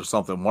Marvels or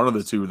something. One of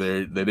the two.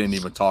 They didn't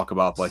even talk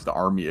about like the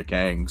Army of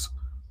Kangs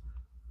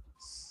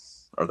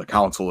or the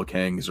Council of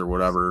Kangs or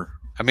whatever.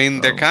 I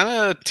mean, they're Oh. kind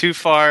of too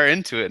far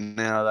into it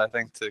now, I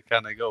think, to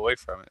kind of go away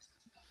from it.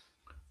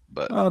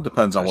 But Well, it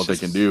depends on That's what they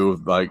just- can do.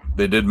 Like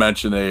they did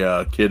mention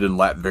a kid in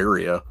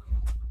Latveria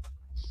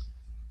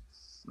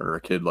or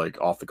a kid like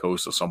off the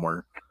coast of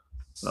somewhere.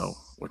 So,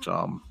 which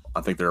I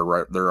think they're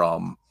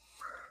referencing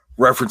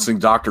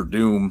Doctor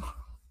Doom.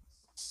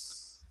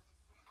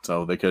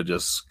 So they could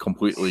just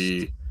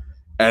completely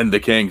end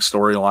the Kang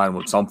storyline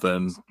with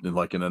something in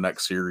like in the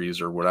next series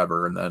or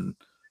whatever, and then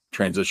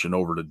transition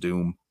over to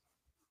Doom.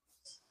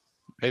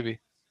 maybe.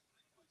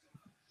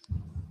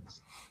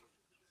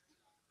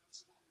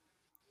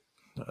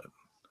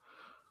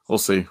 We'll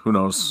see. Who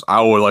knows?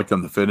 I would like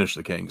them to finish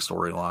the Kang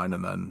storyline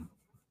and then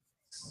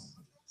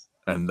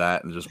end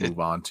that and just move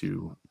on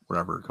to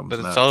whatever comes But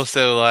it's next.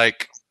 also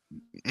like,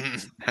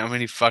 how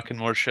many fucking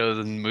more shows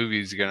and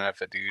movies you're gonna have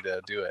to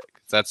do it?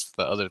 'Cause that's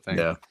the other thing.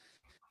 Yeah.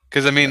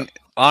 Because I mean,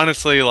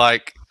 honestly,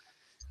 like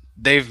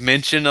they've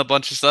mentioned a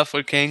bunch of stuff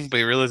with King, but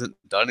he really hasn't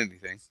done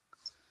anything.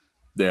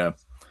 Yeah.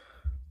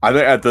 I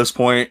think at this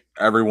point,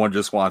 everyone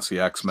just wants the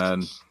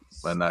X-Men,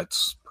 and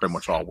that's pretty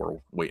much all we're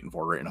waiting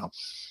for right now.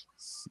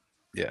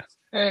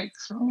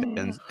 Excellent.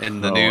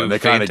 And the Oh, new and they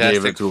kind of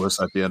gave Fantastic, it to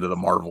us at the end of the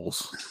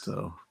Marvels.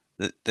 So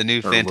the new or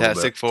a little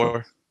Fantastic bit,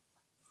 Four.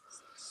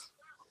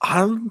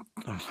 I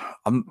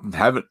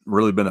haven't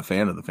really been a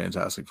fan of the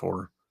Fantastic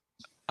Four.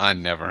 I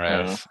never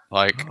have. Yeah.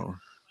 Like Oh.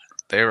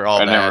 they were all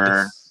I bad.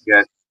 never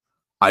got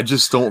I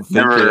just don't think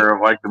never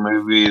liked the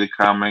movie, the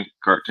comic,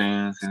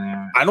 cartoons,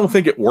 and I don't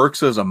think it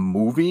works as a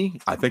movie.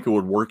 I think it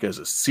would work as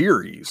a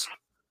series,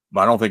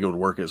 but I don't think it would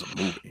work as a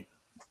movie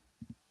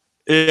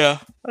Yeah,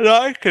 no,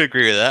 I could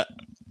agree with that.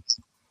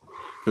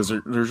 because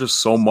there's just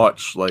so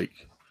much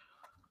like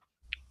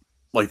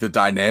the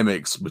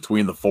dynamics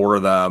between the four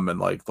of them and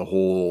like the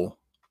whole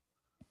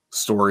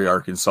story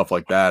arc and stuff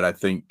like that. I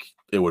think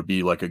it would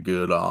be like a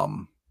good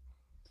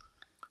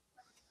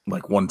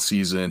like one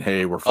season.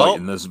 Hey, we're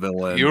fighting this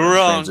villain. you were and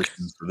wrong.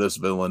 Transitions to this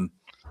villain.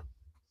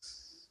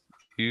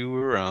 You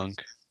were wrong.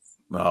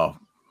 Oh,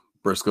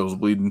 Briscoe's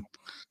bleeding.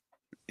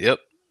 Yep,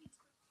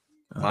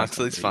 Oh, that's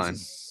Moxley's fine.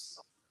 amazing.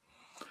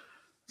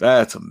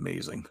 That's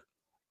amazing.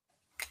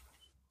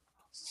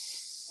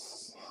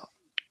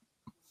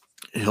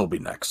 He'll be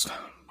next.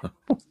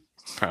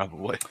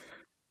 Probably.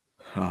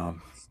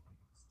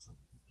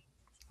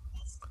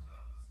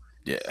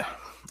 Yeah,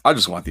 I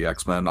just want the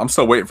X-Men. I'm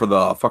still waiting for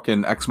the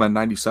fucking X-Men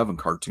 97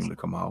 cartoon to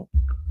come out.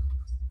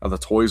 I have the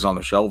toys on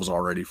the shelves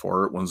already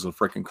for it. When's the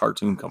freaking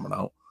cartoon coming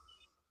out?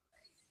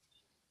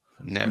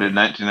 the Never.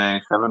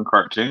 1997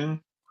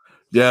 cartoon.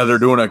 Yeah, they're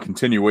doing a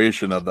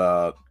continuation of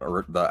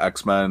the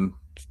X-Men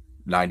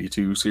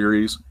 92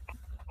 series.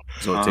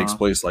 So it takes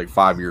place like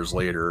 5 years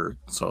later.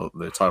 So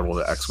they titled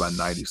it X-Men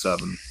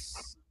 97.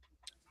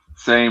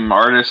 Same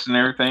artist and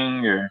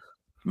everything, or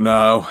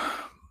No.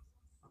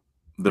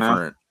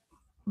 Different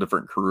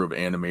crew of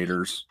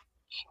animators.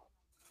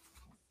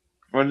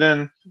 well,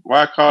 then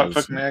why call it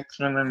Let's fucking see.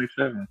 X-Men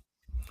 97?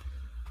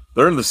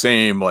 They're in the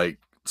same like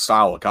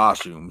style of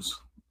costumes.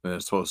 And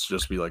it's supposed to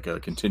just be like a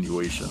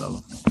continuation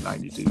of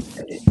 92.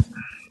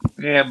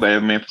 Yeah, but I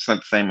mean, if it's not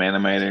the same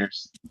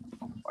animators,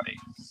 like,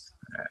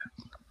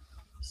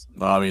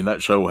 I mean,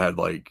 that show had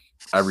like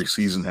every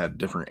season had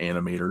different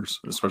animators,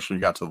 especially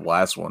got to the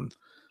last one.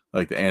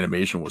 Like the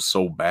animation was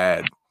so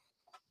bad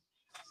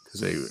because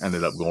they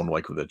ended up going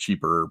like with a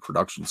cheaper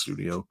production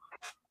studio.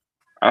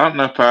 I don't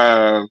know if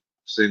I've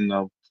seen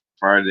the.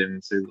 Probably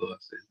didn't see the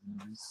last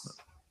season.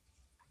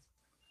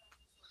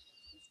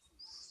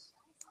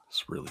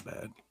 It's really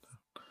bad.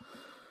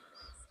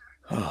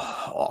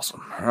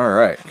 Awesome. All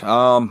right.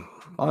 I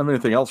don't have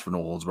anything else for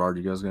No Holds Barred.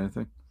 You guys got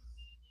anything?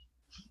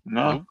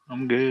 No,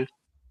 I'm good.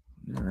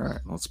 All right.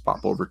 Let's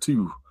pop over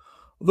to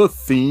the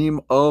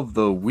theme of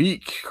the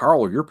week.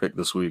 Carl, your pick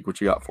this week.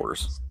 What you got for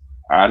us?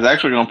 I was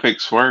actually gonna pick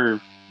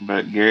Swerve,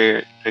 but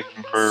Garrett picked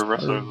him for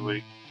Wrestler of the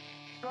Week.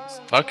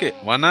 Fuck it.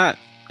 Why not?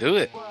 Do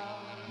it.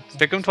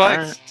 Pick them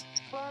twice.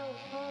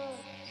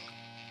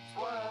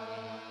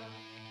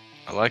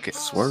 I like it.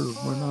 Swerve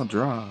when I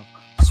drive.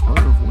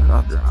 Swerve when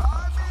I drive.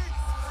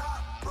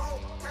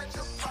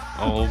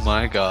 Oh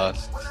my god.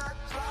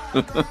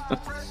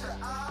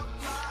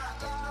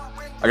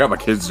 I got my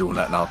kids doing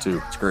that now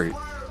too. It's great.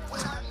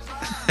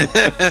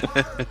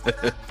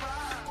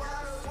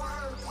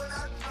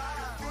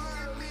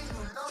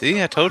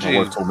 See, I told My you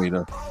wife told me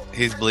to.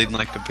 he's bleeding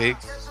like a pig.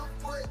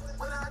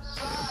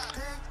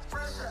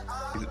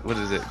 What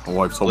is it? My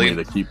wife told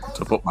me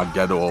to put my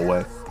ghetto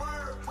away.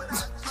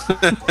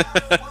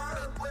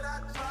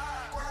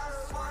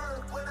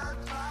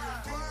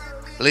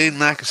 Bleeding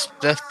like a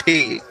stuffed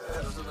pig.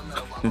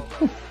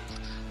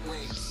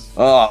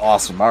 Oh,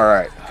 awesome. All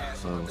right.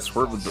 So,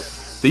 Swerve, the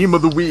theme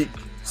of the week.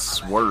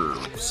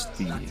 Swerve's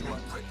theme.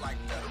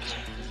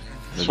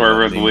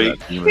 Swerve of the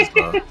week.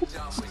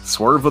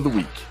 Swerve of the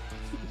week.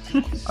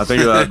 I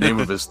think the name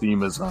of his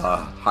theme is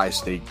High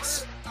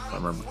Stakes, if I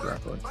remember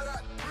correctly.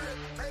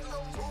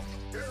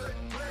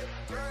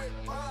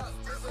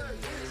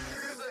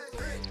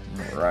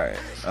 All right.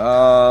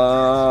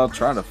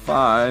 Trying to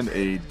find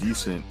a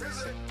decent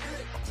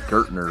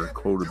Gertner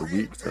quote of the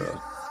week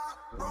to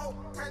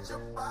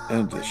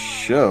end the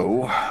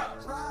show.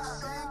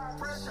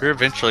 We're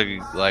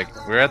eventually,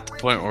 we're at the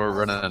point where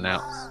we're running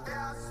out.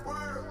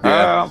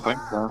 I don't think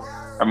so.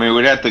 I mean,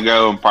 we'd have to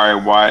go and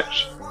probably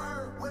watch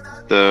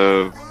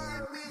the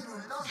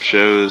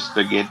shows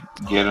to get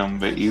them,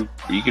 but you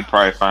could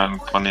probably find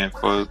plenty of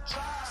quotes.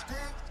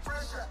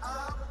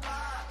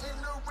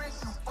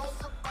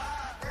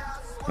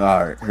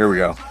 All right, here we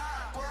go.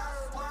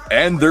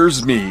 And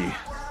there's me,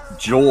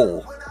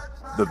 Joel,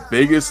 the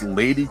biggest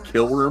lady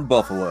killer in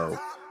Buffalo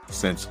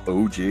since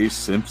O.J.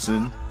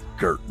 Simpson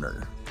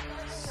Gertner.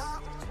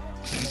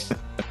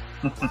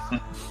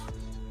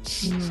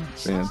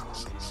 Man.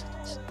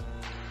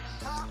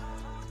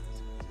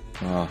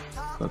 Oh,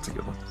 that's a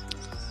good one.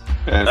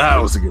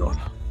 That was a good one.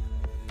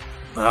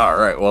 All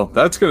right, well,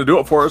 that's going to do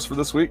it for us for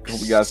this week.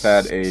 Hope you guys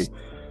had a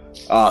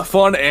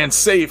fun and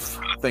safe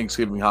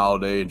Thanksgiving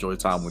holiday. Enjoy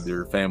time with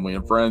your family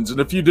and friends. And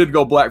if you did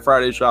go Black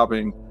Friday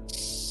shopping,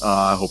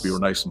 I hope you were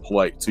nice and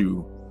polite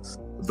to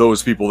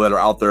those people that are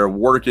out there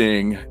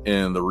working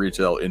in the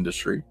retail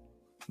industry.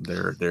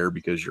 They're there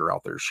because you're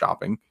out there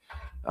shopping.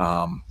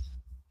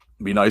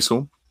 Be nice to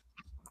them.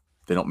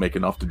 They don't make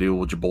enough to deal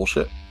with your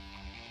bullshit.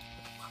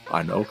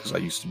 I know, because I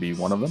used to be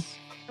one of them.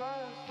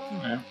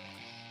 Yeah.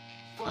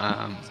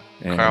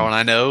 Carl and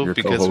I know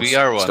because we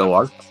are one. Still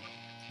are.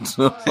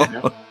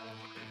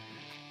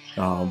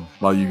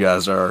 While you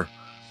guys are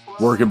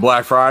working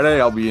Black Friday,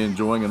 I'll be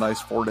enjoying a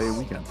nice 4-day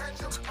weekend.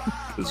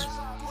 Because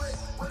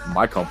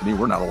my company,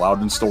 we're not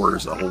allowed in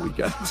stores the whole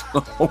weekend.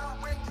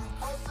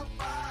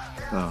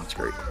 Oh, it's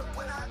great.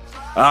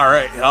 All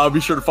right. Be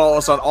sure to follow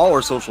us on all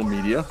our social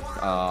media.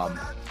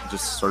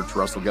 Just search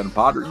WrestleGeddon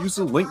Pod or use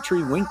the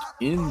Linktree link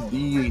in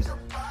the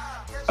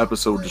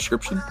episode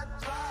description.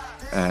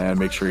 And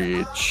make sure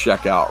you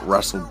check out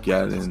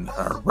WrestleGeddon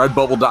or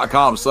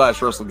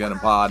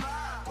redbubble.com/WrestleGeddonPod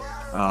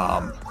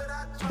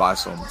to buy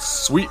some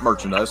sweet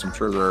merchandise. I'm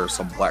sure there are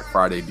some Black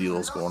Friday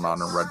deals going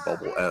on in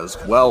Redbubble as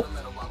well.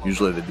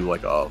 Usually they do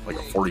like a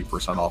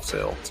 40% off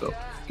sale. So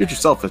get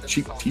yourself a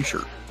cheap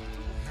t-shirt.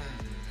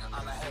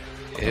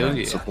 Hell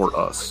yeah. Support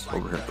us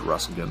over here at the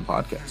WrestleGeddon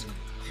Podcast.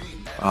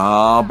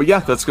 But yeah,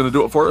 that's going to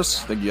do it for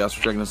us. Thank you guys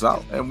for checking us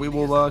out. And we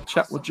will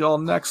chat with y'all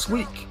next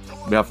week.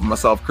 On behalf of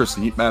myself, Chris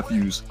the Heat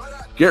Matthews,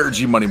 Garrett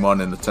G. Money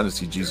Mun, and the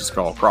Tennessee Jesus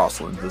Carl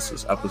Crossland, this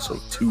is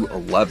episode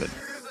 211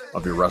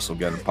 of your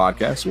WrestleGeddon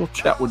Podcast. We'll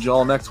chat with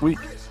y'all next week.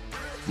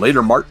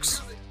 Later,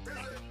 Marks.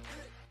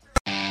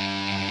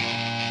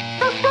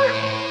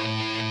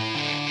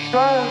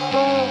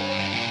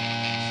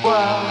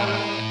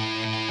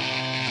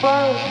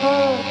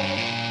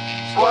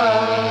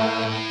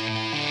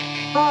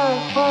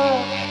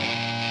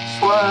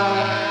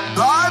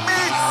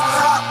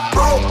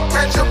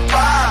 Catch a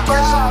vibe,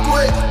 catch a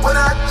foot when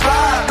I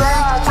drive.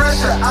 Big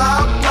pressure,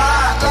 I'm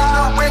blind. In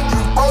the ring,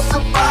 you supposed to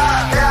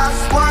survive. Yeah, I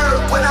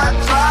swerve when I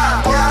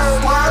drive. Yeah,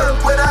 I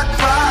swerve when I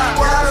drive.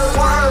 Yeah, I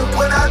swerve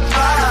when I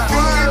drive.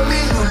 You get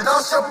me, you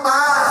lost your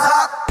mind.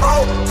 Hot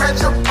boat,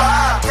 catch a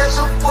vibe, catch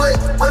a foot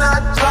when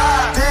I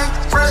drive. Big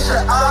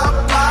pressure, I'm